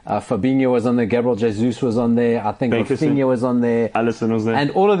there, Fabinho was on there, Gabriel Jesus was on there, I think Rafinha was on there. Alisson was there.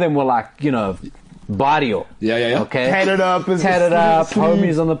 And all of them were like, barrio. Yeah. Okay? Tatted up.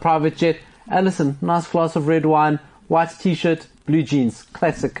 Homies on the private jet. Alisson, nice glass of red wine, white t-shirt, blue jeans,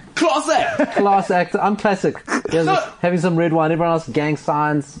 classic. Class actor, I'm classic. Having some red wine, everyone else gang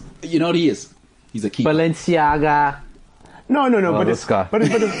signs. You know what he is? He's a keeper. Balenciaga. No. Oh, this guy. But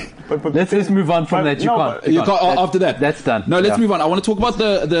Let's move on from that. You can't. After that. That's done. No, let's move on. I want to talk about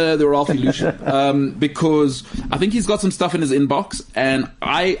the Ralf illusion because I think he's got some stuff in his inbox, and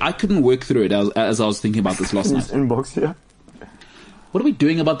I couldn't work through it as I was thinking about this last night. Inbox, yeah. What are we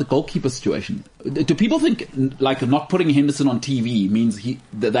doing about the goalkeeper situation? Do people think like not putting Henderson on TV means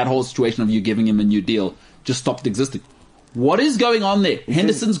that whole situation of you giving him a new deal just stopped existing? What is going on there?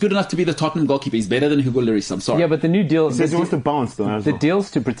 Henderson's good enough to be the Tottenham goalkeeper. He's better than Hugo Lloris. I'm sorry. Yeah, but the new deal... He says he wants to bounce, though. The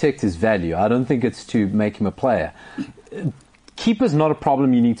deal's to protect his value. I don't think it's to make him a player. Keeper's not a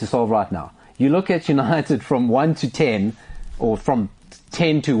problem you need to solve right now. You look at United from 1 to 10, or from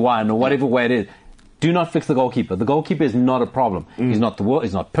 10 to 1, or whatever way it is. Do not fix the goalkeeper. The goalkeeper is not a problem. He's not the world.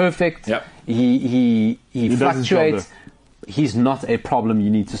 He's not perfect. Yep. He fluctuates. He's not a problem you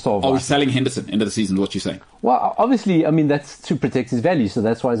need to solve. Are we selling Henderson into the season? What you're saying? Well, obviously, I mean that's to protect his value. So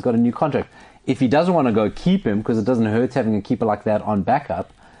that's why he's got a new contract. If he doesn't want to go, keep him because it doesn't hurt having a keeper like that on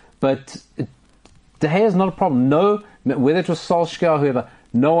backup. But De Gea is not a problem. No, whether it was Solskjaer or whoever,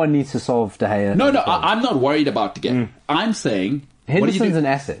 no one needs to solve De Gea. No, I'm not worried about De Gea. I'm saying Henderson's an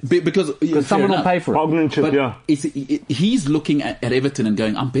asset because someone will pay for it. But he's looking at Everton and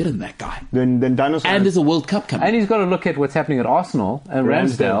going, I'm better than that guy. Then Dinosaur. And there's a World Cup coming. And he's got to look at what's happening at Arsenal and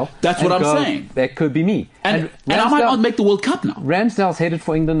Ramsdale. That's what I'm saying. That could be me. And I might not make the World Cup now. Ramsdale's headed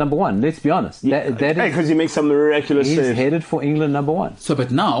for England #1. Let's be honest. Because he makes some miraculous He's saves. headed for England #1. So,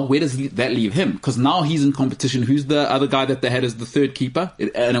 but now, where does that leave him? Because now he's in competition. Who's the other guy that they had as the third keeper?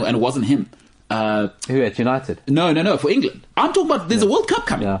 And it wasn't him. Who at United? No, for England. I'm talking about there's a World Cup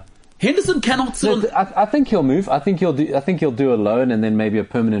coming. Yeah. Henderson cannot sit on... I think he'll move. I think he'll do a loan and then maybe a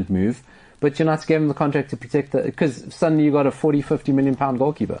permanent move. But United gave him the contract to protect because suddenly you got a 40-50 million pound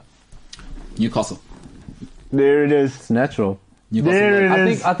goalkeeper. Newcastle. There it is. It's natural. Newcastle. There it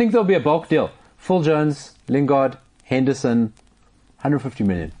is. I think there'll be a bulk deal. Phil Jones, Lingard, Henderson, 150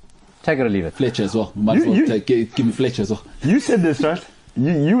 million. Take it or leave it. Fletcher as well. Might as well give me Fletcher as well. You said this, right?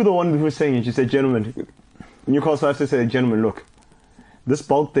 You were the one who was saying it. You said, gentlemen, Newcastle have to say, gentlemen, look, this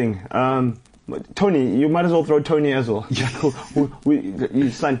bulk thing, Tony, you might as well throw Tony as well.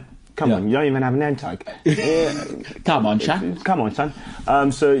 Son, come on, you don't even have an tag. Come on, son. Come on,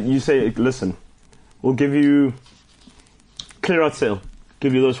 son. So you say, listen, we'll give you clear out sale.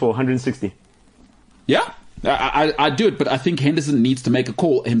 Give you those for 160. Yeah, I do it, but I think Henderson needs to make a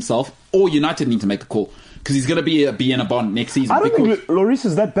call himself, or United need to make a call. because he's going to be in a bond next season. I don't think Lloris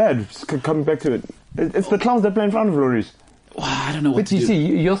is that bad. Coming back to it, it's the clowns that play in front of Lloris. Well, I don't know what But to you do.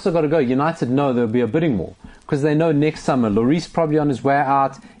 see, you also got to go. United know there'll be a bidding war because they know next summer Lloris probably on his way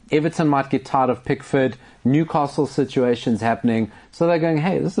out. Everton might get tired of Pickford. Newcastle situation's happening. So they're going,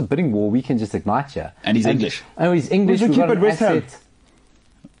 hey, this is a bidding war. We can just ignite here. And he's English. Oh, he's English. Who's the We've got keeper an at West Ham? asset.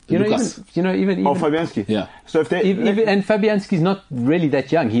 You know, Lucas. even Oh, Fabianski. Yeah. So if they and Fabianski's not really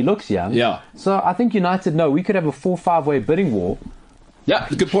that young. He looks young. Yeah. So I think United know we could have a 4-5 way bidding war. Yeah,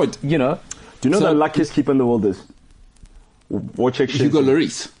 good point. You know, do you know So- the luckiest keeper in the world is? Wojciech Szczesny. Hugo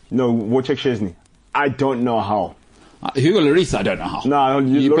Lloris. No, Wojciech Szczesny. I don't know how. Hugo Lloris, I don't know how. No,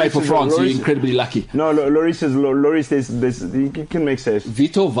 you play for France, Lloris, you're incredibly lucky. No, Lloris. He can make saves.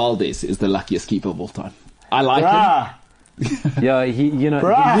 Vitor Valdez is the luckiest keeper of all time. I like him. Bruh, yeah,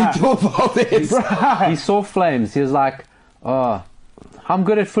 bruh, Vitor Valdez. he saw flames. He was like, oh, I'm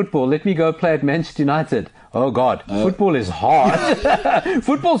good at football. Let me go play at Manchester United. Oh, God. Football is hard.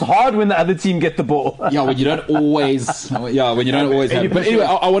 Football's hard when the other team get the ball. Yeah, when you don't always have. But anyway,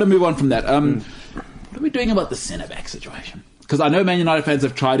 I want to move on from that. What are we doing about the centre-back situation? Because I know Man United fans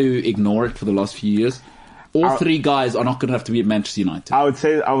have tried to ignore it for the last few years. All three guys are not good enough to be at Manchester United. I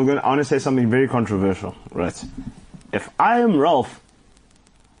want to say something very controversial, right? If I am Ralf,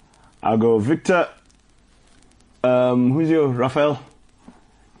 I'll go Victor. Who's your Rafael?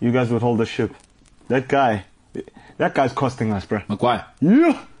 You guys would hold the ship. That guy's costing us, bro. Maguire.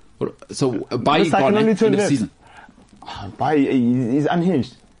 Yeah. So, Bailly Looks like gone an only end turn of the left. season. He's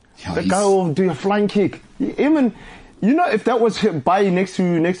unhinged. Yeah, That guy will do a flying kick. Even, if that was Bailly next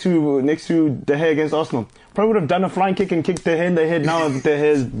to De Gea against Arsenal, probably would have done a flying kick and kicked De Gea in the head. Now De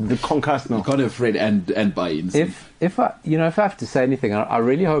Gea's the concussed now. You can't have Fred and Bailly. If I have to say anything, I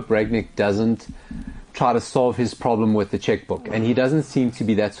really hope Rangnick doesn't try to solve his problem with the checkbook, and he doesn't seem to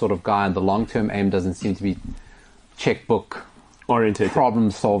be that sort of guy, and the long-term aim doesn't seem to be checkbook Oriented.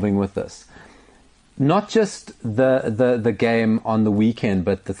 problem solving with this. Not just the game on the weekend,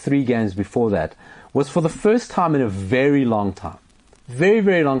 but the 3 games before that was for the first time in a very long time, very,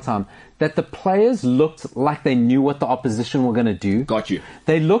 very long time, that the players looked like they knew what the opposition were going to do. Got you.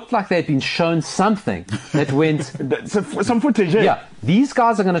 They looked like they'd been shown something that went... Some footage, yeah. Yeah, these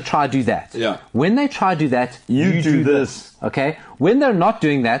guys are going to try to do that. Yeah. When they try to do that, You do this. Okay? When they're not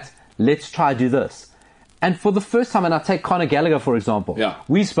doing that, let's try to do this. And for the first time, and I'll take Conor Gallagher, for example. Yeah.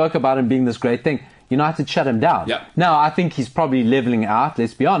 We spoke about him being this great thing. United shut him down. Yeah. Now, I think he's probably leveling out,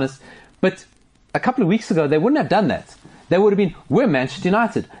 let's be honest. But a couple of weeks ago, they wouldn't have done that. They would have been, we're Manchester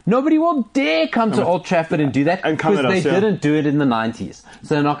United. Nobody will dare come to Old Trafford and do that And come because at they us, yeah. didn't do it in the 90s.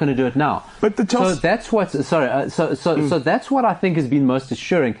 So they're not going to do it now. But the Chelsea- So that's what, so that's what I think has been most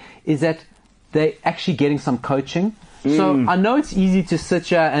assuring, is that they're actually getting some coaching. So I know it's easy to sit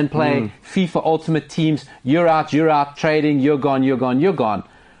here and play FIFA Ultimate Teams. You're out, trading, you're gone.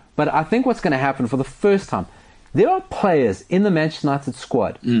 But I think what's going to happen for the first time, there are players in the Manchester United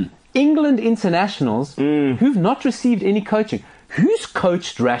squad, England internationals, who've not received any coaching. Who's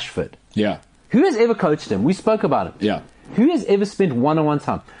coached Rashford? Yeah. Who has ever coached him? We spoke about him. Yeah. Who has ever spent one-on-one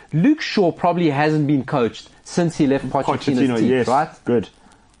time? Luke Shaw probably hasn't been coached since he left Pochettino's team, yes. right? Good.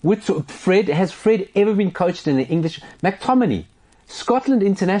 Has Fred ever been coached in the English? McTominay, Scotland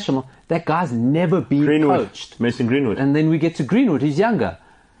international, that guy's never been coached. Mason Greenwood. And then we get to Greenwood, who's younger.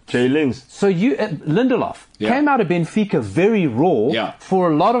 Jay Lings. So Lindelof came out of Benfica very raw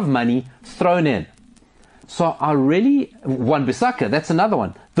for a lot of money thrown in. So I really, Wan-Bissaka, that's another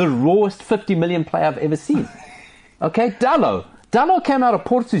one. The rawest 50 million player I've ever seen. Okay, Dalot came out of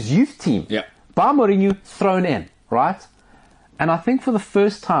Porto's youth team. Yeah. By Mourinho, thrown in, right? And I think for the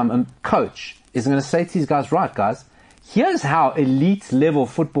first time, a coach is going to say to these guys, right, guys, here's how elite level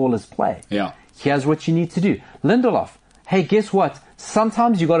footballers play. Yeah. Here's what you need to do. Lindelof, hey, guess what?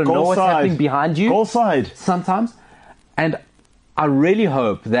 Sometimes you got to know what's happening behind you. Goal side. Sometimes. And I really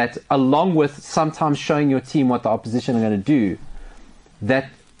hope that along with sometimes showing your team what the opposition are going to do, that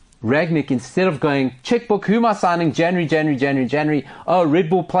Rangnick, instead of going, checkbook, who am I signing? January. Oh,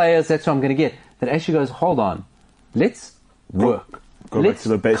 Red Bull players, that's what I'm going to get. That actually goes, hold on. Let's work. Go back to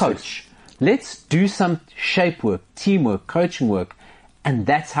the basics. Coach. Let's do some shape work, teamwork, coaching work. And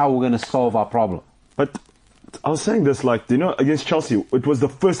that's how we're going to solve our problem. But I was saying this, against Chelsea, it was the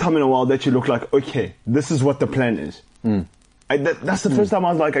first time in a while that you look like, okay, this is what the plan is. That's the first time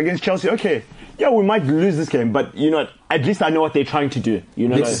I was like, against Chelsea, okay, yeah, we might lose this game, but at least I know what they're trying to do.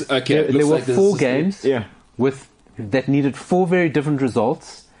 There were 4 games that needed 4 very different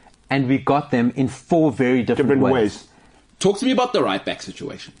results, and we got them in 4 very different ways. Talk to me about the right back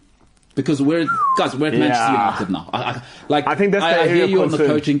situation. Because we're at Manchester United now. I think that's the I area hear you of on the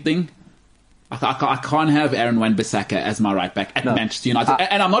concern. coaching thing. I can't have Aaron Wan-Bissaka as my right back at Manchester United.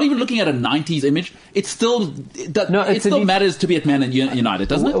 And I'm not even looking at a 90s image. It still matters to be at Man United,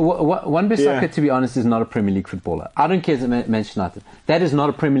 doesn't it? Wan-Bissaka, to be honest, is not a Premier League footballer. I don't care if it's Manchester United. That is not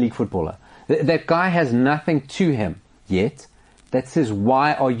a Premier League footballer. That guy has nothing to him yet that says,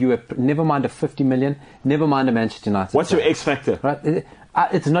 why are you never mind a 50 million, never mind a Manchester United. What's your X factor? Right?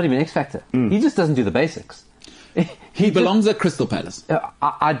 It's not even X factor. He just doesn't do the basics. He belongs at Crystal Palace.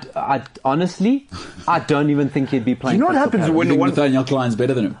 I honestly, I don't even think he'd be playing. You know what Crystal happens Palace. when Nathaniel Klein's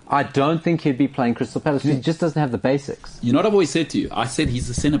better than him? I don't think he'd be playing Crystal Palace. He just doesn't have the basics. You know what I've always said to you? I said he's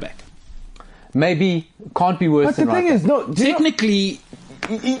a centre back. Maybe can't be worse. But the than thing right is, no. Technically,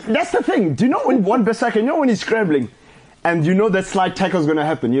 That's the thing. Do you know when Wan-Bissaka, you know when he's scrambling and you know that slide tackle is going to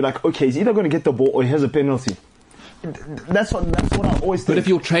happen, you're like, okay, he's either going to get the ball or he has a penalty. That's what I always think. But if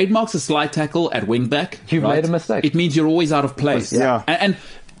your trademark's a slide tackle at wing back, you've made a mistake. It means you're always out of place. Yeah. And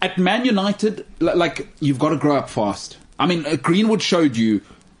at Man United, like, you've got to grow up fast. I mean, Greenwood showed you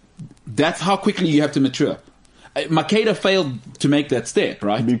that's how quickly you have to mature. Makeda failed to make that step,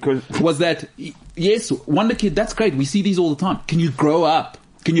 right? Because was that, yes, Wonder Kid, that's great. We see these all the time. Can you grow up?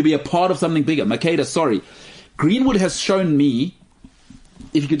 Can you be a part of something bigger? Makeda, sorry. Greenwood has shown me,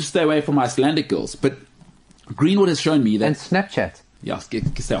 if you could just stay away from Icelandic girls, but Greenwood has shown me that... And Snapchat. Yeah, stay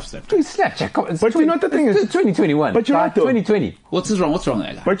off Snapchat. Snapchat. But you know what the thing is? 2021. But you're right, though. 2020. What's wrong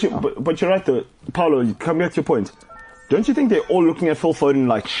there, guy? But you're right, though. Paulo, come back to your point. Don't you think they're all looking at Phil Foden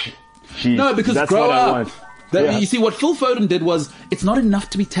like, geez, no, because that's grow what up. I want. Yeah. You see, what Phil Foden did was, it's not enough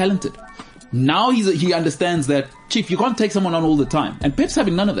to be talented. Now he understands that, Chief, you can't take someone on all the time. And Pep's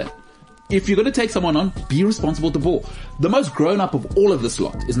having none of that. If you're going to take someone on, be responsible to ball. The most grown up of all of this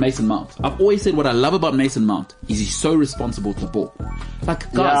lot is Mason Mount. I've always said what I love about Mason Mount is he's so responsible to ball. Like,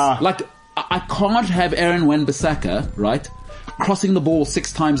 guys, like, I can't have Aaron Wan-Bissaka, right, crossing the ball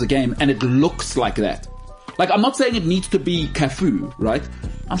 6 times a game and it looks like that. Like, I'm not saying it needs to be Cafu, right?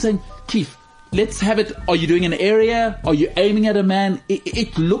 I'm saying, Keith, let's have it. Are you doing an area? Are you aiming at a man?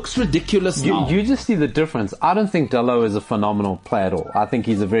 It looks ridiculous now. You just see the difference. I don't think Dalot is a phenomenal player at all. I think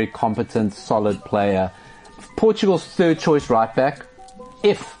he's a very competent, solid player. Portugal's 3rd choice right back,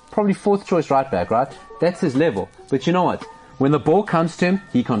 probably 4th choice right back, right? That's his level. But you know what? When the ball comes to him,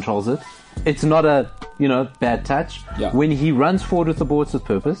 he controls it. It's not a, bad touch. Yeah. When he runs forward with the ball, it's with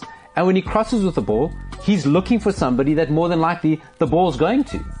purpose. And when he crosses with the ball, he's looking for somebody that more than likely the ball's going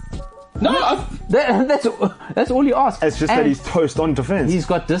to. No, that's all you ask. It's just that he's toast on defense. He's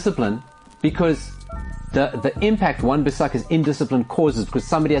got discipline because the impact Wan-Bissaka's indiscipline causes, because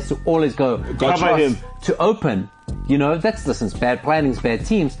somebody has to always go cover him to open. It's bad planning, it's bad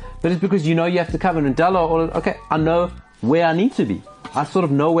teams, but it's because you have to cover. And Dalot, okay, I know where I need to be. I sort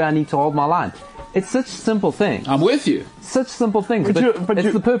of know where I need to hold my line. It's such a simple thing. I'm with you. Such simple things, but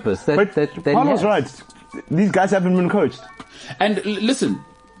it's the purpose that Paulo's right. These guys haven't been coached. And listen,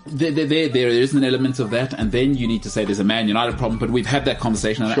 there is an element of that, and then you need to say there's a Man United problem, but we've had that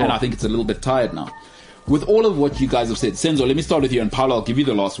conversation, and I think it's a little bit tired now. With all of what you guys have said, Senzo, let me start with you, and Paulo, I'll give you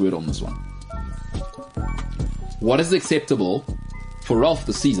the last word on this one. What is acceptable for Ralf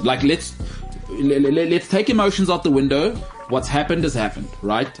this season? Like, let's take emotions out the window. What's happened has happened,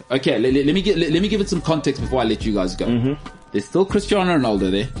 right? Okay, let me give it some context before I let you guys go. Mm-hmm. There's still Cristiano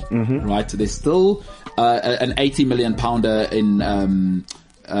Ronaldo there, right? There's still an 80 million pounder in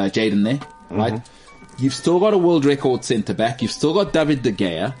Jadon there, right? You've still got a world record centre back. You've still got David De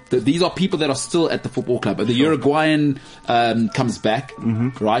Gea. These are people that are still at the football club. The Uruguayan comes back,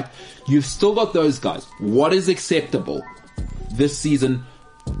 right? You've still got those guys. What is acceptable this season?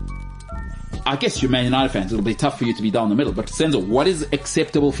 I guess you're Man United fans. It'll be tough for you to be down the middle. But Senzo, what is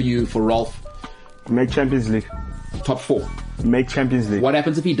acceptable for you, for Ralf? Make Champions League. Top 4. Make Champions League. What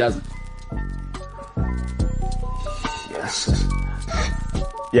happens if he doesn't? Yes.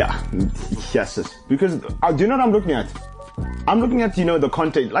 Yeah. Yes. Because do you know what I'm looking at? I'm looking at, the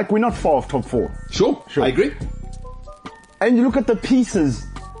content. Like, we're not far off top 4. Sure. I agree. And you look at the pieces.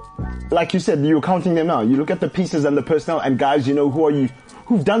 Like you said, you're counting them now. You look at the pieces and the personnel and guys,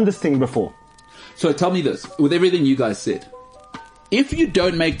 who've done this thing before. So tell me this, with everything you guys said, if you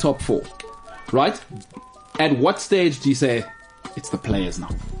don't make top 4, right, at what stage do you say it's the players now?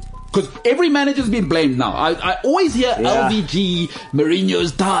 Because every manager's been blamed now. I always hear LVG,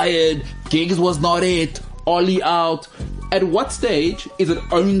 Mourinho's tired, Giggs was not it, Oli out. At what stage is it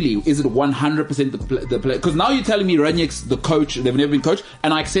 100% the player? Because now you're telling me Ranić's the coach, they've never been coached,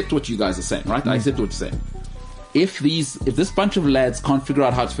 and I accept what you guys are saying, right? I accept what you're saying. If this bunch of lads can't figure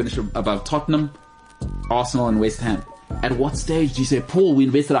out how to finish above Tottenham, Arsenal and West Ham, at what stage do you say, Paul, we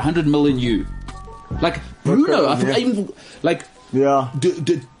invested 100 million in you? Like, Bruno,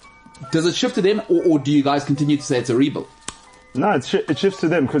 Does it shift to them, or do you guys continue to say it's a rebuild? No, it shifts to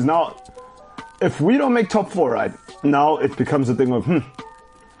them because now, if we don't make top 4, right, now it becomes a thing of,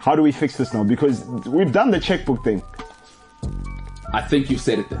 how do we fix this now? Because we've done the checkbook thing. I think you've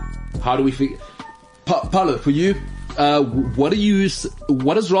said it there. How do we fix? Paulo, for you, what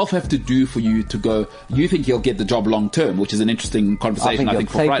does Ralf have to do for you to go? You think he'll get the job long term, which is an interesting conversation. I think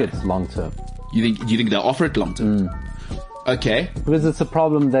he'll for Friday. take it long term. Do you think they'll offer it long term? Okay. Because it's a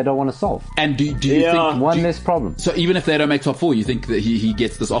problem they don't want to solve. And do you think one less problem? So even if they don't make top 4, you think that he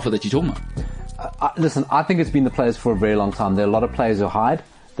gets this offer that you're talking about? Listen, I think it's been the players for a very long time. There are a lot of players who hide.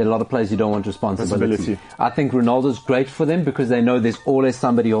 There are a lot of players who don't want responsibility. I think Ronaldo's great for them because they know there's always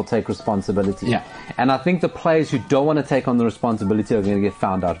somebody who'll take responsibility. Yeah. And I think the players who don't want to take on the responsibility are going to get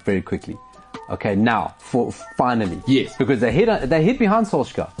found out very quickly. Okay, now, finally. Yes. Because they hid behind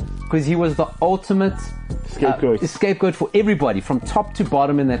Solskjaer. Because he was the ultimate scapegoat for everybody. From top to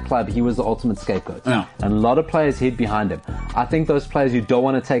bottom in that club, he was the ultimate scapegoat. Yeah. And a lot of players hid behind him. I think those players who don't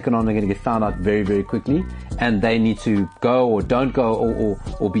want to take it on are going to get found out very, very quickly. And they need to go or don't go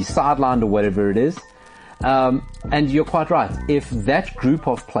or be sidelined or whatever it is. And you're quite right. If that group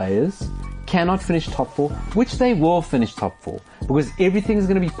of players cannot finish top 4, which they will finish top 4, because everything is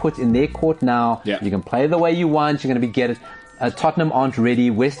going to be put in their court now. Yeah. You can play the way you want. You're going to get it. Tottenham aren't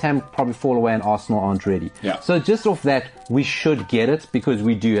ready. West Ham probably fall away, and Arsenal aren't ready. Yeah. So just off that, we should get it because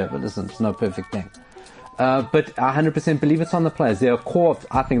we do have it. Listen, it's no perfect thing. But I 100% believe it's on the players.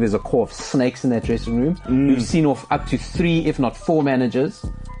 I think there's a core of snakes in that dressing room. We've seen off up to 3, if not 4 managers.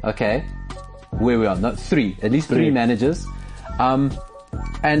 Okay. Where we are, not 3, at least 3 managers.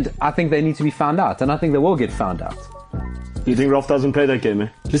 And I think they need to be found out, and I think they will get found out. You think Ralf doesn't play that game, eh?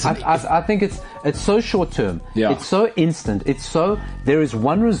 Listen, I think it's so short term. Yeah. It's so instant. There is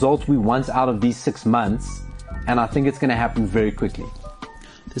one result we want out of these 6 months, and I think it's going to happen very quickly.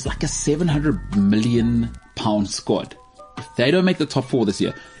 There's like a £700 million squad. If they don't make the top 4 this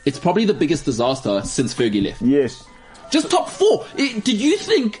year, it's probably the biggest disaster since Fergie left. Yes. Just top 4. Did you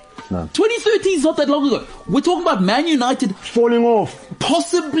think? No. 2013 is not that long ago. We're talking about Man United Falling off.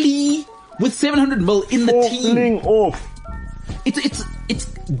 possibly with 700 mil in the team. Falling off.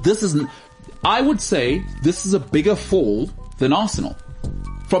 I would say this is a bigger fall than Arsenal.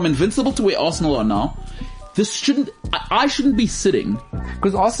 From invincible to where Arsenal are now, I shouldn't be sitting.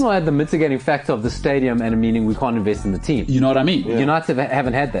 Because Arsenal had the mitigating factor of the stadium and meaning we can't invest in the team. You know what I mean? Yeah. United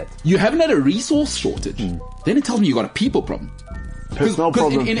haven't had that. You haven't had a resource shortage. Then it tells me you got a people problem. Personal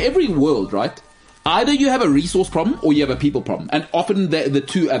problem. In every world, right? Either you have a resource problem or you have a people problem. And often the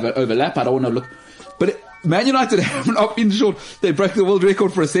two overlap. I don't want to look. But Man United haven't been short. They broke the world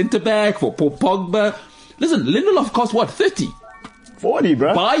record for a centre-back, for Paul Pogba. Listen, Lindelof cost what? 30? 40,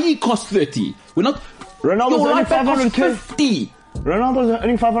 bro. Bailly cost 30. We're not... Ronaldo's earning 500k. 50. Ronaldo's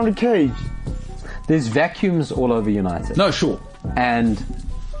earning 500k. There's vacuums all over United. No, sure. And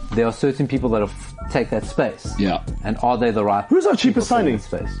there are certain people that take that space. Yeah. And are they the right Who's our cheapest people signing?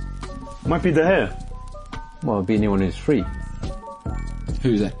 for that space? Might be De Gea. Well, it'd be anyone who's free.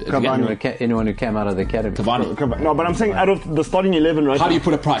 Who's that? Anyone who came out of the academy. Cavani. No, but I'm saying out of the starting 11 right How now. do you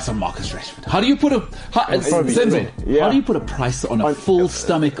put a price on Marcus Rashford? How do you put probably How do you put a price on a full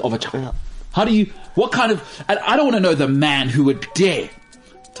stomach of a child? How do you... What kind of... And I don't want to know the man who would dare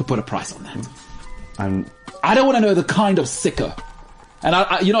to put a price on that. And I don't want to know the kind of sicker. And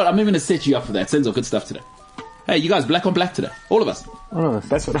you know what? I'm even going to set you up for that. Senzo, good stuff today. Hey, you guys, black on black today. All of us.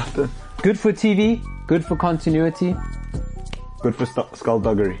 that's what I've done. Good for TV. Good for continuity. Good for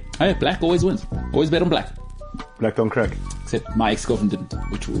skullduggery. Hey, black always wins. Always bet on black. Black don't crack. Except my ex-girlfriend didn't,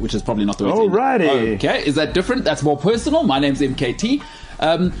 which is probably not the way to end it. Alrighty. Okay, is that different? That's more personal. My name's MKT.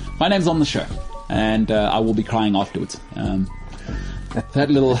 My name's on the show. And I will be crying afterwards. That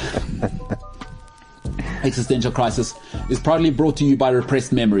little existential crisis is proudly brought to you by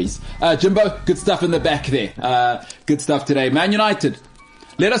repressed memories. Jimbo, good stuff in the back there. Good stuff today. Man United.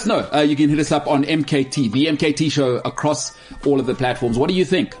 Let us know. You can hit us up on MKT, the MKT Show across all of the platforms. What do you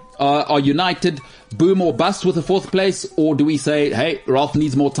think? Are United boom or bust with the 4th place? Or do we say, hey, Ralf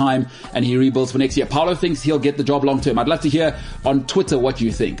needs more time and he rebuilds for next year? Paulo thinks he'll get the job long term. I'd love to hear on Twitter what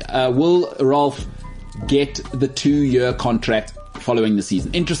you think. Will Ralf get the 2-year contract following the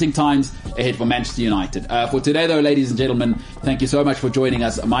season? Interesting times ahead for Manchester United. For today, though, ladies and gentlemen, thank you so much for joining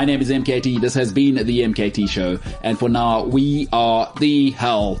us. My name is MKT. This has been the MKT Show. And for now, we are the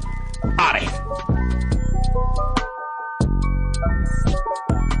hell out of here.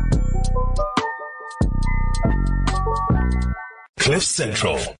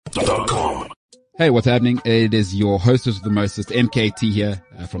 CliffCentral.com. Hey, what's happening? It is your hostess with the mostest, MKT here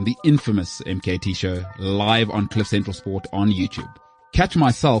from the infamous MKT Show, live on Cliff Central Sport on YouTube. Catch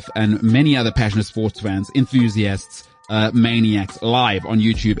myself and many other passionate sports fans, enthusiasts, maniacs live on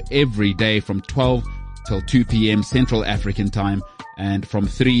YouTube every day from 12 till 2 p.m. Central African time and from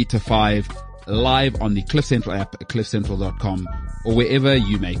 3 to 5 live on the Cliff Central app, cliffcentral.com, or wherever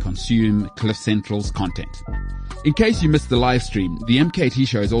you may consume Cliff Central's content. In case you missed the live stream, the MKT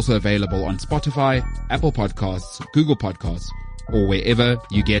Show is also available on Spotify, Apple Podcasts, Google Podcasts, or wherever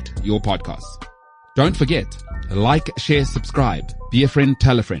you get your podcasts. Don't forget, like, share, subscribe, be a friend,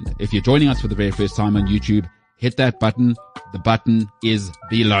 tell a friend. If you're joining us for the very first time on YouTube, hit that button. The button is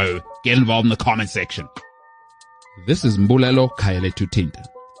below. Get involved in the comment section. This is Mbulelo Kaele-Tutinta,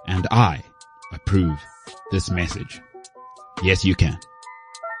 and I approve this message. Yes, you can.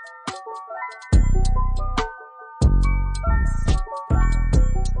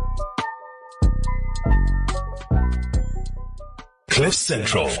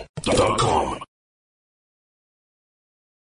 CliffCentral.com